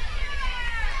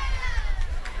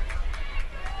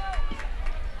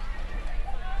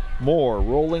 Moore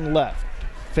rolling left,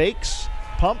 fakes,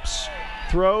 pumps,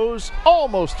 throws,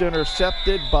 almost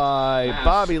intercepted by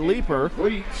Bobby Leeper,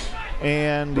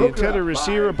 and the intended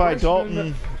receiver by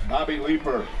Dalton Bobby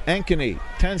Leeper. Ankeny.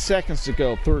 10 seconds to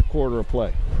go, 3rd quarter of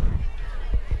play.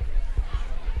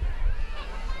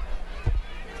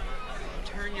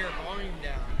 Turn your volume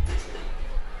down.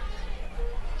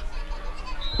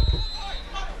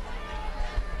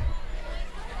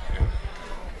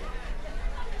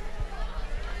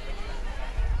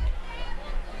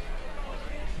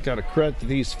 Got to credit to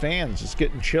these fans. It's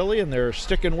getting chilly and they're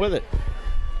sticking with it.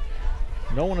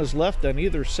 No one is left on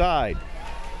either side.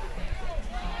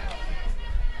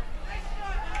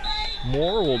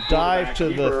 Moore will dive to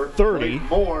the 30.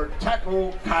 Moore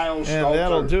tackle Kyle And Stalter.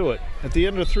 that'll do it. At the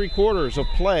end of 3 quarters of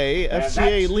play,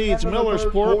 FCA leads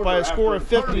Millersport by a score of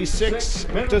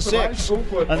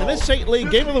 56-6 on the Mid-State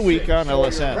League Game of the Week on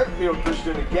LSN. Fairfield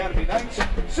Christian Academy Knights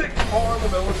 6 for the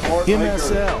Millersport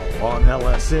MSL on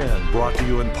LSN, brought to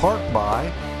you in part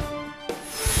by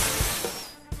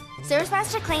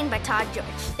ServiceMaster claimed by Todd George.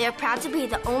 They are proud to be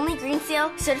the only Green Seal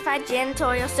certified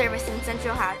janitorial service in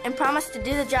Central Ohio and promise to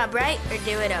do the job right or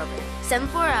do it over.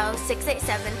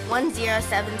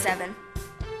 740-687-1077.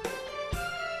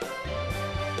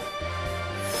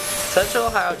 Central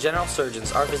Ohio General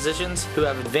Surgeons are physicians who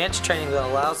have advanced training that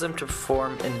allows them to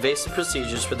perform invasive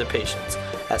procedures for their patients.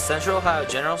 At Central Ohio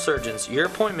General Surgeons, your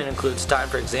appointment includes time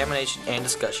for examination and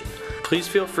discussion. Please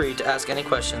feel free to ask any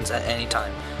questions at any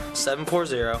time.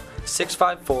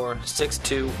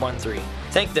 740-654-6213.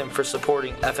 Thank them for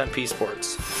supporting FMP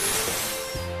Sports.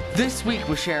 This week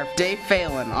with Sheriff Dave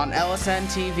Phelan on LSN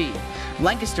TV,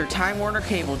 Lancaster Time Warner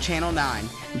Cable Channel 9.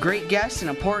 Great guests and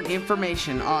important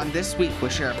information on This Week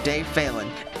with Sheriff Dave Phelan.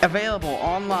 Available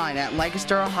online at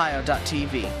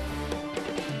lancasterohio.tv.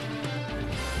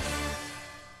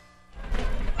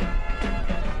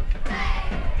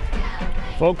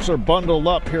 Folks are bundled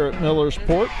up here at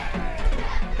Millersport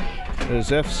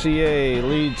as FCA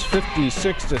leads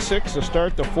 56-6 to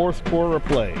start the 4th quarter of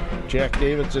play. Jack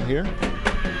Davidson here.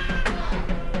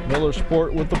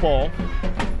 Millersport with the ball.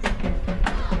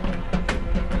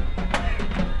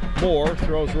 Moore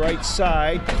throws right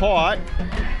side, caught.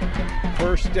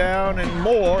 1st down and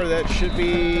more. That should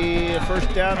be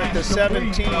 1st down at the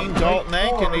 17. Dalton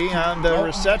Ankeny on the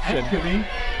reception.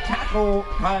 Tackle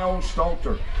Kyle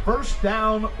Stalter. 1st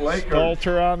down, Lakers.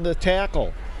 Stalter on the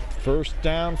tackle. 1st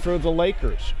down for the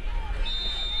Lakers.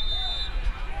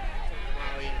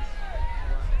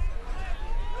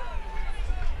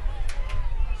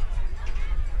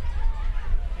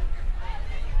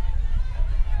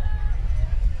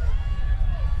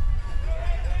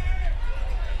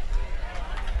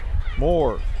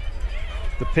 Moore.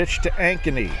 The pitch to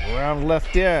Ankeny. Around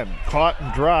left end. Caught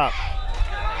and dropped.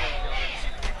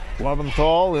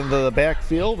 Loventhal into the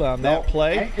backfield on that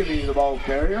play. Ankeny, the ball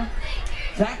carrier.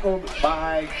 Tackled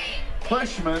by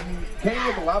freshman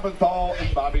Caleb Loventhal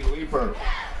and Bobby Leeper.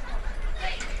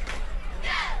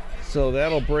 So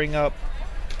that'll bring up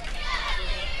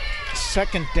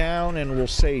 2nd down and we'll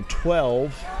say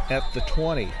 12 at the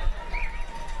 20.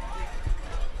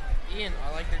 Ian,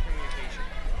 I like your communication.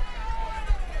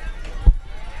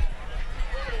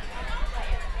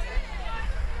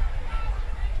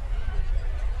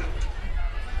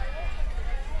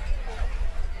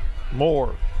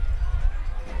 Moore.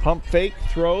 Pump fake,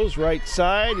 throws right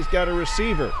side. He's got a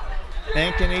receiver.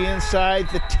 Ankeny inside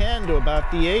the 10 to about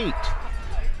the 8.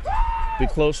 Be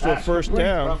close to a 1st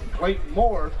down. From Clayton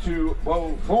Moore to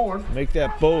Bo Thorne. Make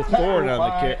that Bo Thorne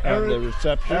on the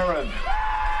reception. Aaron.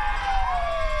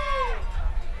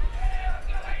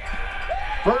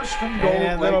 1st and goal.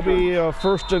 And that'll be a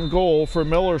 1st and goal for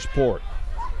Millersport.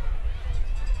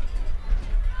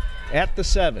 at the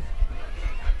 7.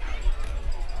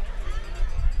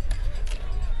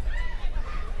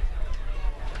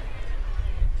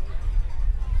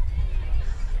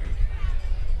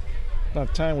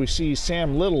 About time we see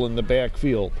Sam Little in the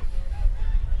backfield.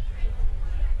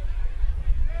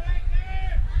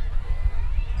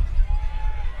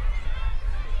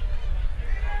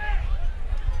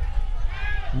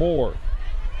 Moore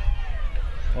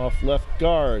off left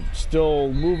guard,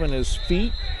 still moving his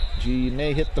feet. He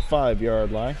may hit the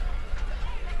 5-yard line.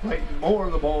 Clayton Moore,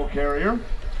 the ball carrier,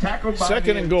 tackled by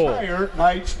Second the and goal. entire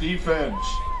Knights defense.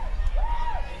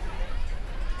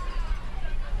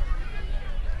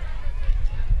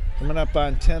 Coming up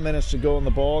on 10 minutes to go in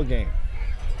the ball game.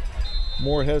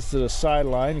 Moore heads to the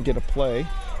sideline and get a play.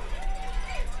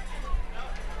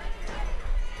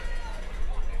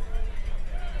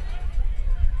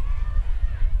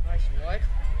 Nice what?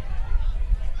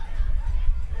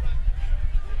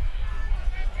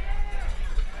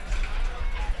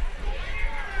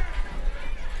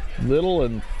 Little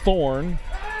and Thorne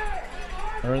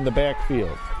are in the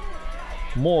backfield.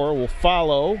 Moore will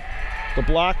follow the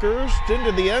blockers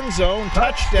into the end zone.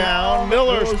 Touchdown,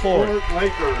 Millersport.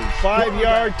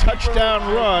 5-yard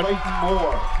touchdown run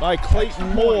by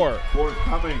Clayton Moore.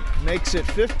 Makes it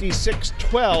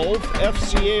 56-12,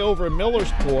 FCA over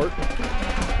Millersport.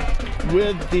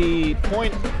 With the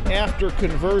point after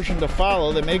conversion to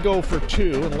follow, they may go for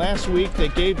 2. And last week they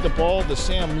gave the ball to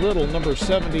Sam Little, number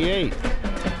 78.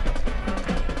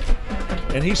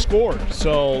 And he scored.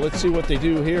 So let's see what they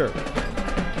do here.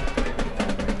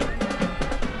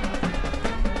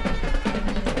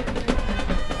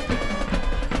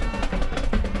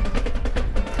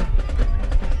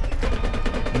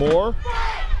 Moore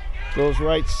goes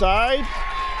right side,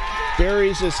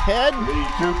 buries his head,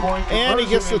 and he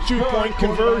gets the 2-point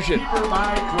conversion.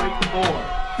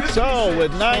 So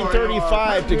with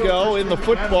 9:35 to go in the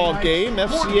football game,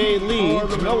 FCA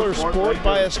leads Millersport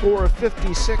by a score of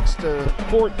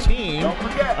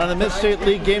 56-14 on the Mid-State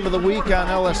League Game of the Week on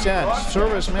LSN.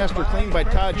 Service Master cleaned by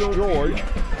Todd George.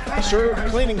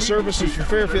 Cleaning services for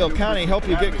Fairfield County help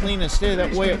you get clean and stay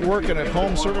that way at work and at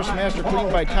home. Service Master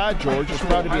cleaned by Todd George is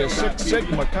proud to be a Six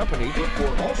Sigma company,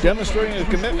 demonstrating a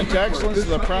commitment to excellence with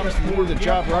a promise to do the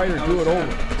job right or do it over.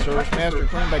 Service Master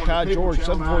cleaned by Todd George,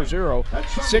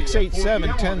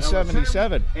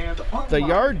 740-687-1077. The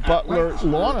Yard Butler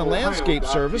Lawn and Landscape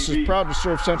Service is proud to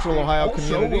serve Central Ohio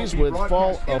communities with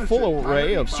a full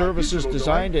array of services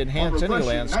designed to enhance any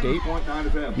landscape.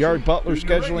 Yard Butler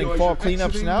scheduling fall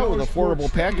cleanups now with affordable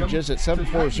packages at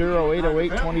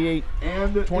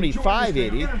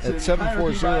 740-808-2580, at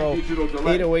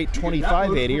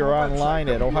 740-808-2580, or online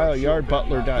at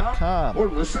ohioyardbutler.com.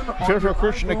 Fairfield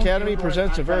Christian Academy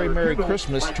presents a very Merry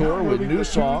Christmas tour with new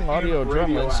song, Audio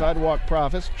Adrenaline, Sidewalk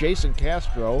Prophets, Jason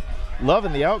Castro, Love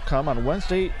and the Outcome on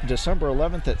Wednesday, December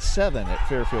 11th at 7 at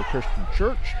Fairfield Christian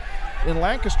Church in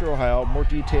Lancaster, Ohio. More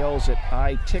details at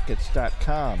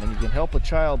itickets.com. And you can help a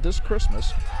child this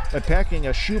Christmas by packing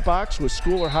a shoebox with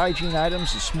school or hygiene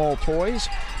items and small toys,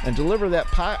 and deliver that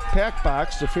pack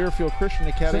box to Fairfield Christian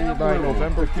Academy by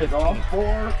November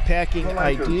 15th. Packing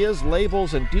ideas,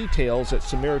 labels, and details at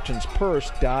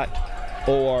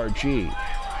SamaritansPurse.org.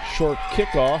 Short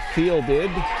kickoff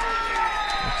fielded.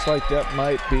 Looks like that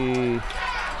might be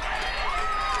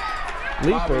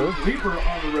Leaper.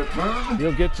 On the return.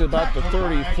 He'll get to about the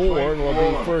 34, and it'll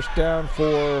be first down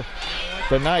for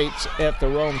the Knights at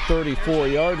their own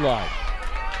 34-yard line.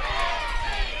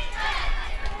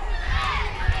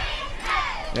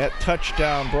 That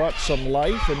touchdown brought some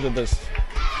life into the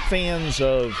fans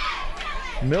of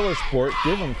Millersport.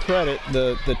 Give them credit.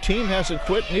 The team hasn't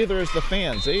quit, neither has the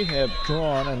fans. They have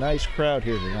drawn a nice crowd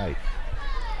here tonight.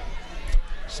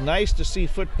 It's nice to see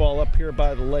football up here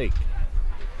by the lake.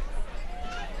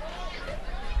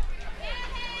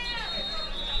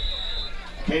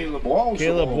 Caleb Walls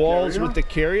with the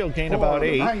carry. He'll gain about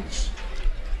 8.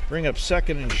 Bring up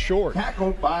second and short.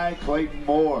 Tackled by Clayton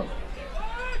Moore.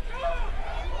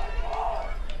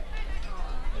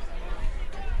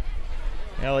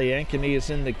 Allie Ankeny is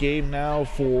in the game now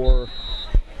for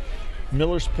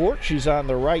Millersport. She's on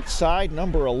the right side,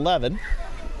 number 11.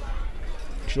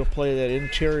 She'll play that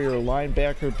interior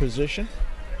linebacker position.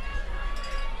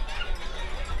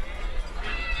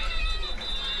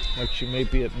 Like she may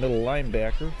be at middle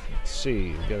linebacker. Let's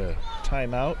see, we've got a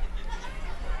timeout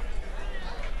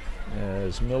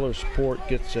as Millersport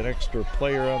gets an extra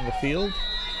player on the field.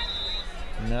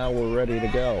 Now we're ready to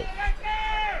go.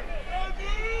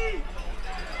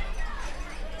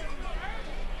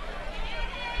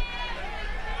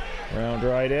 Round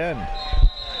right end.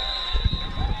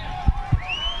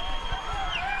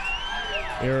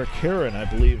 Eric Heron, I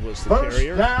believe, was the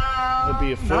carrier. It'll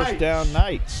be a first down,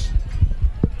 Knights.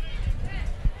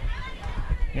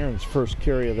 Heron's first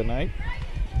carry of the night.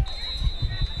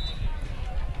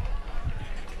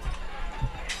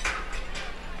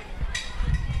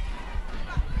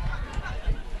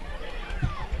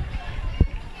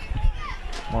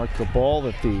 Mark the ball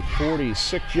at the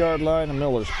 46-yard line of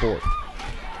Millersport.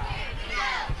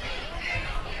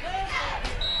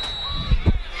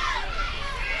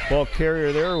 Ball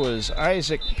carrier there was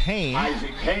Isaac Payne.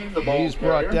 Isaac Payne, the ball He's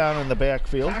brought carrier. down in the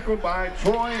backfield. Tackled by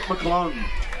Troy McClung.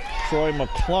 Troy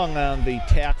McClung on the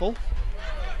tackle.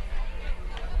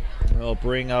 They'll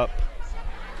bring up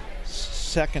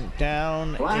second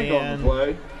down Flag and on the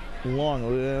play.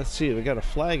 long. Let's see, we got a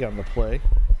flag on the play.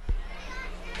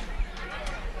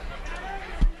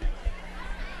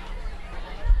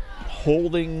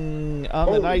 Holding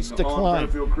on the Knights decline.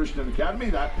 Fairfield Christian Academy.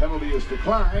 That penalty is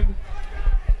declined.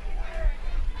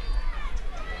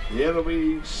 It'll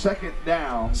be second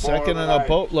down. Second and a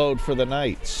boatload for the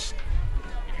Knights.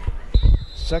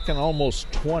 Second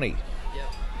almost 20.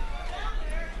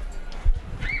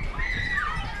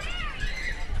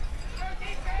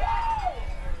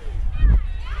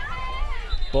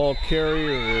 Ball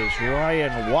carrier is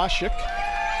Ryan Washik.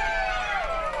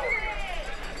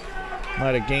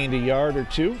 Might have gained a yard or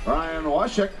two. Ryan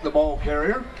Washik, the ball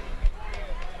carrier.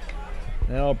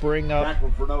 They'll bring up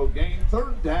tackled for no gain.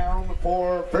 Third down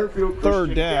for Fairfield Christian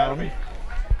third down. Academy.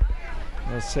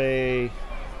 Let's say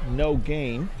no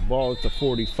gain. Ball at the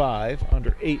 45.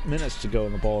 Under 8 minutes to go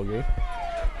in the ball game.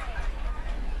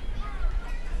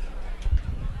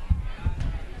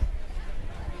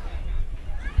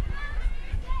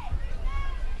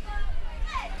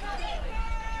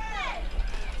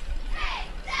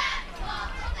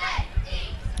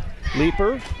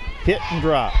 Leaper, hit and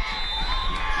drop.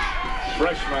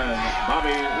 Freshman Bobby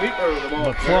Leaper, the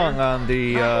ball McClung on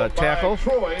the tackle.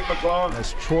 Troy McClung.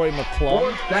 That's Troy McClung.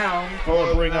 Fourth down for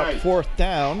We'll bring the up Knights. fourth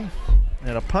down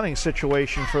and a punting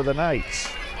situation for the Knights.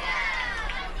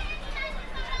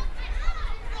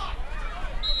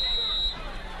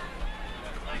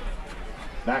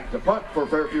 Back to punt for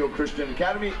Fairfield Christian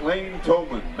Academy. Lane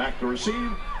Tolman. Back to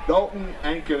receive. Dalton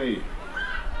Ankeny.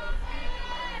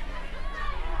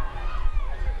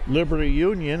 Liberty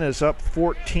Union is up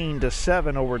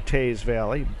 14-7 over Tays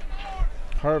Valley.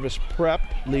 Harvest Prep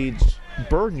leads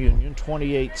Byrne Union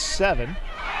 28-7.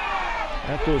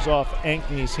 That goes off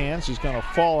Ankeny's hands. He's going to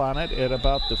fall on it at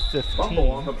about the 15. Fumble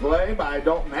on the play by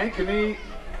Dalton Ankeny.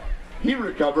 He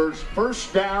recovers.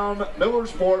 First down,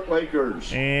 Millersport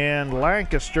Lakers. And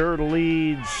Lancaster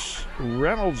leads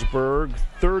Reynoldsburg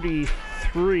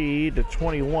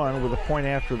 33-21 with a point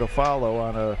after to follow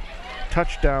on a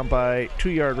touchdown by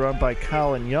 2-yard run by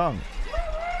Colin Young.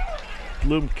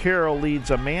 Bloom Carroll leads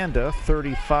Amanda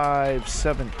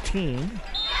 35-17.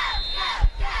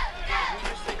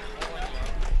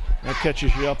 That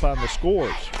catches you up on the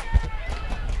scores.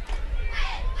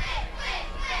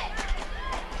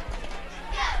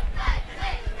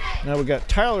 Now we got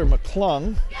Tyler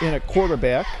McClung in at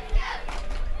quarterback.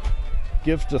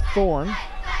 Gives to Thorne.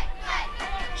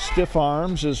 Stiff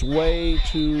arms his way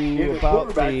to about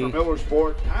the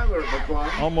Millersport, Tyler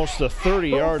McClung. almost the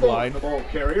 30-yard line. The ball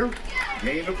carrier.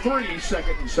 Gain of 3,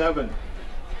 second and 7.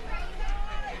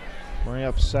 Bring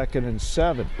up second and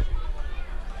 7.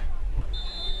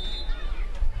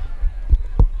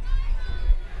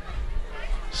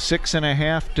 Six and a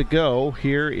half to go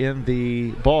here in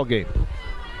the ball game.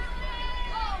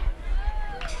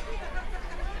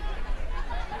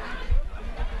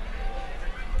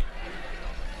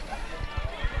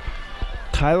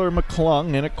 Tyler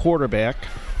McClung in at quarterback.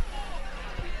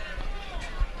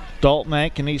 Dalton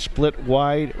Ankeny split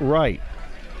wide right.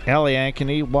 Allie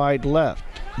Ankeny wide left.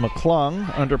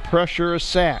 McClung under pressure is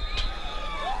sacked.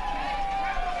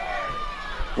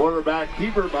 Quarterback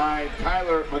keeper by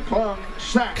Tyler McClung.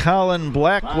 Sacked. Colin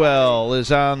Blackwell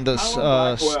is on the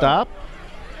stop.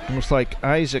 Looks like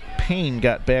Isaac Payne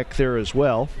got back there as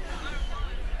well.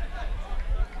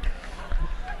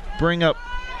 Bring up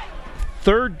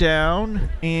third down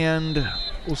and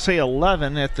we'll say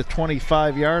 11 at the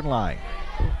 25-yard line.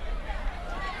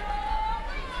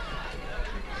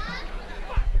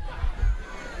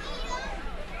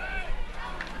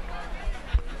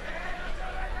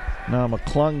 Now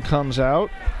McClung comes out.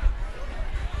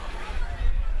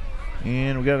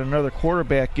 And we got another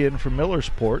quarterback in for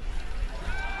Millersport.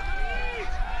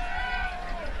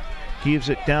 Gives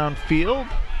it downfield.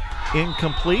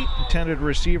 Incomplete. Intended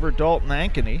receiver Dalton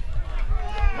Ankeny.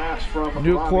 Pass from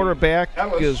New Ronnie quarterback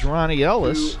Ellis is Ronnie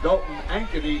Ellis. to Dalton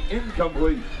Ankeny,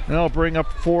 incomplete. And I'll bring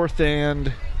up fourth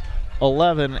and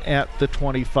 11 at the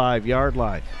 25-yard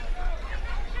line.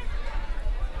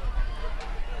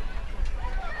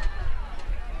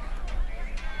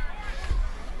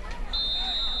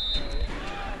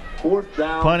 Fourth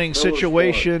down, Punting Millersport.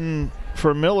 situation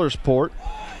for Millersport.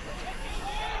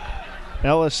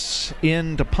 Ellis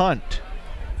in to punt.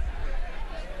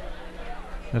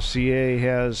 FCA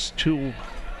has two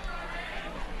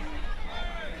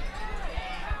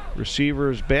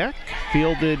receivers back,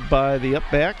 fielded by the up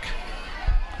back.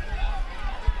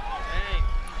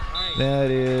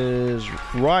 That is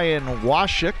Ryan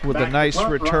Washik with a nice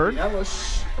return.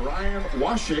 Ryan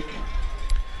Washik.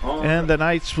 And the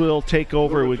Knights will take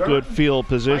over with good field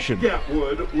position. I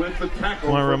want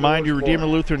to remind you, Redeemer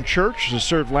Lutheran Church has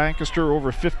served Lancaster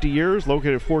over 50 years,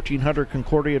 located at 1400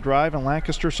 Concordia Drive in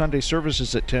Lancaster. Sunday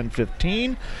services at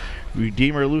 10:15.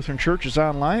 Redeemer Lutheran Church is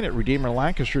online at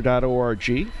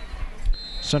redeemerlancaster.org.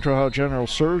 Central Ohio General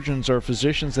Surgeons are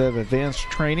physicians that have advanced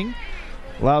training,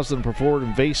 allows them to perform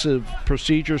invasive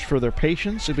procedures for their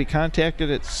patients. They'll be contacted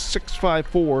at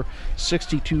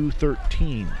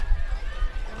 654-6213.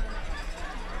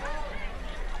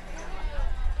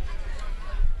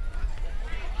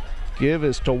 Give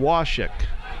is to Washik.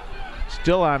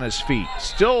 Still on his feet.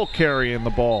 Still carrying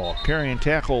the ball. Carrying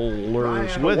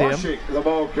tacklers with him. The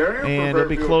ball carrier, and it'll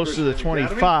be close to the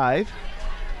 25. Academy.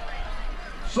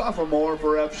 Sophomore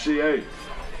for FCA.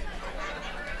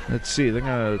 Let's see. They're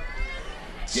going to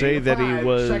say that he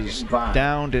was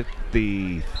down at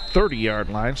the 30-yard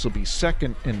line. So it'll be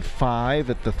 2nd and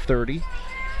 5 at the 30.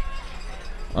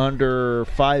 Under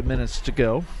 5 minutes to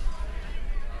go.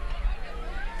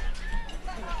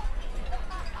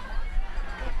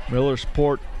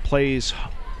 Millersport plays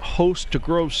host to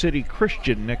Grove City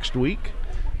Christian next week.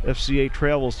 FCA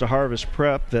travels to Harvest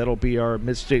Prep. That'll be our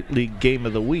Mid-State League game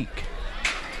of the week.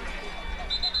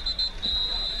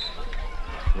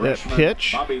 That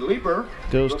pitch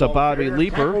goes to Bobby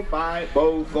Leeper.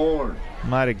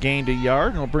 Might have gained a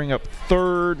yard, and will bring up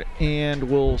 3rd, and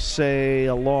we'll say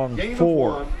a long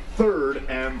 4. 3rd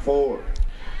and 4.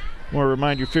 I want to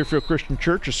remind you, Fairfield Christian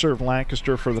Church has served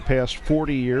Lancaster for the past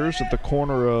 40 years at the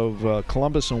corner of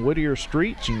Columbus and Whittier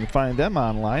Streets. You can find them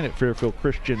online at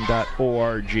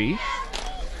fairfieldchristian.org.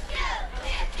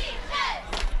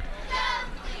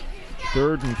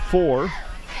 3rd and 4.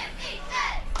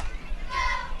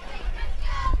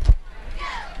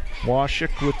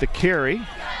 Washik with the carry.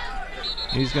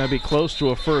 He's going to be close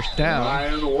to a first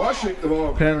down.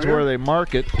 Depends where they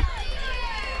mark it.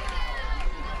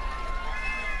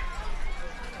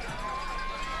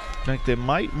 I think they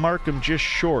might mark him just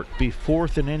short, be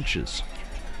 4th and inches.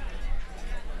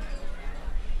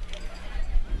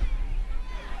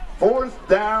 4th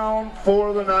down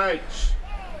for the Knights.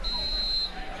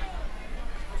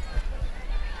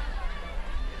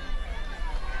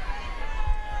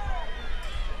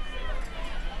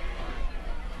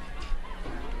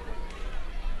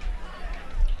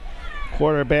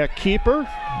 Quarterback keeper,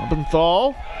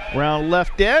 Lobenthal, round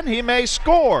left end. He may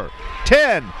score.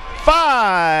 10.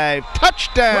 5,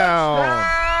 touchdown!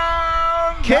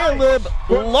 Caleb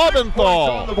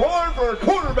Lobenthal. On the board for a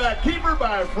quarterback keeper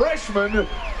by freshman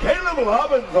Caleb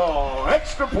Lobenthal.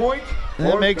 Extra point.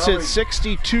 That makes it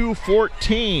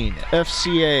 62-14.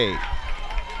 FCA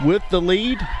with the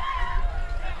lead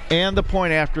and the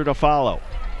point after to follow.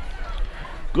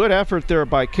 Good effort there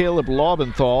by Caleb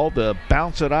Lobenthal to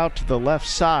bounce it out to the left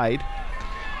side,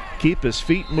 keep his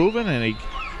feet moving, and a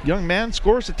young man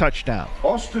scores a touchdown.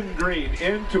 Austin Green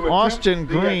into Austin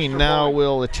Green now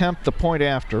will attempt the point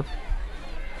after.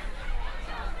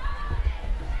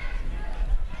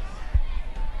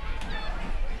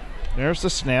 There's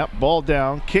the snap, ball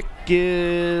down, kick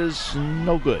is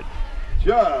no good.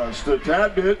 Just a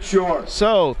tad bit short.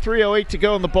 So 3:08 to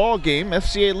go in the ball game.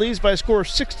 FCA leads by a score of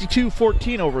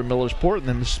 62-14 over Millersport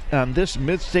on this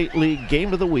Mid-State League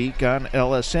game of the week on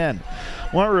LSN.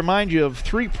 I want to remind you of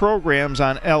 3 programs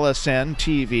on LSN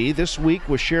TV. This week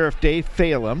with Sheriff Dave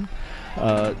Phelan.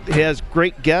 He has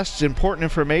great guests, important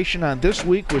information on This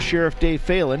Week with Sheriff Dave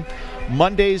Phelan.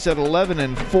 Mondays at 11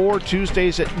 and 4,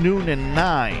 Tuesdays at noon and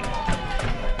 9.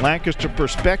 Lancaster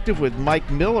Perspective with Mike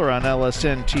Miller on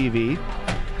LSN TV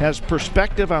has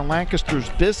perspective on Lancaster's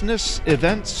business,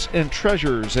 events, and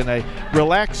treasures in a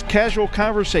relaxed, casual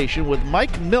conversation with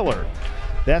Mike Miller.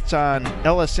 That's on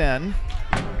LSN,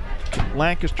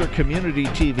 Lancaster Community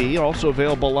TV, also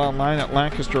available online at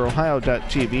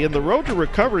lancasterohio.tv. And The Road to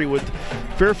Recovery with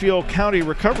Fairfield County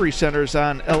Recovery Centers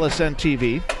on LSN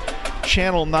TV.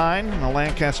 Channel 9 and the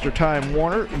Lancaster Time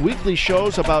Warner. Weekly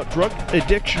shows about drug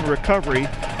addiction recovery,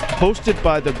 hosted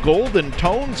by the Golden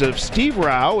Tones of Steve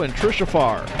Rao and Trisha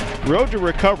Farr. Road to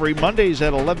Recovery, Mondays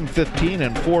at 11:15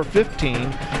 and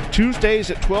 4:15. Tuesdays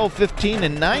at 12:15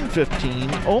 and 9:15.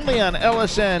 Only on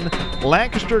LSN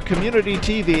Lancaster Community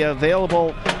TV,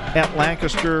 available at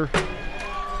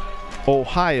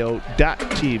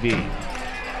LancasterOhio.tv.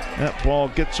 That ball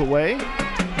gets away.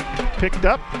 Picked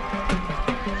up.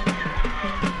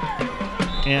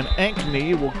 And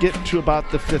Ankeny will get to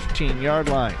about the 15-yard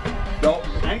line.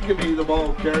 Dalton Ankeny, the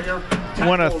ball carrier. I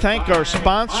want to thank our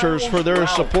sponsors for their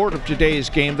support of today's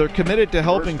game. They're committed to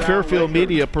helping Fairfield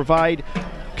Media provide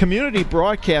community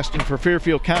broadcasting for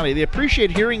Fairfield County. They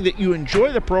appreciate hearing that you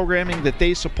enjoy the programming that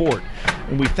they support.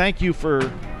 And we thank you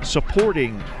for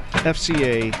supporting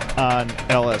FCA on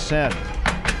LSN. I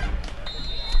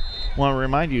want to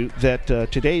remind you that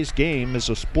today's game is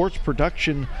a sports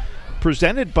production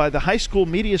presented by the high school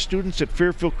media students at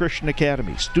Fairfield Christian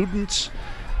Academy. Students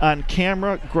on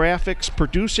camera, graphics,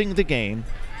 producing the game.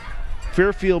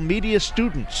 Fairfield media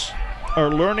students are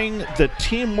learning the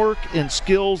teamwork and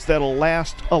skills that'll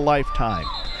last a lifetime.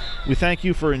 We thank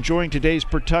you for enjoying today's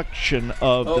production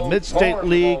of the Mid-State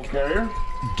League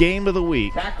Game of the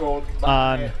Week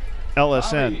on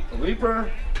LSN.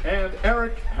 Leaper and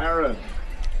Eric Herron.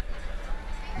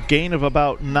 Gain of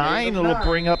about 9. It'll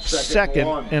bring up second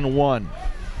and 1.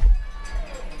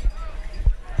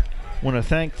 Want to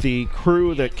thank the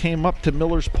crew that came up to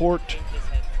Millersport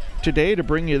today to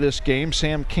bring you this game.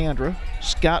 Sam Kandra,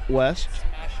 Scott West,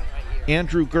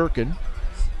 Andrew Gherkin,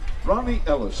 Ronnie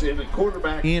Ellis in at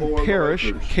quarterback. Ian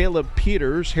Parrish, Caleb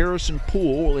Peters, Harrison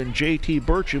Poole, and J.T.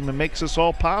 Burcham, and makes this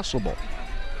all possible.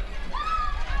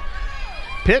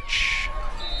 Pitch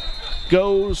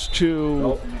goes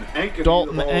to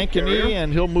Dalton Ankeny,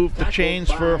 and he'll move the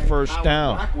chains for a first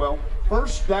down.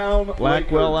 First down,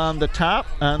 Blackwell on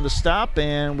the stop,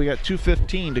 and we got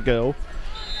 2:15 to go.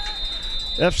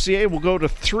 FCA will go to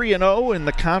 3-0 in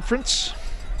the conference,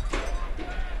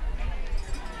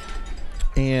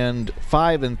 and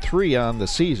 5-3 on the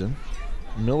season.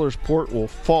 Millersport will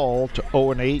fall to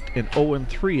 0-8 and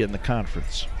 0-3 in the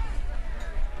conference.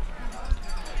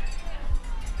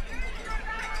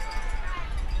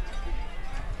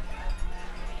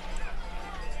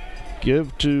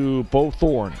 Give to Bo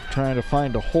Thorne, trying to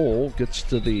find a hole, gets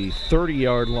to the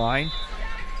 30-yard line.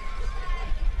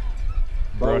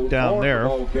 Brought down there.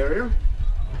 Ball carrier.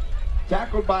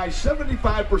 Tackled by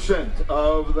 75%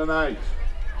 of the night.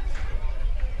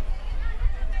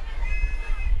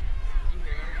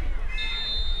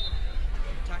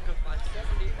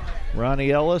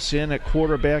 Ronnie Ellis in at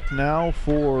quarterback now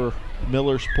for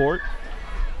Millersport.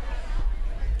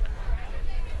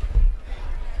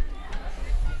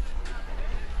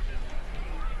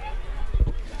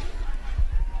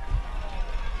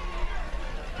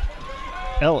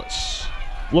 Ellis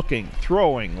looking,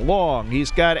 throwing, long. He's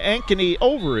got Ankeny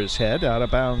over his head, out of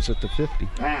bounds at the 50.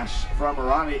 Pass from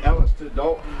Ronnie Ellis to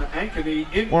Dalton Ankeny.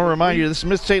 I want to remind you, this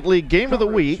Mid-State League Game of the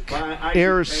Week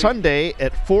airs Sunday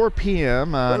at 4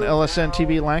 p.m. on LSN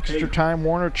TV, Lancaster Time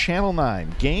Warner Channel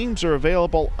 9. Games are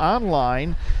available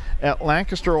online at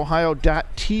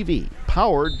LancasterOhio.tv,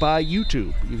 powered by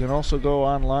YouTube. You can also go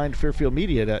online to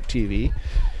FairfieldMedia.tv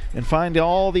and find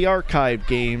all the archived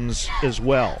games as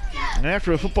well. And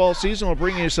after the football season, we'll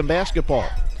bring you some basketball.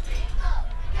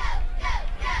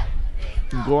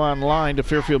 You can go online to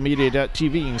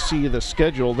FairfieldMedia.tv and see the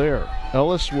schedule there.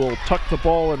 Ellis will tuck the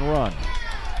ball and run.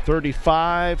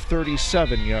 35,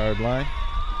 37-yard line.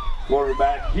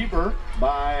 Quarterback keeper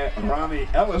by Ronnie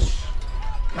Ellis.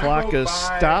 Clock is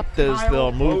stopped as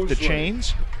they'll move the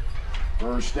chains.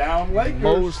 First down, Lakers.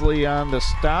 Mosley on the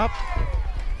stop.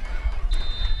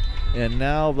 And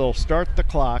now they'll start the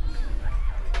clock.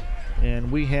 And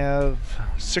we have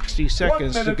 60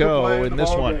 seconds to go in this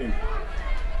one. Game.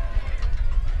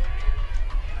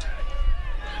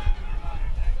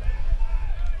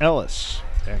 Ellis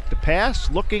back to pass,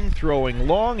 looking, throwing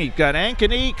long. He's got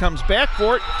Ankeny, comes back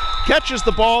for it, catches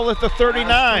the ball at the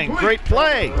 39. Great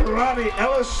play. Ronnie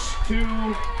Ellis to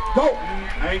Dalton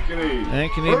Ankeny.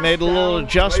 Ankeny made a little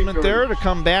adjustment there to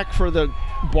come back for the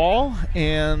ball,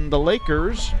 and the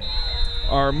Lakers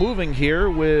are moving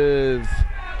here with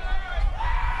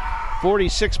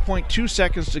 46.2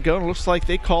 seconds to go. It looks like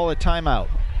they call a timeout.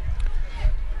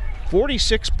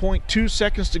 46.2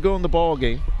 seconds to go in the ball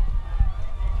game.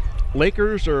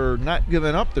 Lakers are not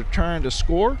giving up. They're trying to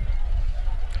score.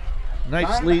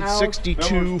 Knights lead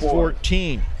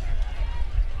 62-14.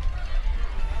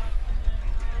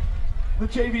 The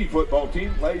JV football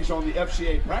team plays on the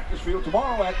FCA practice field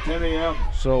tomorrow at 10 a.m.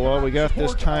 So while we got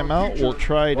this timeout, we'll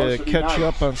try to catch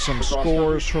up on some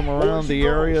scores from around the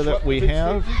area that we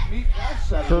have,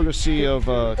 courtesy of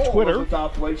Twitter.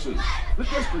 The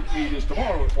district meet is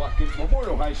tomorrow at Watkins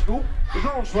Memorial High School. The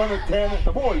girls run at 10 and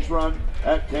the boys run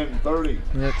at 10:30.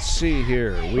 Let's see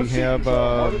here. We have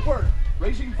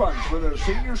raising funds for their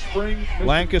senior spring.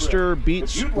 Lancaster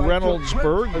beats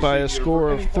Reynoldsburg by a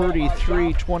score of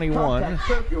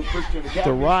 33-21.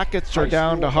 The Rockets are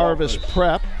down to Harvest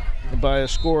Prep by a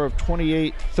score of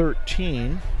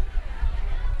 28-13.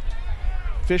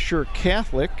 Fisher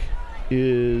Catholic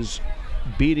is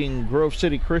beating Grove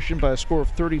City Christian by a score of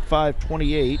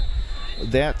 35-28.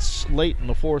 That's late in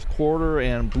the fourth quarter,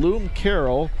 and Bloom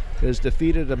Carroll has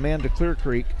defeated Amanda Clear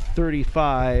Creek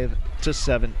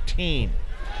 35-17.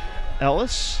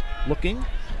 Ellis looking,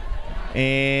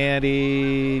 and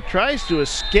he tries to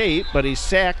escape, but he's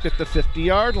sacked at the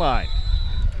 50-yard line.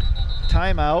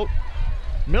 Timeout,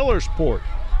 Millersport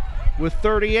with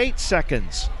 38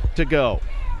 seconds to go.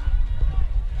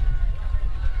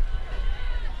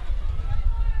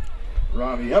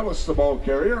 Ronnie Ellis, the ball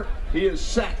carrier. He is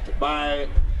sacked by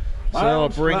So they'll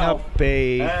bring up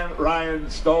and Ryan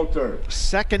Stolter.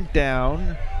 Second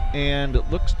down, and it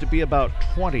looks to be about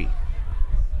 20.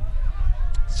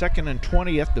 Second and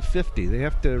 20 at the 50. They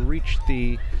have to reach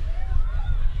the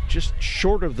just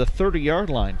short of the 30-yard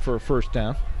line for a first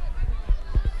down.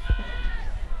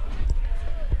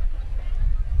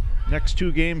 Next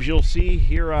two games you'll see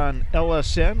here on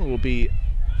LSN will be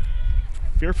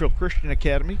Fairfield Christian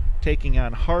Academy taking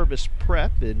on Harvest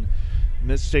Prep in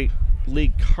Mid-State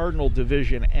League Cardinal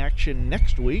Division action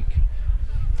next week.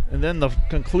 And then the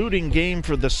concluding game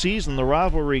for the season, the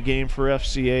rivalry game for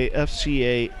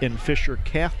FCA and Fisher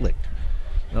Catholic.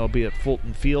 That'll be at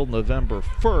Fulton Field November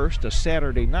 1st, a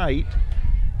Saturday night,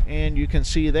 and you can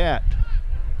see that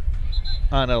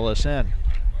on LSN.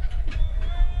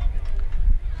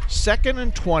 Second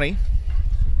and 20.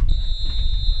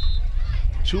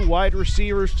 Two wide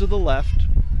receivers to the left.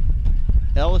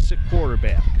 Ellis at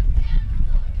quarterback.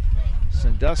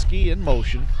 Sandusky in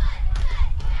motion.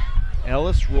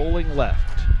 Ellis rolling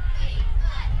left.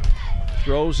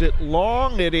 Throws it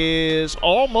long. It is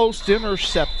almost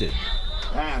intercepted.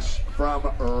 Pass from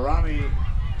Ronnie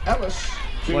Ellis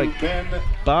to Ben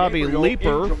Bobby Gabriel,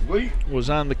 Leeper incomplete. was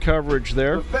on the coverage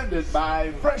there. Defended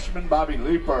by freshman Bobby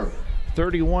Leeper.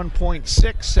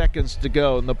 31.6 seconds to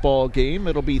go in the ball game.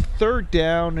 It'll be third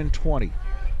down and 20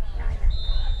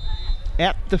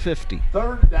 at the 50.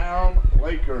 Third down,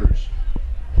 Lakers.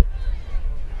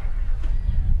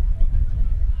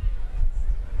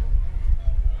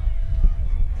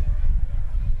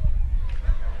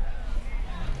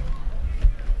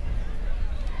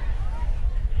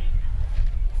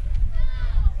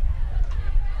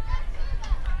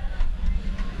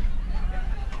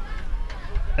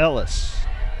 Ellis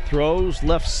throws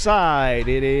left side.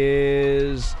 It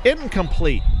is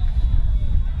incomplete.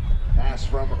 Pass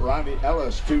from Ronnie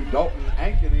Ellis to Dalton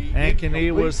Ankeny.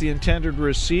 Ankeny was the intended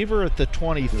receiver at the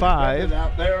 25.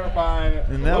 Out there by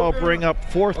and that'll bring up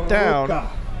fourth down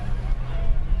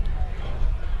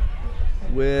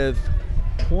with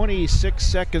 26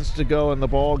 seconds to go in the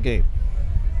ball game.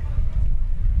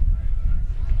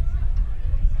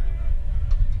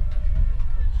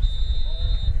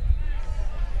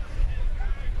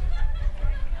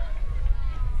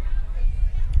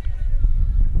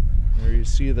 You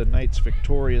see the Knights'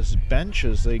 victorious bench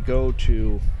as they go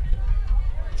to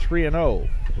 3-0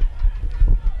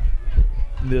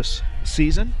 this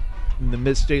season in the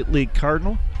Mid-State League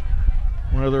Cardinal.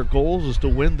 One of their goals is to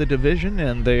win the division,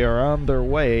 and they are on their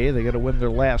way. They got to win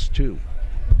their last two.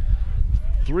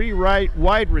 Three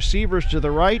wide receivers to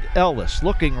the right. Ellis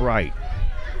looking right.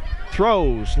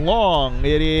 Throws long.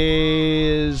 It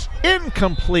is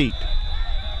incomplete.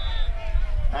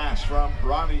 Pass from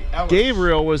Ronnie Ellis.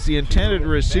 Gabriel was the intended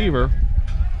receiver.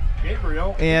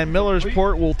 Gabriel. And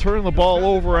Millersport will turn the ball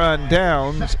over on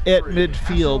downs at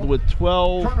midfield with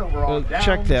 12,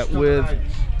 check that, with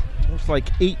looks like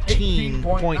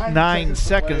 18.9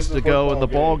 seconds to go in the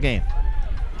ball game.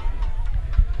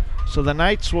 So the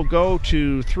Knights will go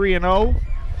to 3-0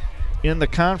 in the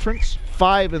conference,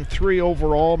 5-3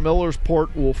 overall.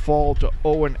 Millersport will fall to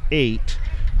 0-8,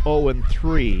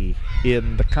 0-3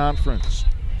 in the conference.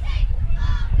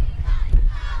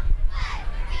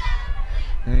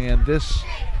 And this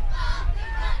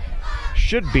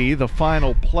should be the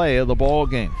final play of the ball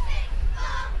game.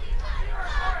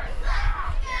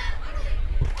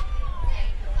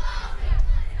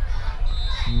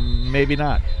 Maybe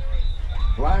not.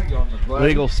 Flag on the play.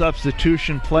 Legal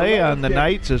substitution play on the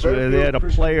Knights as they had a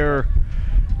player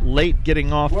late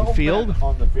getting off the field.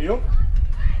 On the field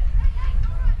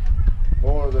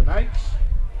for the Knights.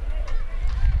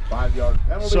 5-yard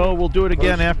penalty. So we'll do it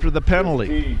again after the penalty.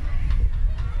 15.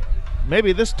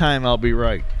 Maybe this time I'll be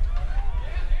right.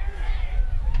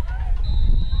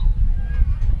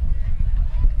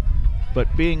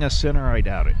 But being a sinner, I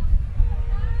doubt it.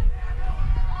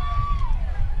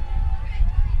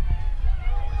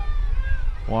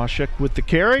 Washek with the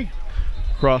carry.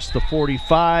 Across the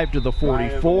 45 to the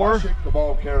 44. Washek, the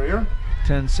ball carrier.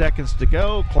 10 seconds to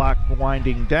go. Clock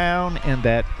winding down, and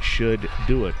that should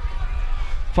do it.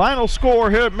 Final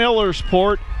score here at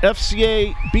Millersport.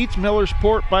 FCA beats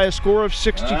Millersport by a score of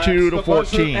 62 to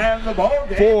 14.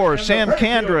 For Sam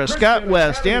Kandra, Scott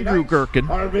West, Andrew Gherkin,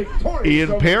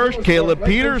 Ian Parrish, Caleb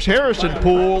Peters, Harrison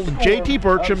Poole, and JT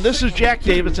Bertram, this is Jack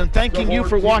Davidson thanking you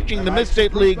for watching the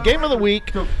Mid-State League Game of the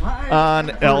Week on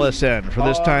LSN. For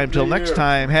this time till next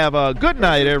time, have a good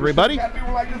night, everybody. Holt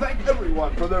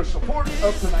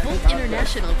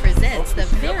International presents the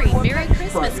Very Merry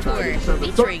Christmas Tour,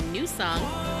 featuring new song,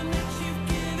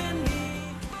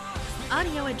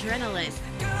 Audio Adrenaline,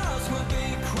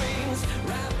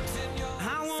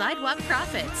 Sidewalk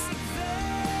Prophets,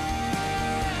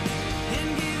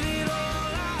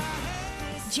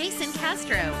 Jason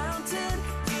Castro,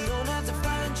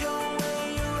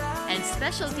 and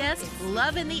special guest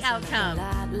Love in the Outcome.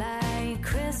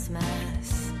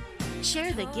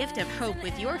 Share the gift of hope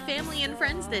with your family and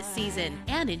friends this season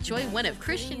and enjoy one of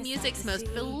Christian music's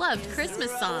most beloved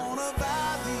Christmas songs.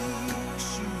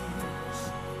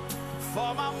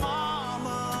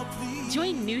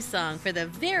 Join New Song for the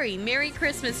Very Merry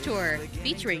Christmas Tour,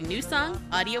 featuring new song,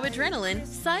 Audio Adrenaline,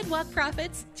 Sidewalk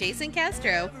Prophets, Jason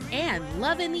Castro, and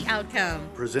Love in the Outcome.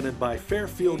 Presented by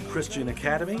Fairfield Christian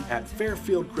Academy at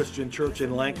Fairfield Christian Church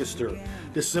in Lancaster.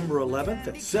 December 11th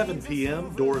at 7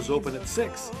 p.m. Doors open at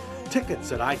 6.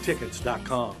 Tickets at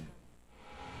itickets.com.